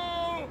God,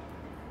 no!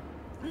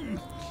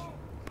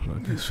 But I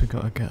guess we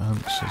gotta get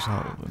answers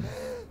out of them.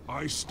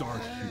 I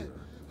start here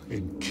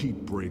and keep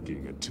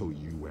breaking until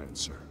you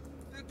answer.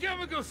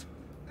 Chemicals!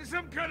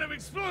 Some kind of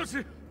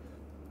explosive!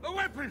 A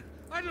weapon!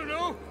 I don't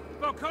know!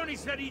 Falcone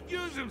said he'd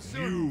use them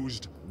soon!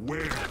 Used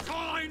where? That's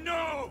all I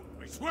know!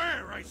 I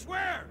swear! I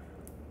swear!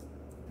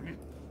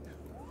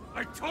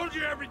 I told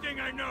you everything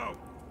I know!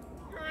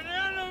 You're an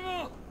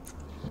animal!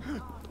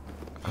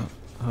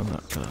 I'm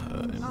not gonna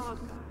hurt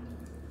him.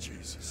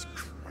 Jesus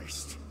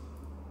Christ.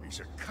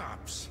 These are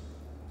cops.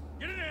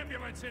 Get an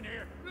ambulance in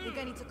here! I think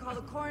I need to call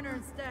the coroner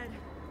instead.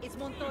 It's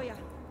Montoya.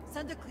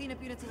 Send a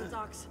cleanup unit to the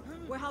docks.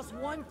 Warehouse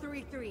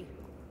 133.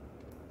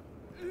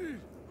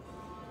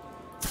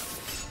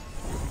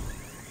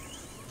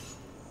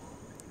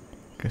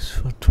 Guess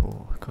for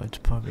talk,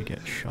 I'd probably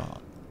get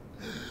shot.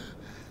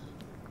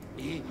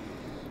 He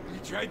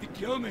tried to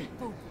kill me.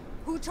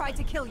 Who tried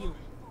to kill you?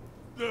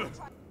 The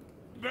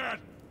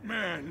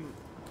Batman.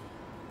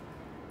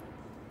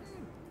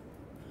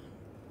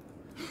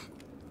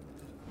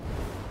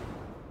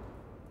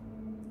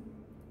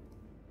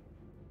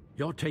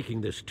 You're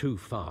taking this too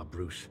far,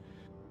 Bruce.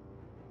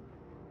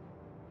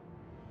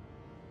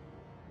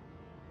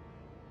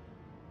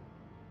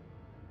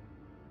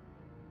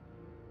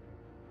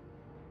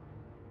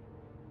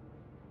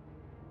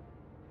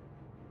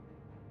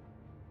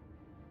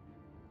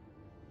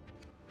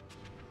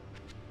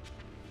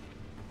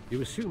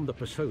 You assume the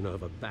persona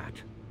of a bat,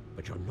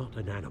 but you're not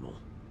an animal.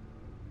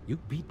 You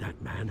beat that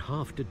man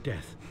half to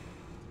death.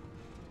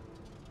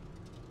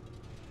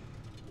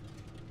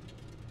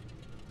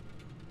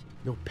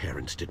 Your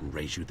parents didn't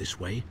raise you this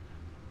way.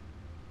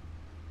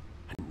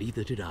 And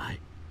neither did I.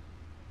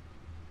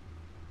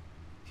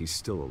 He's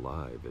still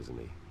alive, isn't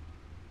he?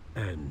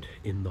 And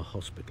in the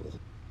hospital.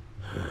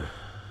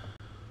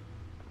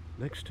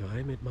 Next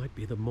time, it might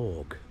be the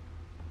morgue.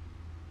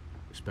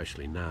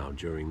 Especially now,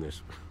 during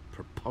this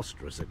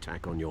preposterous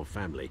attack on your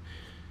family.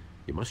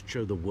 You must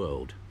show the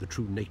world the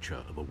true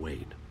nature of a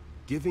Wayne.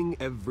 Giving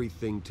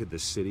everything to the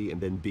city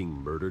and then being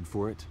murdered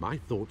for it? My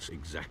thoughts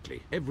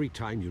exactly. Every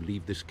time you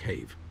leave this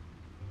cave.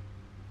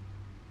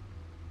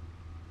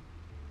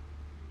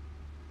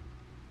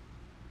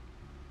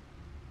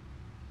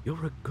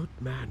 You're a good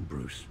man,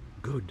 Bruce.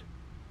 Good.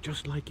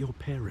 Just like your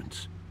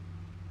parents.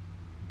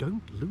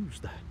 Don't lose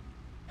that.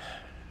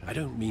 I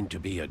don't mean to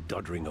be a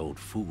doddering old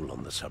fool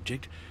on the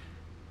subject,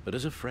 but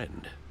as a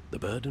friend, the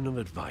burden of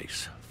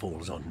advice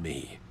falls on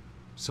me.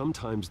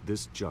 Sometimes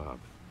this job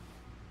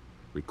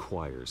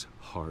requires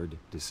hard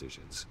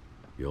decisions.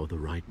 You're the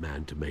right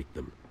man to make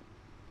them.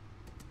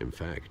 In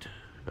fact,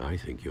 I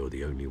think you're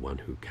the only one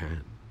who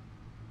can.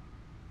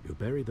 You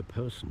bury the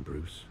person,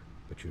 Bruce,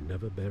 but you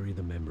never bury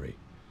the memory.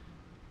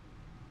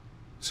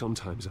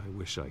 Sometimes I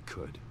wish I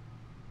could.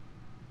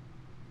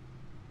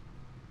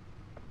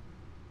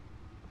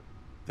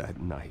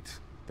 That night,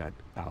 that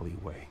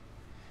alleyway,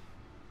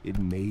 it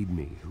made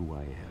me who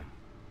I am.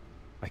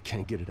 I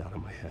can't get it out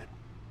of my head.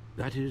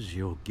 That is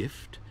your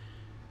gift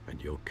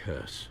and your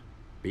curse.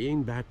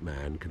 Being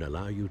Batman can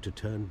allow you to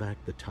turn back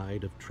the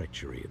tide of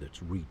treachery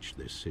that's reached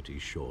this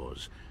city's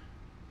shores,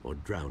 or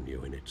drown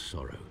you in its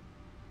sorrow.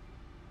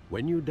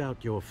 When you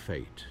doubt your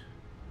fate,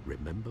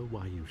 remember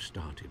why you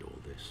started all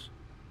this.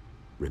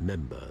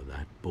 Remember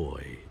that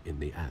boy in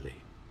the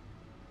alley.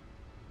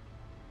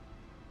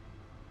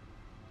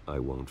 I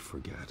won't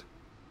forget.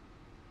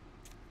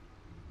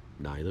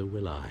 Neither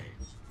will I.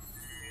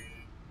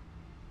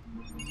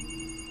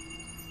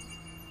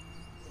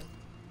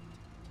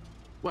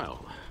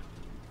 Well,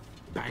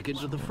 back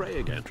into the fray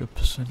again.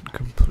 100%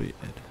 completed.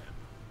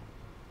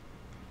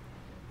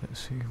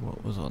 Let's see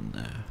what was on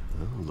there.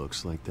 Well,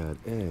 looks like that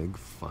egg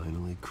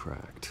finally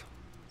cracked.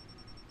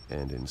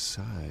 And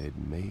inside,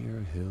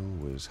 Mayor Hill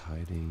was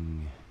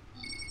hiding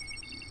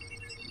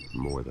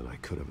more than I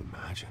could have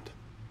imagined.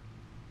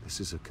 This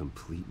is a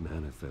complete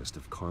manifest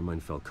of Carmine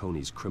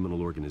Falcone's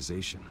criminal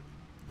organization.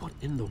 What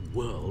in the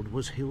world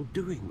was Hill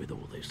doing with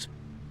all this?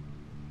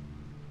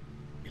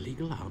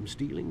 Illegal arms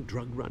dealing,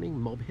 drug running,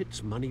 mob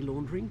hits, money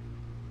laundering?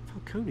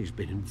 Falcone's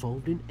been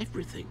involved in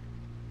everything.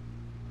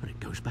 And it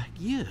goes back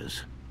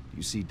years. Do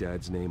you see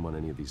Dad's name on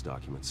any of these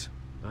documents?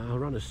 I'll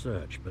run a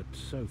search, but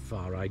so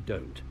far I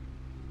don't.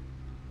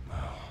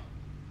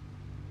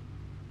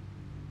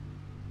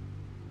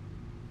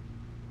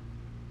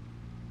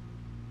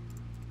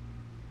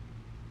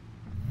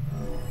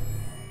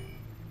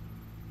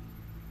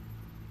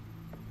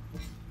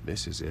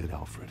 This is it,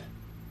 Alfred.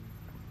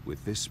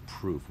 With this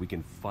proof, we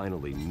can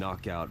finally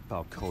knock out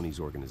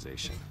Falcone's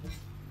organization.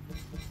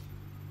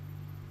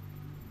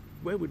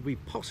 Where would we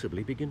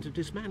possibly begin to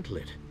dismantle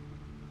it?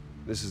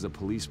 This is a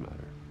police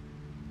matter.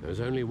 There's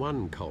only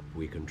one cop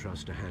we can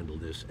trust to handle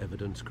this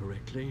evidence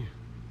correctly.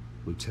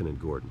 Lieutenant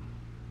Gordon.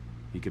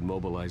 He could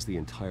mobilize the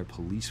entire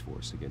police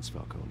force against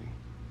Falcone.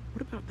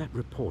 What about that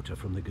reporter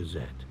from the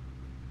Gazette?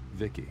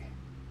 Vicky.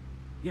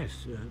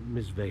 Yes,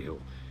 Miss Vale.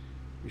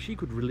 She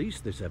could release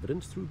this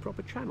evidence through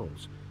proper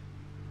channels.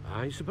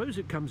 I suppose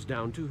it comes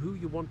down to who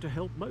you want to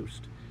help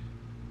most.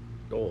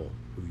 Or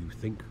who you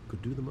think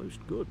could do the most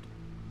good.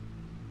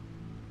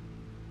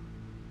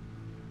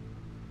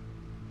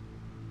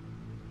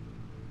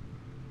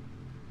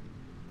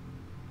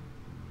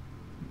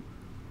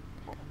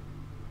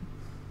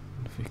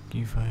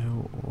 Vicky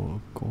Vale or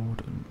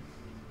Gordon?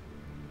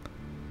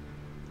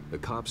 The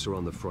cops are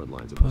on the front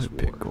lines of this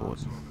war.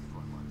 Gordon.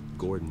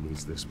 Gordon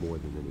needs this more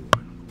than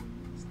anyone.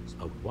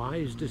 A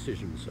wise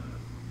decision, sir.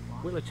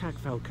 We'll attack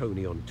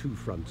Falcone on 2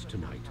 fronts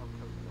tonight.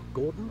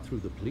 Gordon through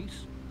the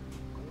police,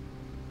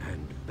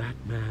 and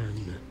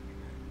Batman...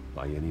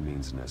 by any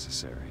means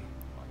necessary.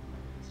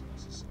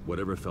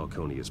 Whatever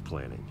Falcone is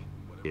planning,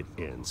 it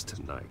ends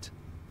tonight.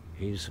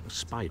 He's a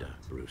spider,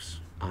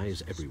 Bruce.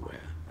 Eyes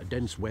everywhere. A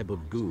dense web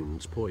of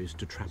goons poised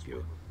to trap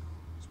you.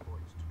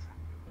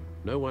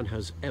 No one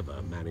has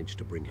ever managed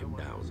to bring him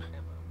down.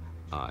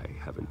 I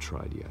haven't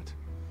tried yet.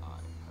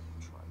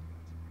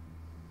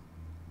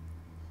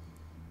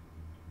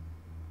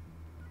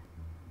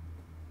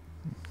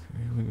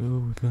 Here we go,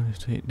 we're going to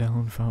take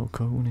down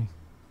Falcone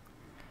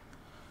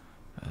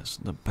as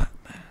the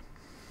Batman.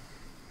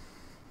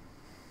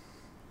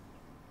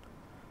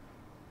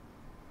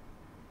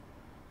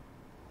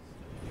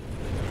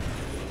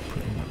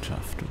 Pretty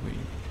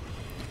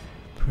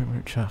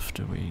much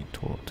after we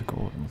talk to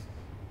Gordon.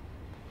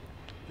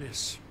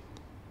 This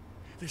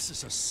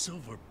is a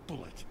silver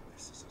bullet,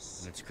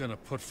 and it's gonna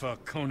put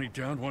Falcone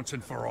down once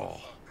and for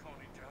all.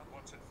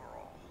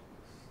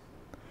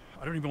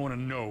 I don't even want to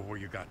know where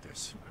you got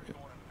this.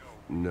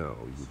 No,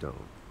 you don't.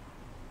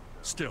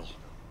 Still,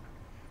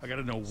 I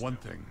gotta know one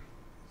thing.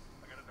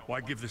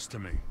 Why give this to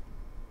me?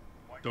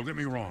 Don't get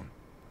me wrong.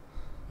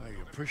 I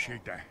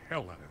appreciate the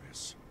hell out of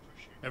this.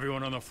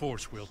 Everyone on the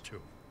force will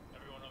too.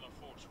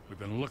 We've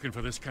been looking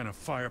for this kind of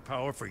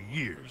firepower for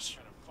years.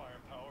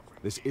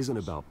 This isn't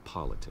about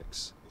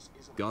politics.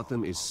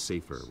 Gotham is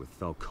safer with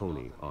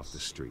Falcone off the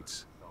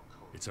streets.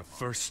 It's a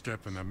first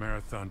step in the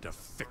marathon to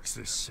fix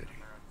this city.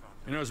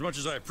 You know, as much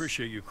as I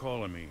appreciate you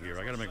calling me here,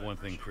 I gotta make one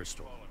thing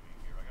crystal.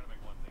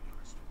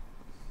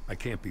 I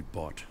can't be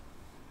bought.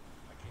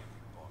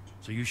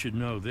 So you should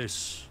know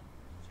this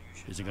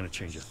isn't gonna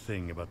change a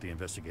thing about the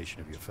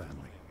investigation of your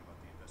family.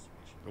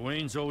 The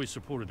Waynes always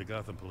supported the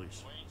Gotham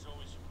police.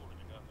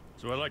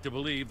 So I like to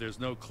believe there's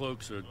no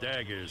cloaks or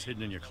daggers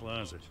hidden in your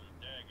closet.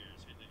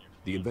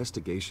 The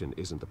investigation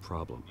isn't the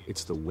problem.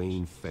 It's the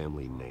Wayne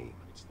family name.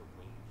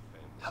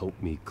 Help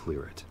me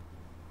clear it.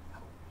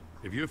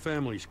 If your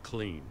family's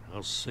clean,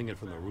 I'll sing it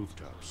from the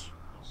rooftops.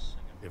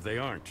 If they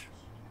aren't,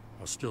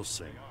 I'll still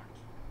sing.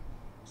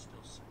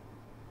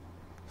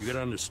 You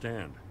gotta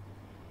understand,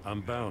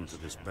 I'm bound to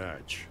this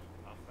badge.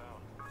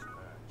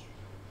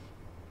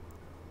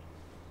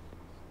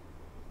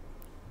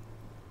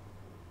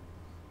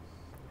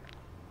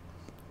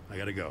 I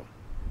gotta go.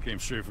 Came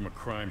straight from a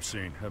crime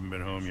scene. Haven't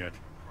been home yet.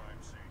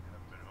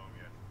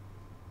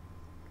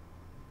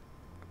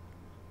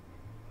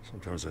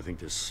 Sometimes I think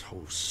this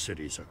whole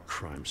city's a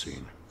crime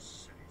scene.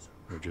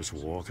 We're just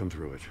walking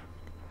through it.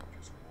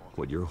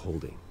 What you're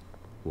holding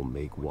will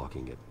make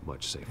walking it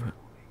much safer.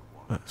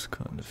 That's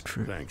kind of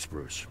true. Thanks,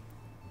 Bruce.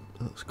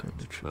 That's kind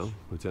of true. Well,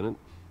 Lieutenant?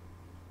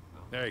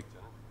 Hey,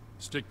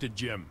 stick to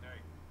Jim.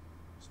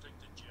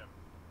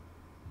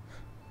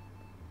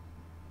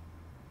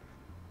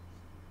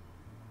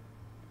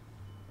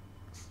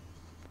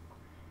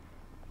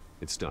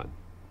 It's done.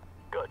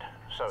 Good.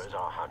 So is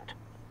our hunt.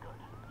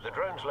 The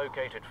drone's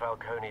located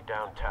Falcone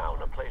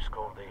downtown, a place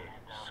called the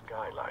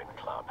Skyline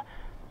Club.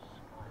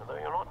 Though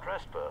you're not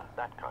dressed for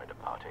that kind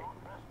of party.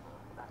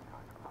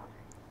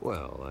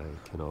 Well,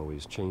 I can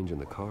always change in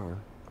the car.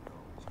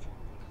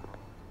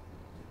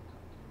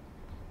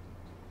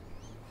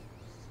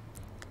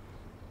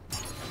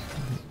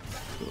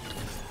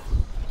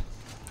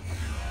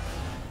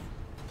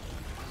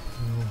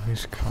 Oh,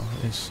 his car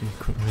is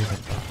secretly the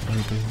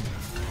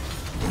Batmobile.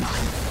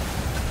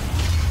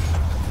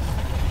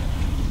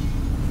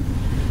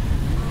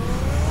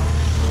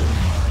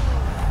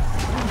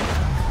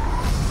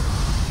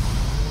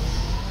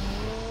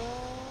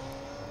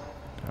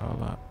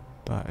 Oh,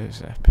 that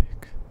is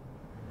epic.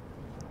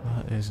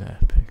 That is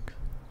epic.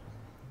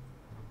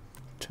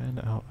 10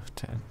 out of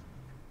 10.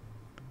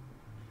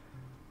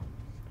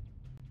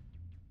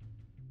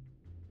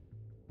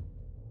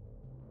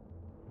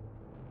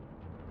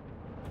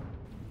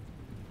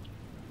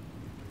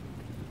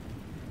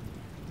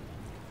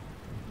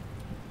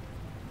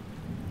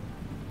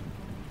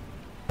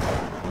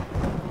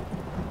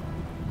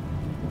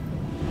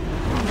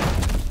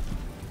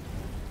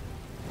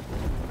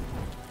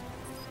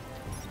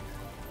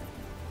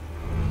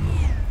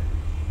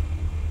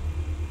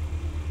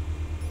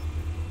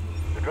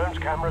 The drone's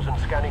cameras and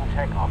scanning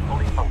tech are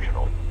fully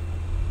functional.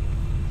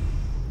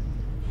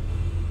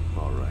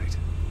 All right.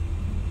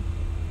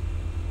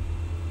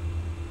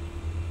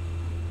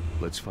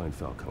 Let's find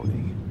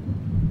Falcone.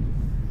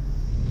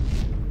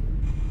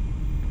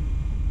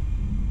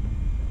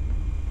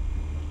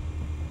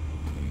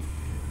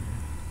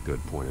 Good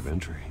point of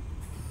entry.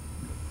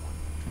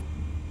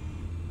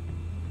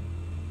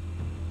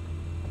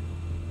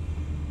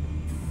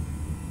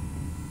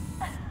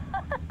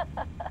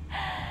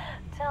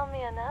 Tell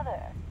me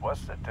another.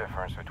 What's the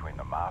difference between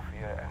the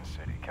Mafia and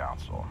City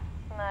Council?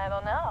 I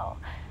don't know.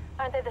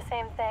 Aren't they the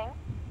same thing?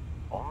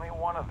 Only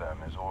one of them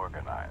is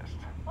organized.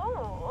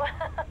 Ooh,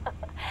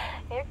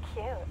 you're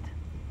cute.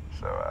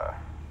 So, are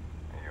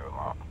you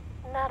alone?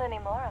 Not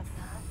anymore, I'm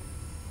not.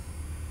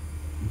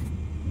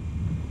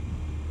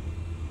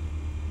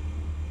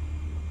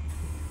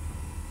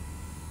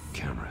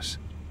 Cameras.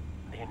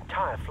 The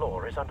entire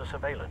floor is under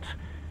surveillance.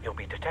 You'll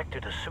be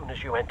detected as soon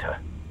as you enter.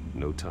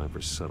 No time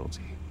for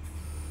subtlety.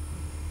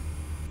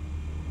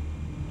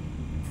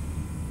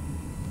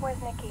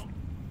 Where's Nikki?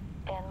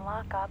 In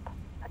lockup.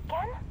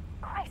 Again?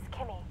 Christ,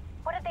 Kimmy.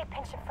 What did they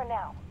pinch him for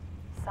now?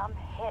 Some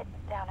hit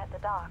down at the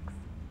docks.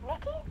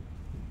 Nikki?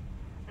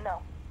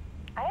 No.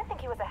 I didn't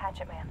think he was a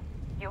hatchet man.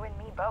 You and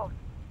me both.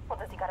 Well,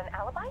 does he got an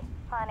alibi?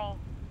 Honey,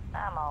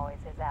 I'm always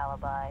his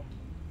alibi.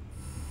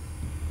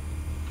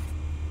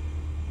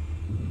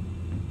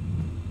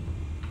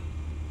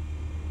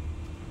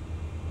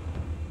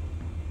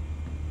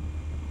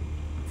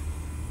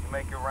 You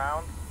make your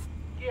round?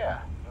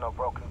 Yeah, no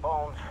broken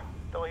bones.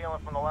 Still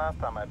healing from the last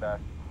time, I bet.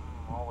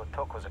 All it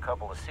took was a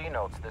couple of C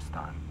notes this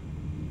time.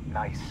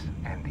 Nice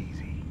and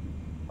easy.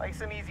 Nice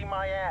and easy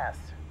my ass.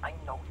 I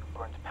know you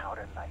burned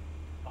powder tonight.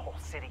 The whole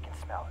city can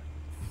smell it.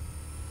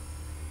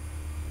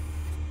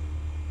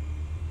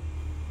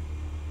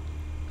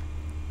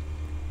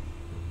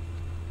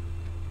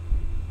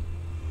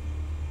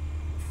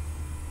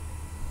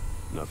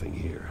 Nothing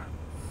here.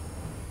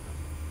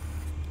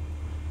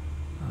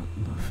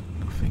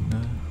 Nothing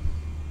there.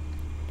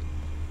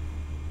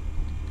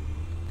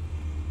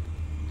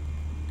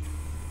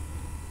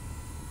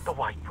 The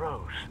white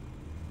rose.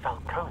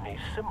 Falcone's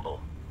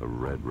symbol. A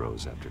red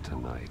rose after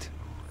tonight.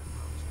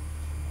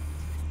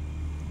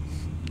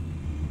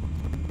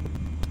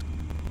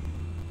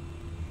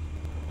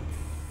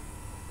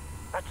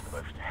 That's the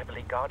most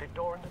heavily guarded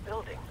door in the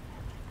building.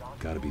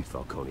 Gotta be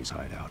Falcone's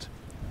hideout.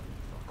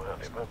 Well,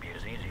 it won't be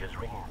as easy as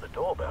ringing the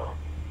doorbell.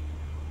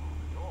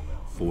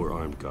 4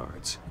 armed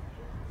guards.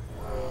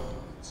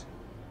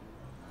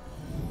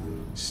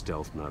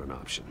 Stealth not an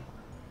option.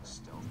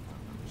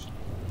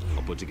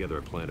 I'll put together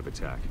a plan of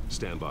attack.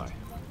 Stand by.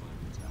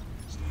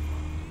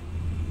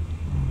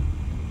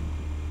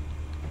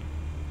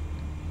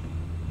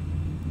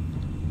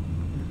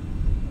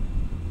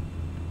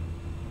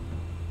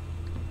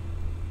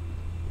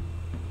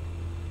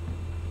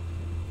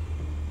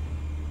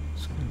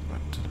 Let's go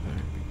back to the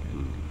very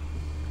beginning.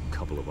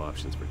 Couple of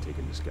options for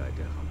taking this guy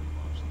down.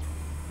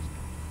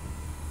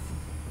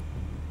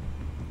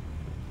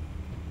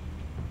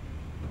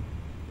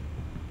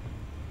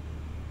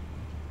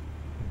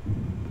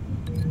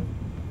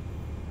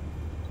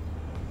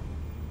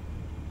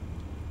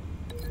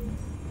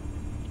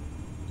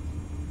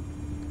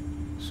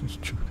 Let's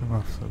just chuck him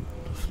off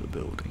the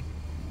building.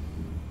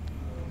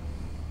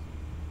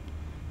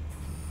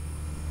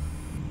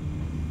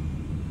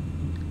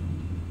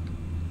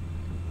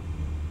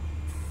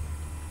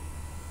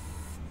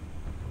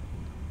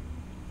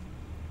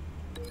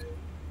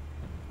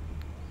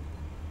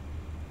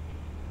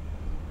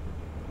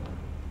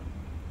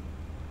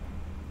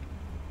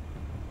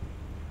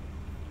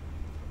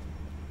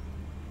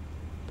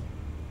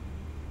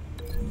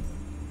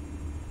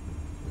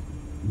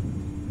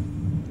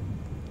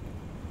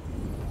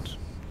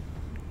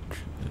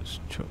 Let's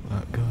chuck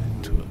that guy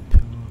into a pillar.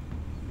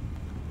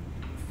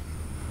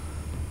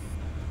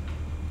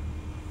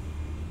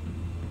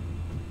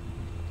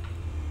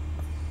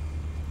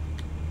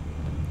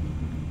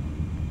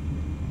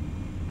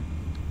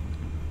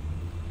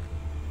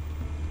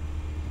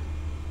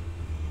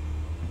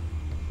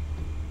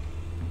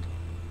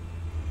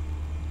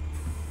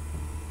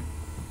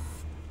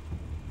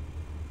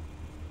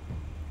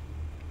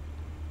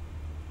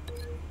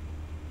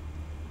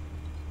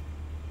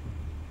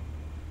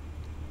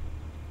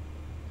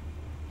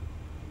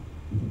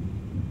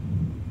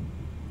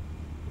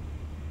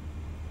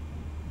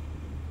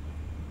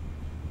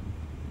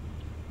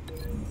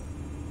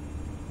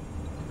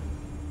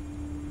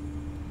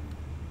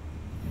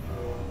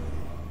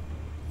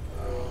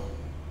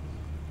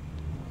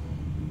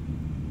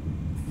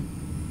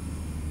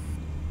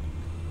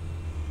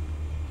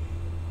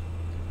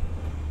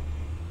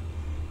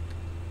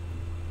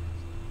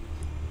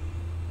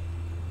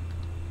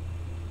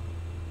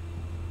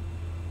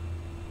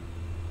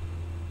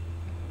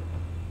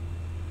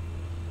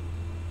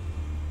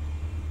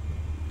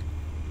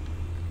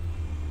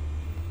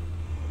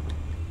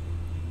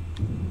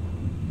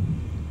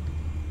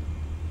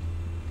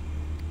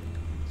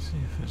 See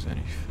if there's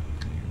anyone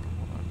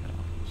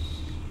else.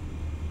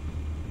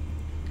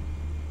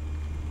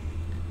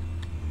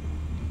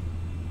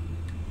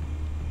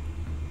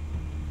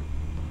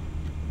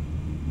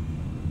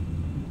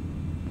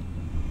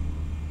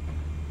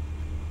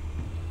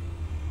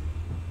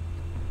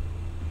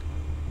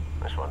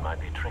 This one might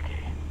be tricky.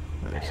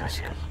 Any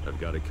ideas? I've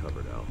got it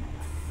covered, Al.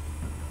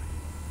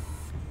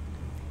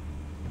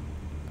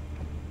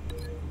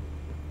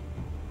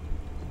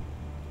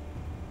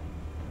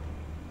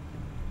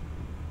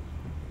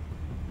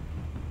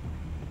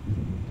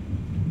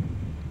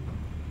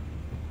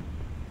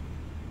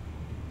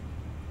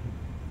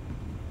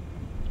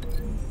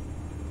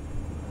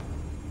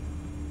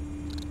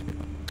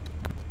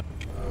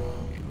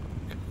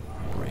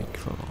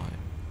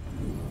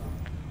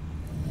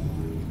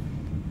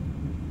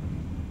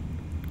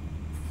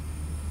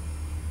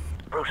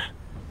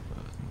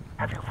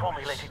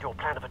 formulated your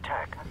plan of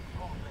attack.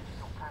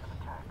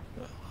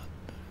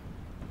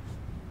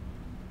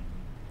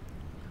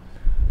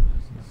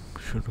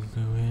 Should we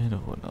go in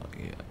or not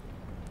yet?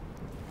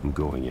 I'm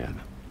going in.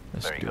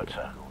 Let's Very do good, it.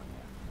 sir.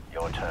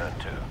 Your turn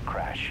to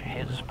crash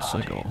his So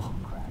party. go.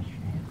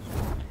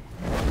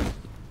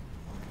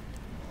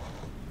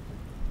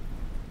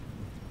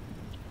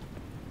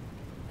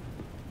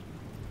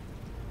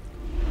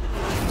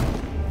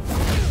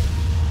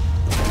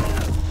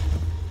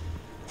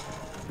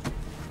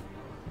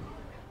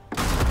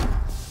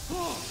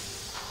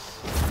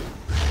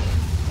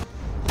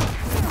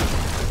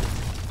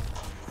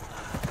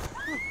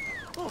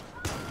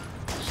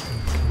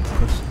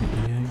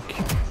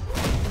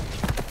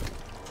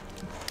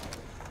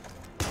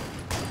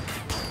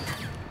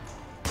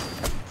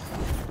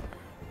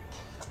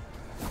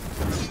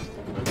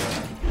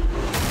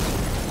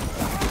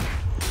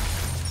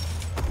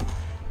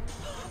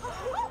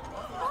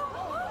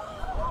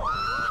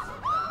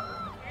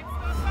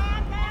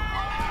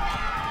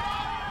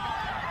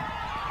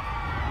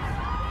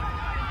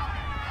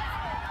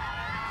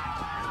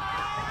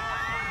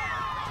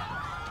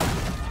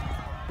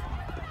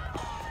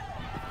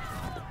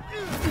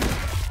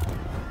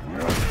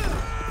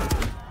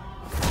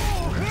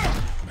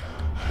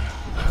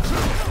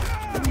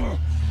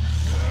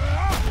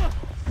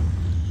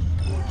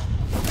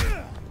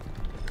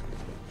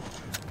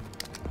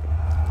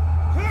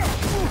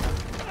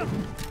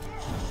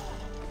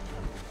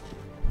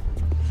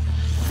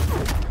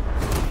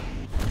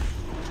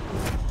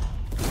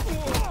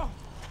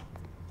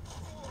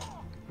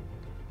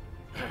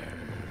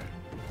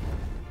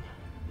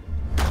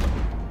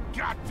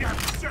 Goddamn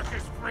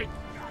circus freak!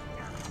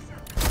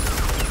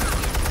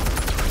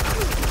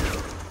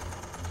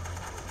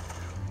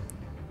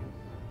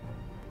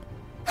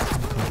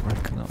 Can't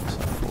recognise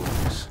that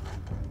voice.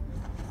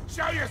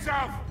 Show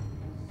yourself!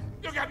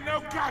 You got no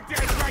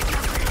goddamn right to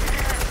be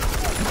here!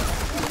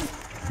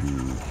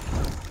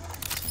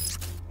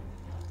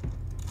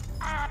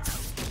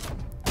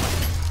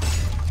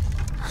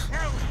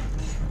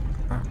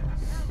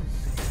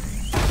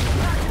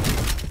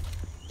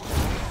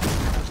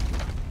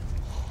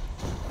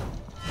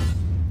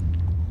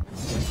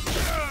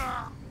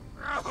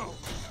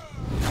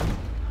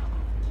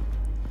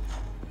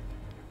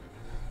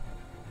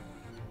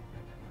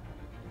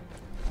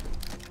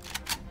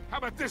 How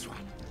about this one?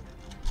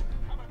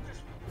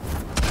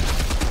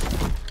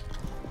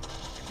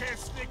 You can't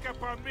sneak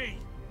up on me.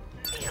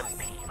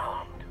 EMP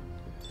armed.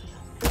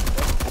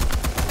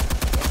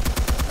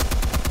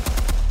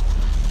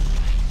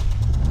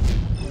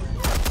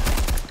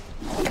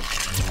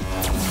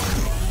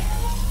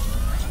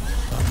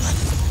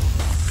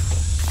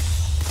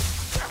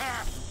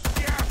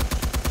 Yeah.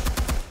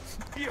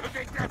 You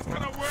think that's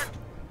gonna work?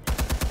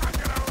 I'm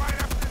gonna light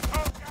up this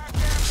whole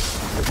goddamn...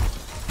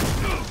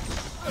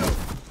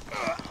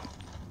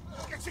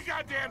 Get your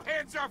goddamn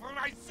hands off of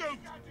my suit!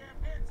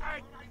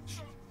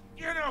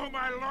 You know who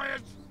my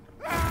lawyers...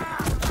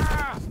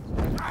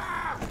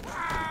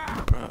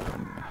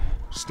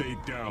 Stay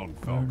down,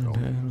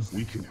 Falcone.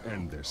 We can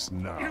end this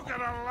now. You got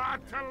a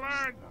lot to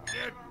learn,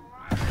 kid.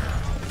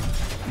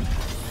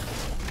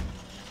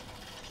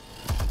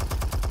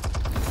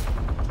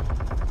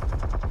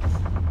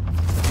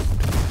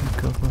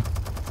 Cover.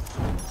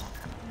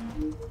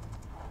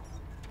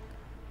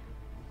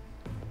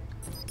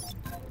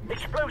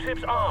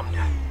 Explosives armed.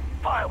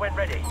 Fire when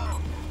ready.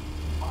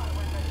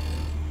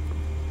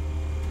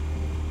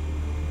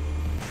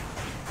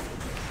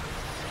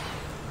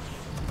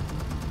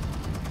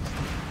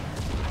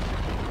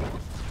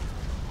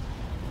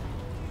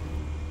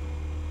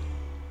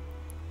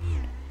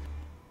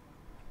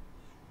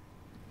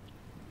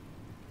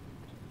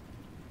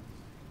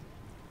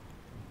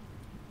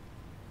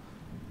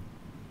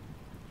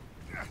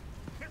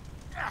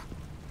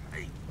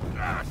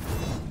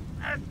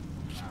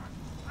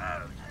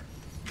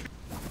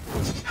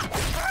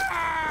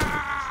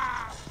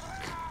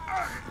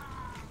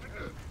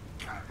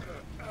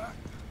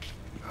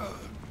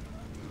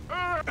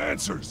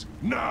 Answers,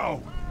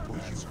 now! Or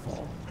you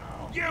fall.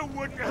 You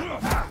wouldn't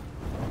have...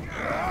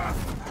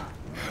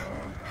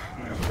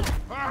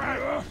 All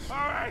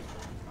right.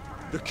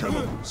 The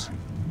chemicals.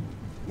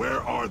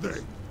 Where are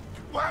they?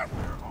 What?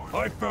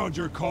 I found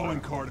your calling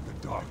card at the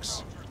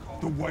docks.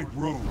 The White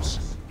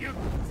Rose. You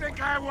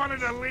think I wanted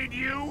to lead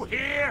you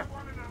here?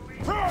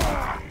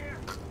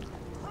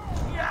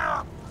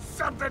 Yeah,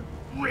 something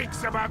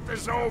reeks about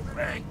this whole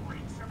thing.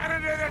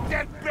 And it is a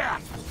dead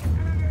bat.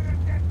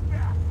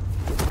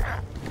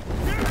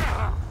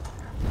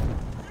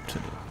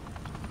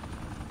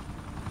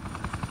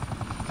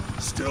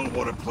 Still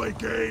want to play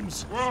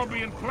games? We're all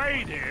being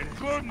played here,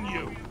 including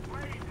you.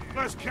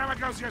 Those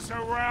chemicals you're so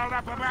riled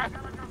up about,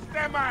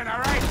 they're mine, all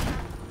right?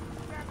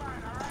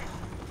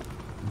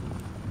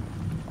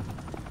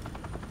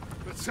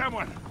 But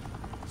someone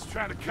is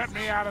trying to cut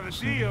me out of the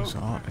deal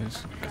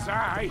because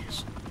I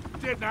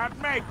did not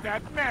make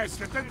that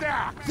mess at the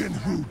docks. Then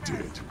who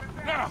did?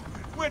 No,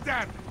 we're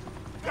done.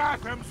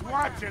 Gotham's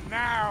watching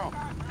now.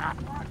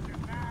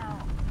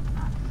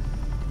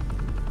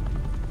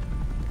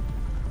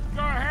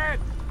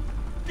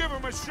 Give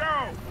him a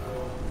show!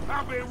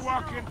 I'll be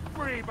walking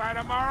free by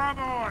tomorrow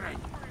morning!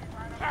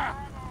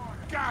 Ha!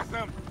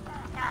 Gotham!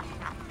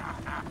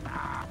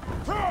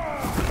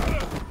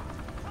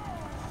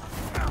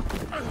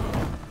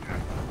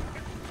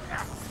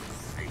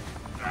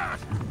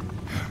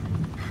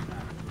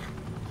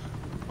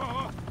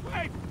 Oh,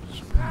 wait!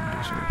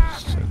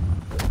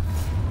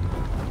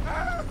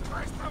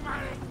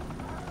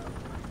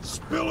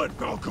 Spill it,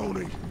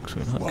 Falcone!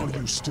 While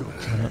you still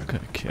can. We're not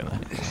gonna kill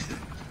it.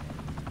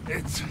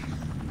 It's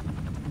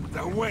the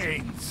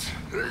Waynes.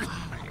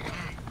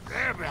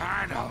 They're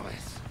behind all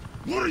this.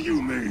 What do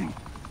you mean?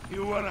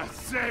 You wanna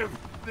save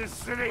this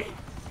city?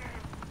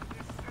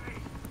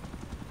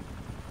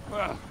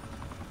 Well,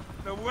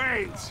 the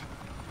Waynes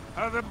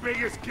are the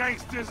biggest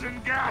gangsters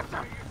in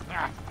Gotham.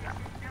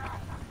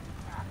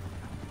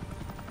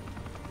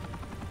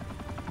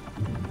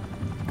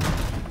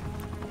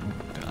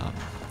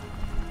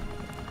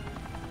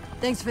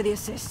 Thanks for the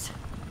assist.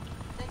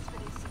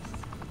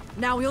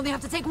 Now we only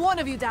have to take one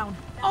of you down.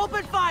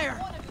 Open fire!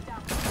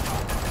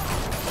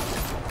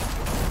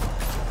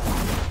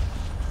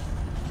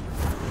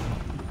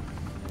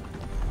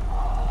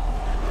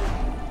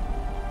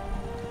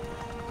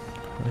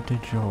 I did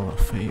you all a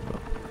favor.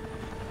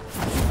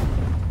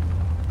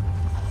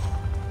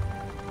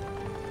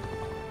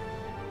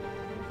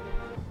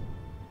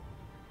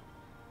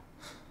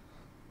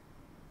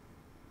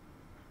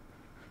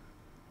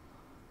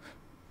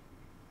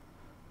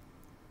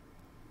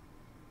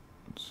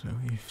 So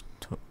you've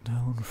took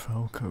down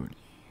Falcone.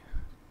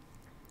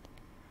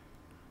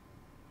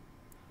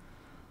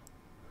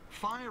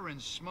 Fire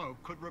and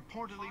smoke could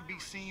reportedly be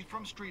seen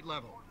from street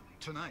level.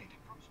 Tonight,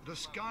 the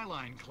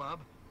Skyline Club,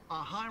 a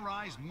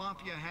high-rise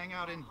mafia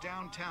hangout in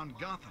downtown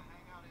Gotham,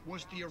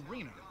 was the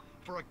arena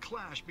for a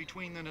clash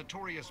between the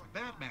notorious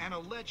Batman and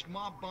alleged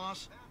mob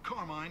boss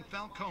Carmine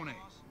Falcone,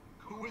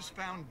 who was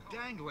found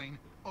dangling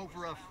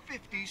over a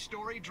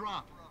 50-story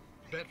drop.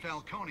 Bet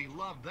Falcone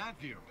loved that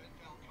view.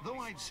 Though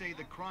I'd say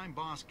the crime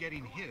boss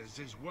getting his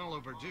is well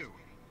overdue,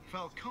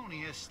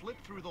 Falcone has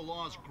slipped through the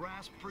law's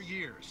grasp for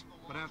years.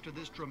 But after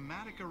this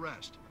dramatic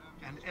arrest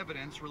and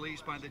evidence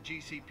released by the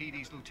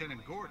GCPD's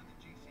Lieutenant Gordon,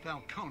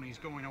 Falcone's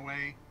going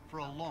away for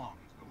a long,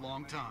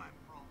 long time.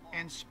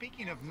 And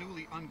speaking of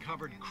newly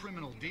uncovered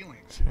criminal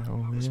dealings,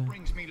 this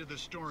brings me to the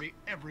story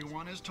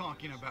everyone is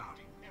talking about.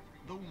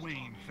 The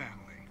Wayne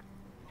family.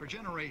 For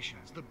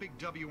generations, the big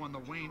W on the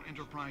Wayne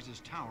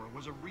Enterprises tower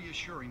was a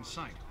reassuring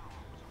sight.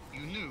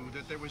 You knew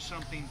that there was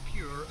something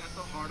pure at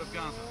the heart of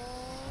Gotham.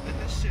 That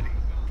this city,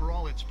 for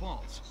all its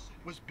faults,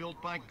 was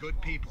built by good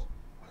people.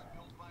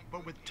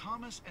 But with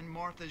Thomas and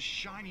Martha's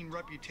shining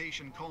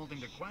reputation called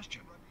into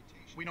question,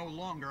 we no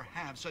longer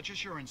have such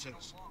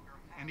assurances.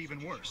 And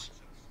even worse,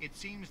 it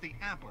seems the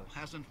apple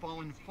hasn't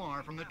fallen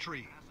far from the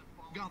tree.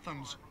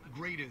 Gotham's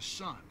greatest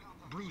son,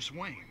 Bruce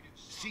Wayne,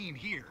 seen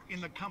here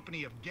in the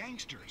company of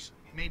gangsters,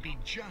 may be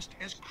just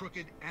as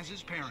crooked as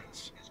his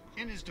parents.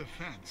 In his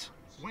defense,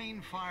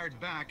 Wayne fired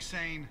back,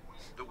 saying,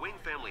 "The Wayne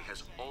family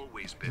has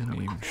always been a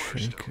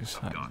cornerstone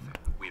of Gotham.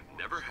 We've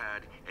never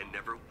had and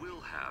never will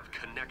have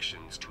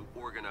connections to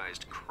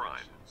organized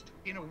crime."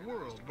 In a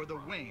world where the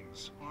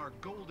Waynes, our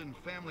golden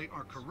family,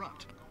 are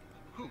corrupt,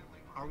 who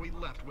are we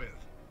left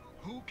with?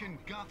 Who can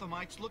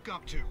Gothamites look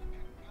up to?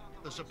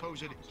 The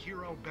supposed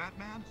hero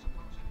Batman?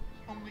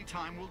 Only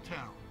time will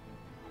tell.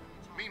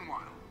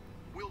 Meanwhile,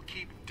 we'll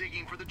keep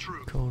digging for the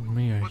truth. Called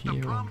me a but the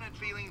hero. prominent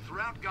feeling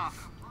throughout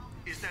Gotham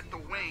is that the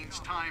Waynes'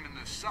 time in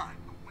the sun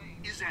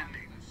is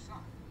ending.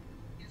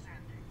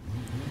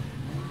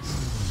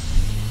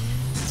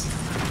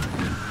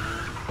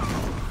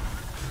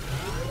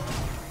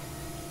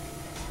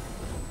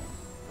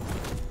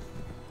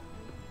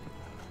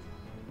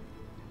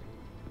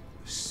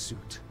 The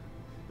suit,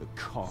 the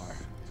car,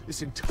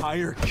 this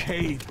entire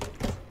cave.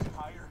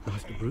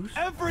 Master Bruce?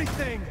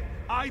 Everything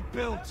I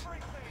built. I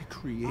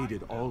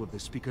created all of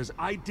this because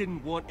I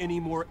didn't want any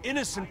more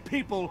innocent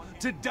people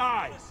to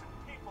die.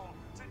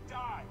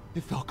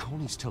 If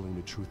Falcone's telling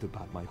the truth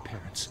about my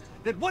parents,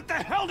 then what the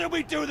hell did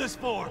we do this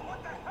for?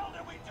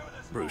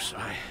 Bruce,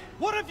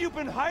 What have you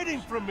been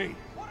hiding from me?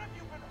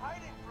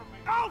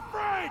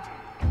 Alfred!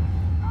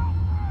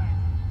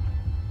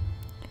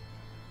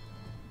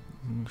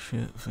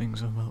 Shit,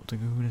 things are about to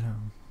go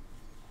down.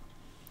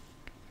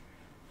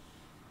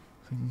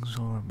 Things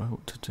are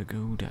about to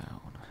go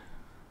down.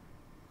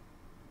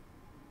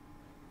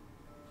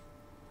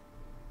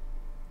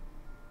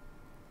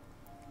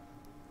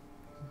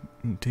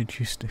 Did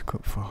you stick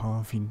up for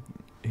Harvey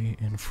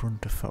in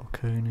front of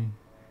Falcone?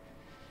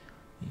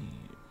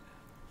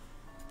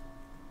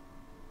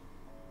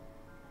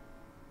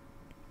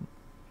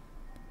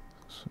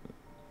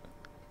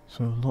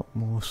 So a lot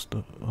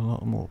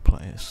more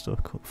players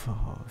stuck up for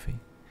Harvey.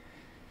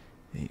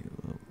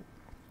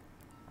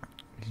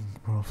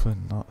 Rather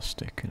than not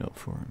sticking up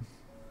for him.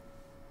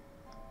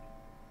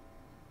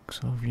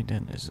 Because Harvey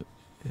Dent is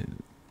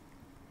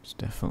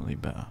definitely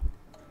better.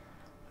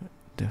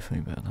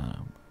 Definitely better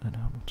than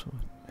Hamilton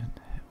in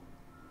hell.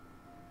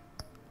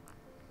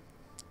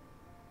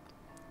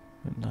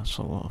 And that's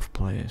a lot of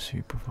players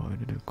who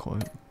provided a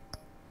quote.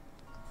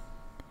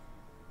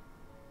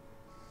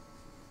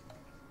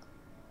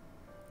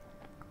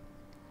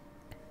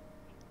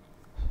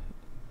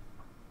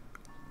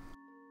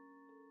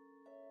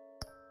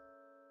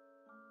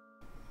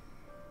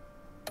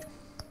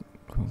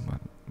 Oh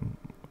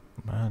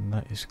man,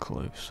 that is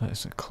close. That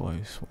is a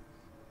close one.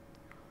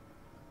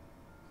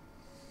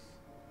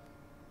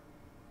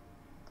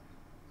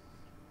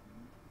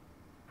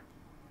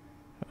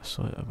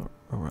 So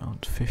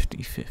around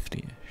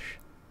 50-50-ish.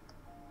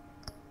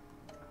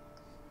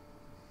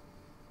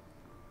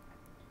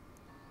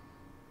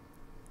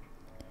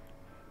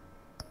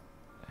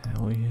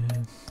 Hell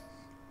yeah.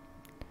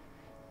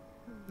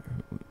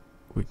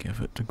 We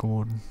give it to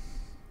Gordon.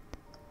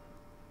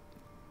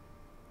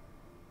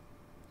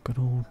 Good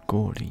old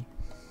Gordy.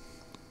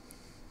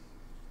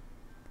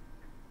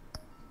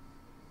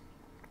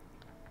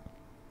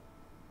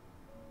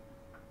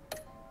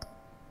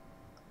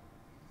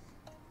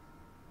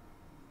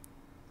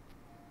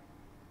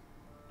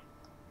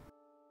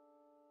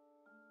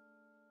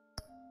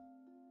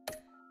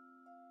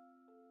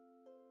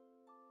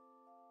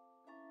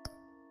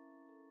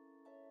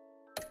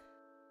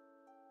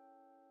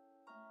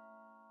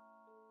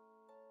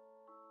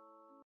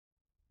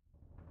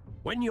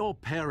 When your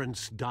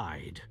parents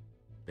died,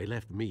 they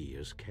left me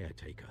as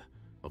caretaker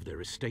of their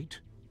estate,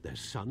 their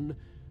son,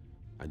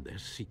 and their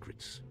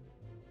secrets.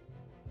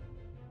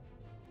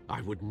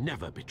 I would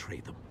never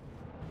betray them.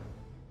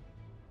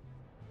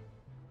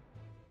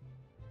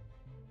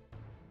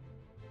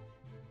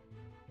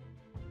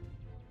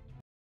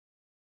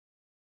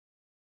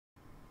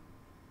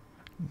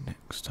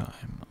 Next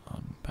time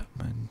on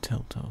Batman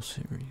Telltale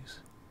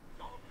series.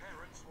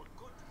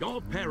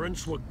 Your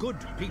parents were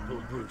good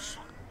people, Bruce.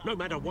 No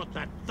matter what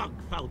that thug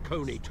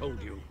Falcone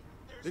told you.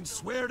 Then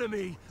swear to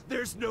me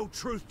there's no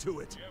truth to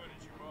it.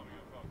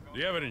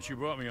 The evidence you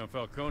brought me on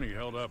Falcone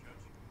held up.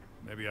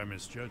 Maybe I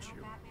misjudged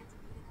you.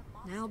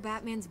 Now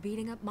Batman's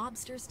beating up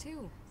mobsters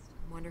too.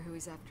 Wonder who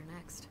he's after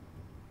next.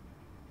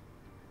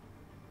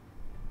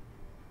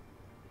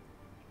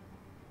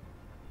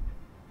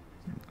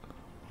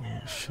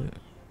 Oh shit.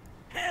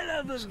 Hell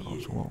of a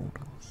Sounds wild.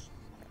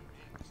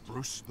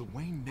 Bruce, the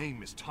Wayne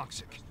name is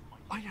toxic.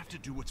 I have to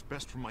do what's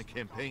best for my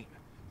campaign.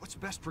 What's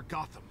best for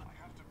Gotham?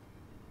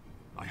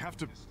 I have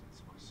to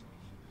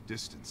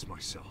distance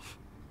myself.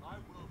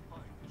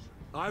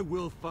 I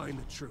will find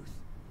the truth.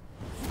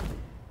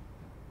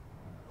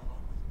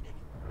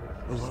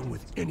 Along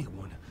with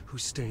anyone who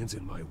stands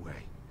in my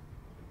way.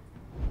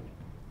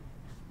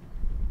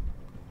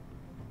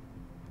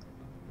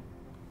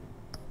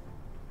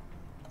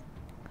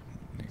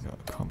 You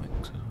got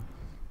comics, huh?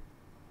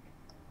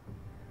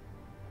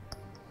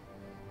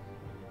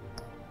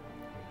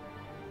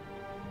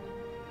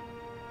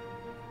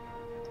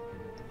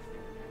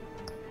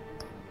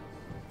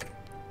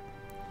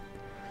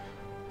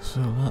 So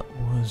that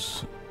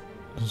was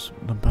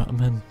the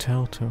Batman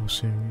Telltale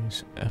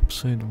series,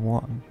 episode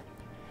 1,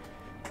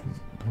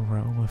 The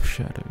Realm of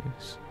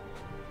Shadows.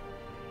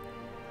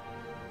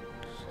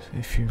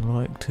 If you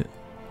liked it,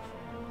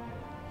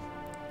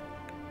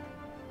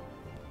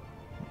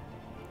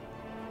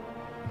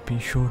 be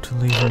sure to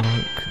leave a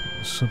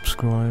like,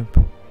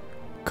 subscribe,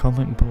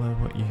 comment below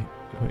what you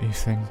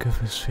think of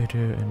this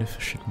video and if I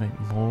should make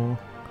more.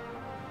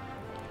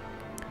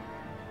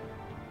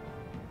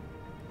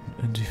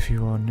 And if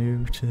you are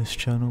new to this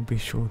channel, be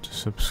sure to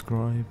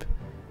subscribe.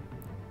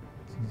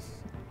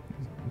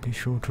 Be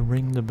sure to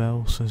ring the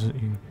bell so that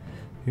you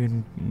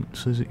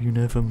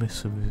never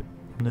miss a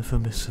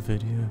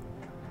video.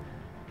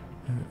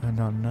 And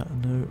on that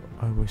note,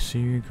 I will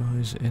see you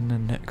guys in the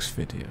next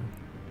video.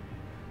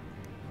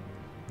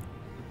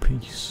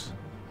 Peace.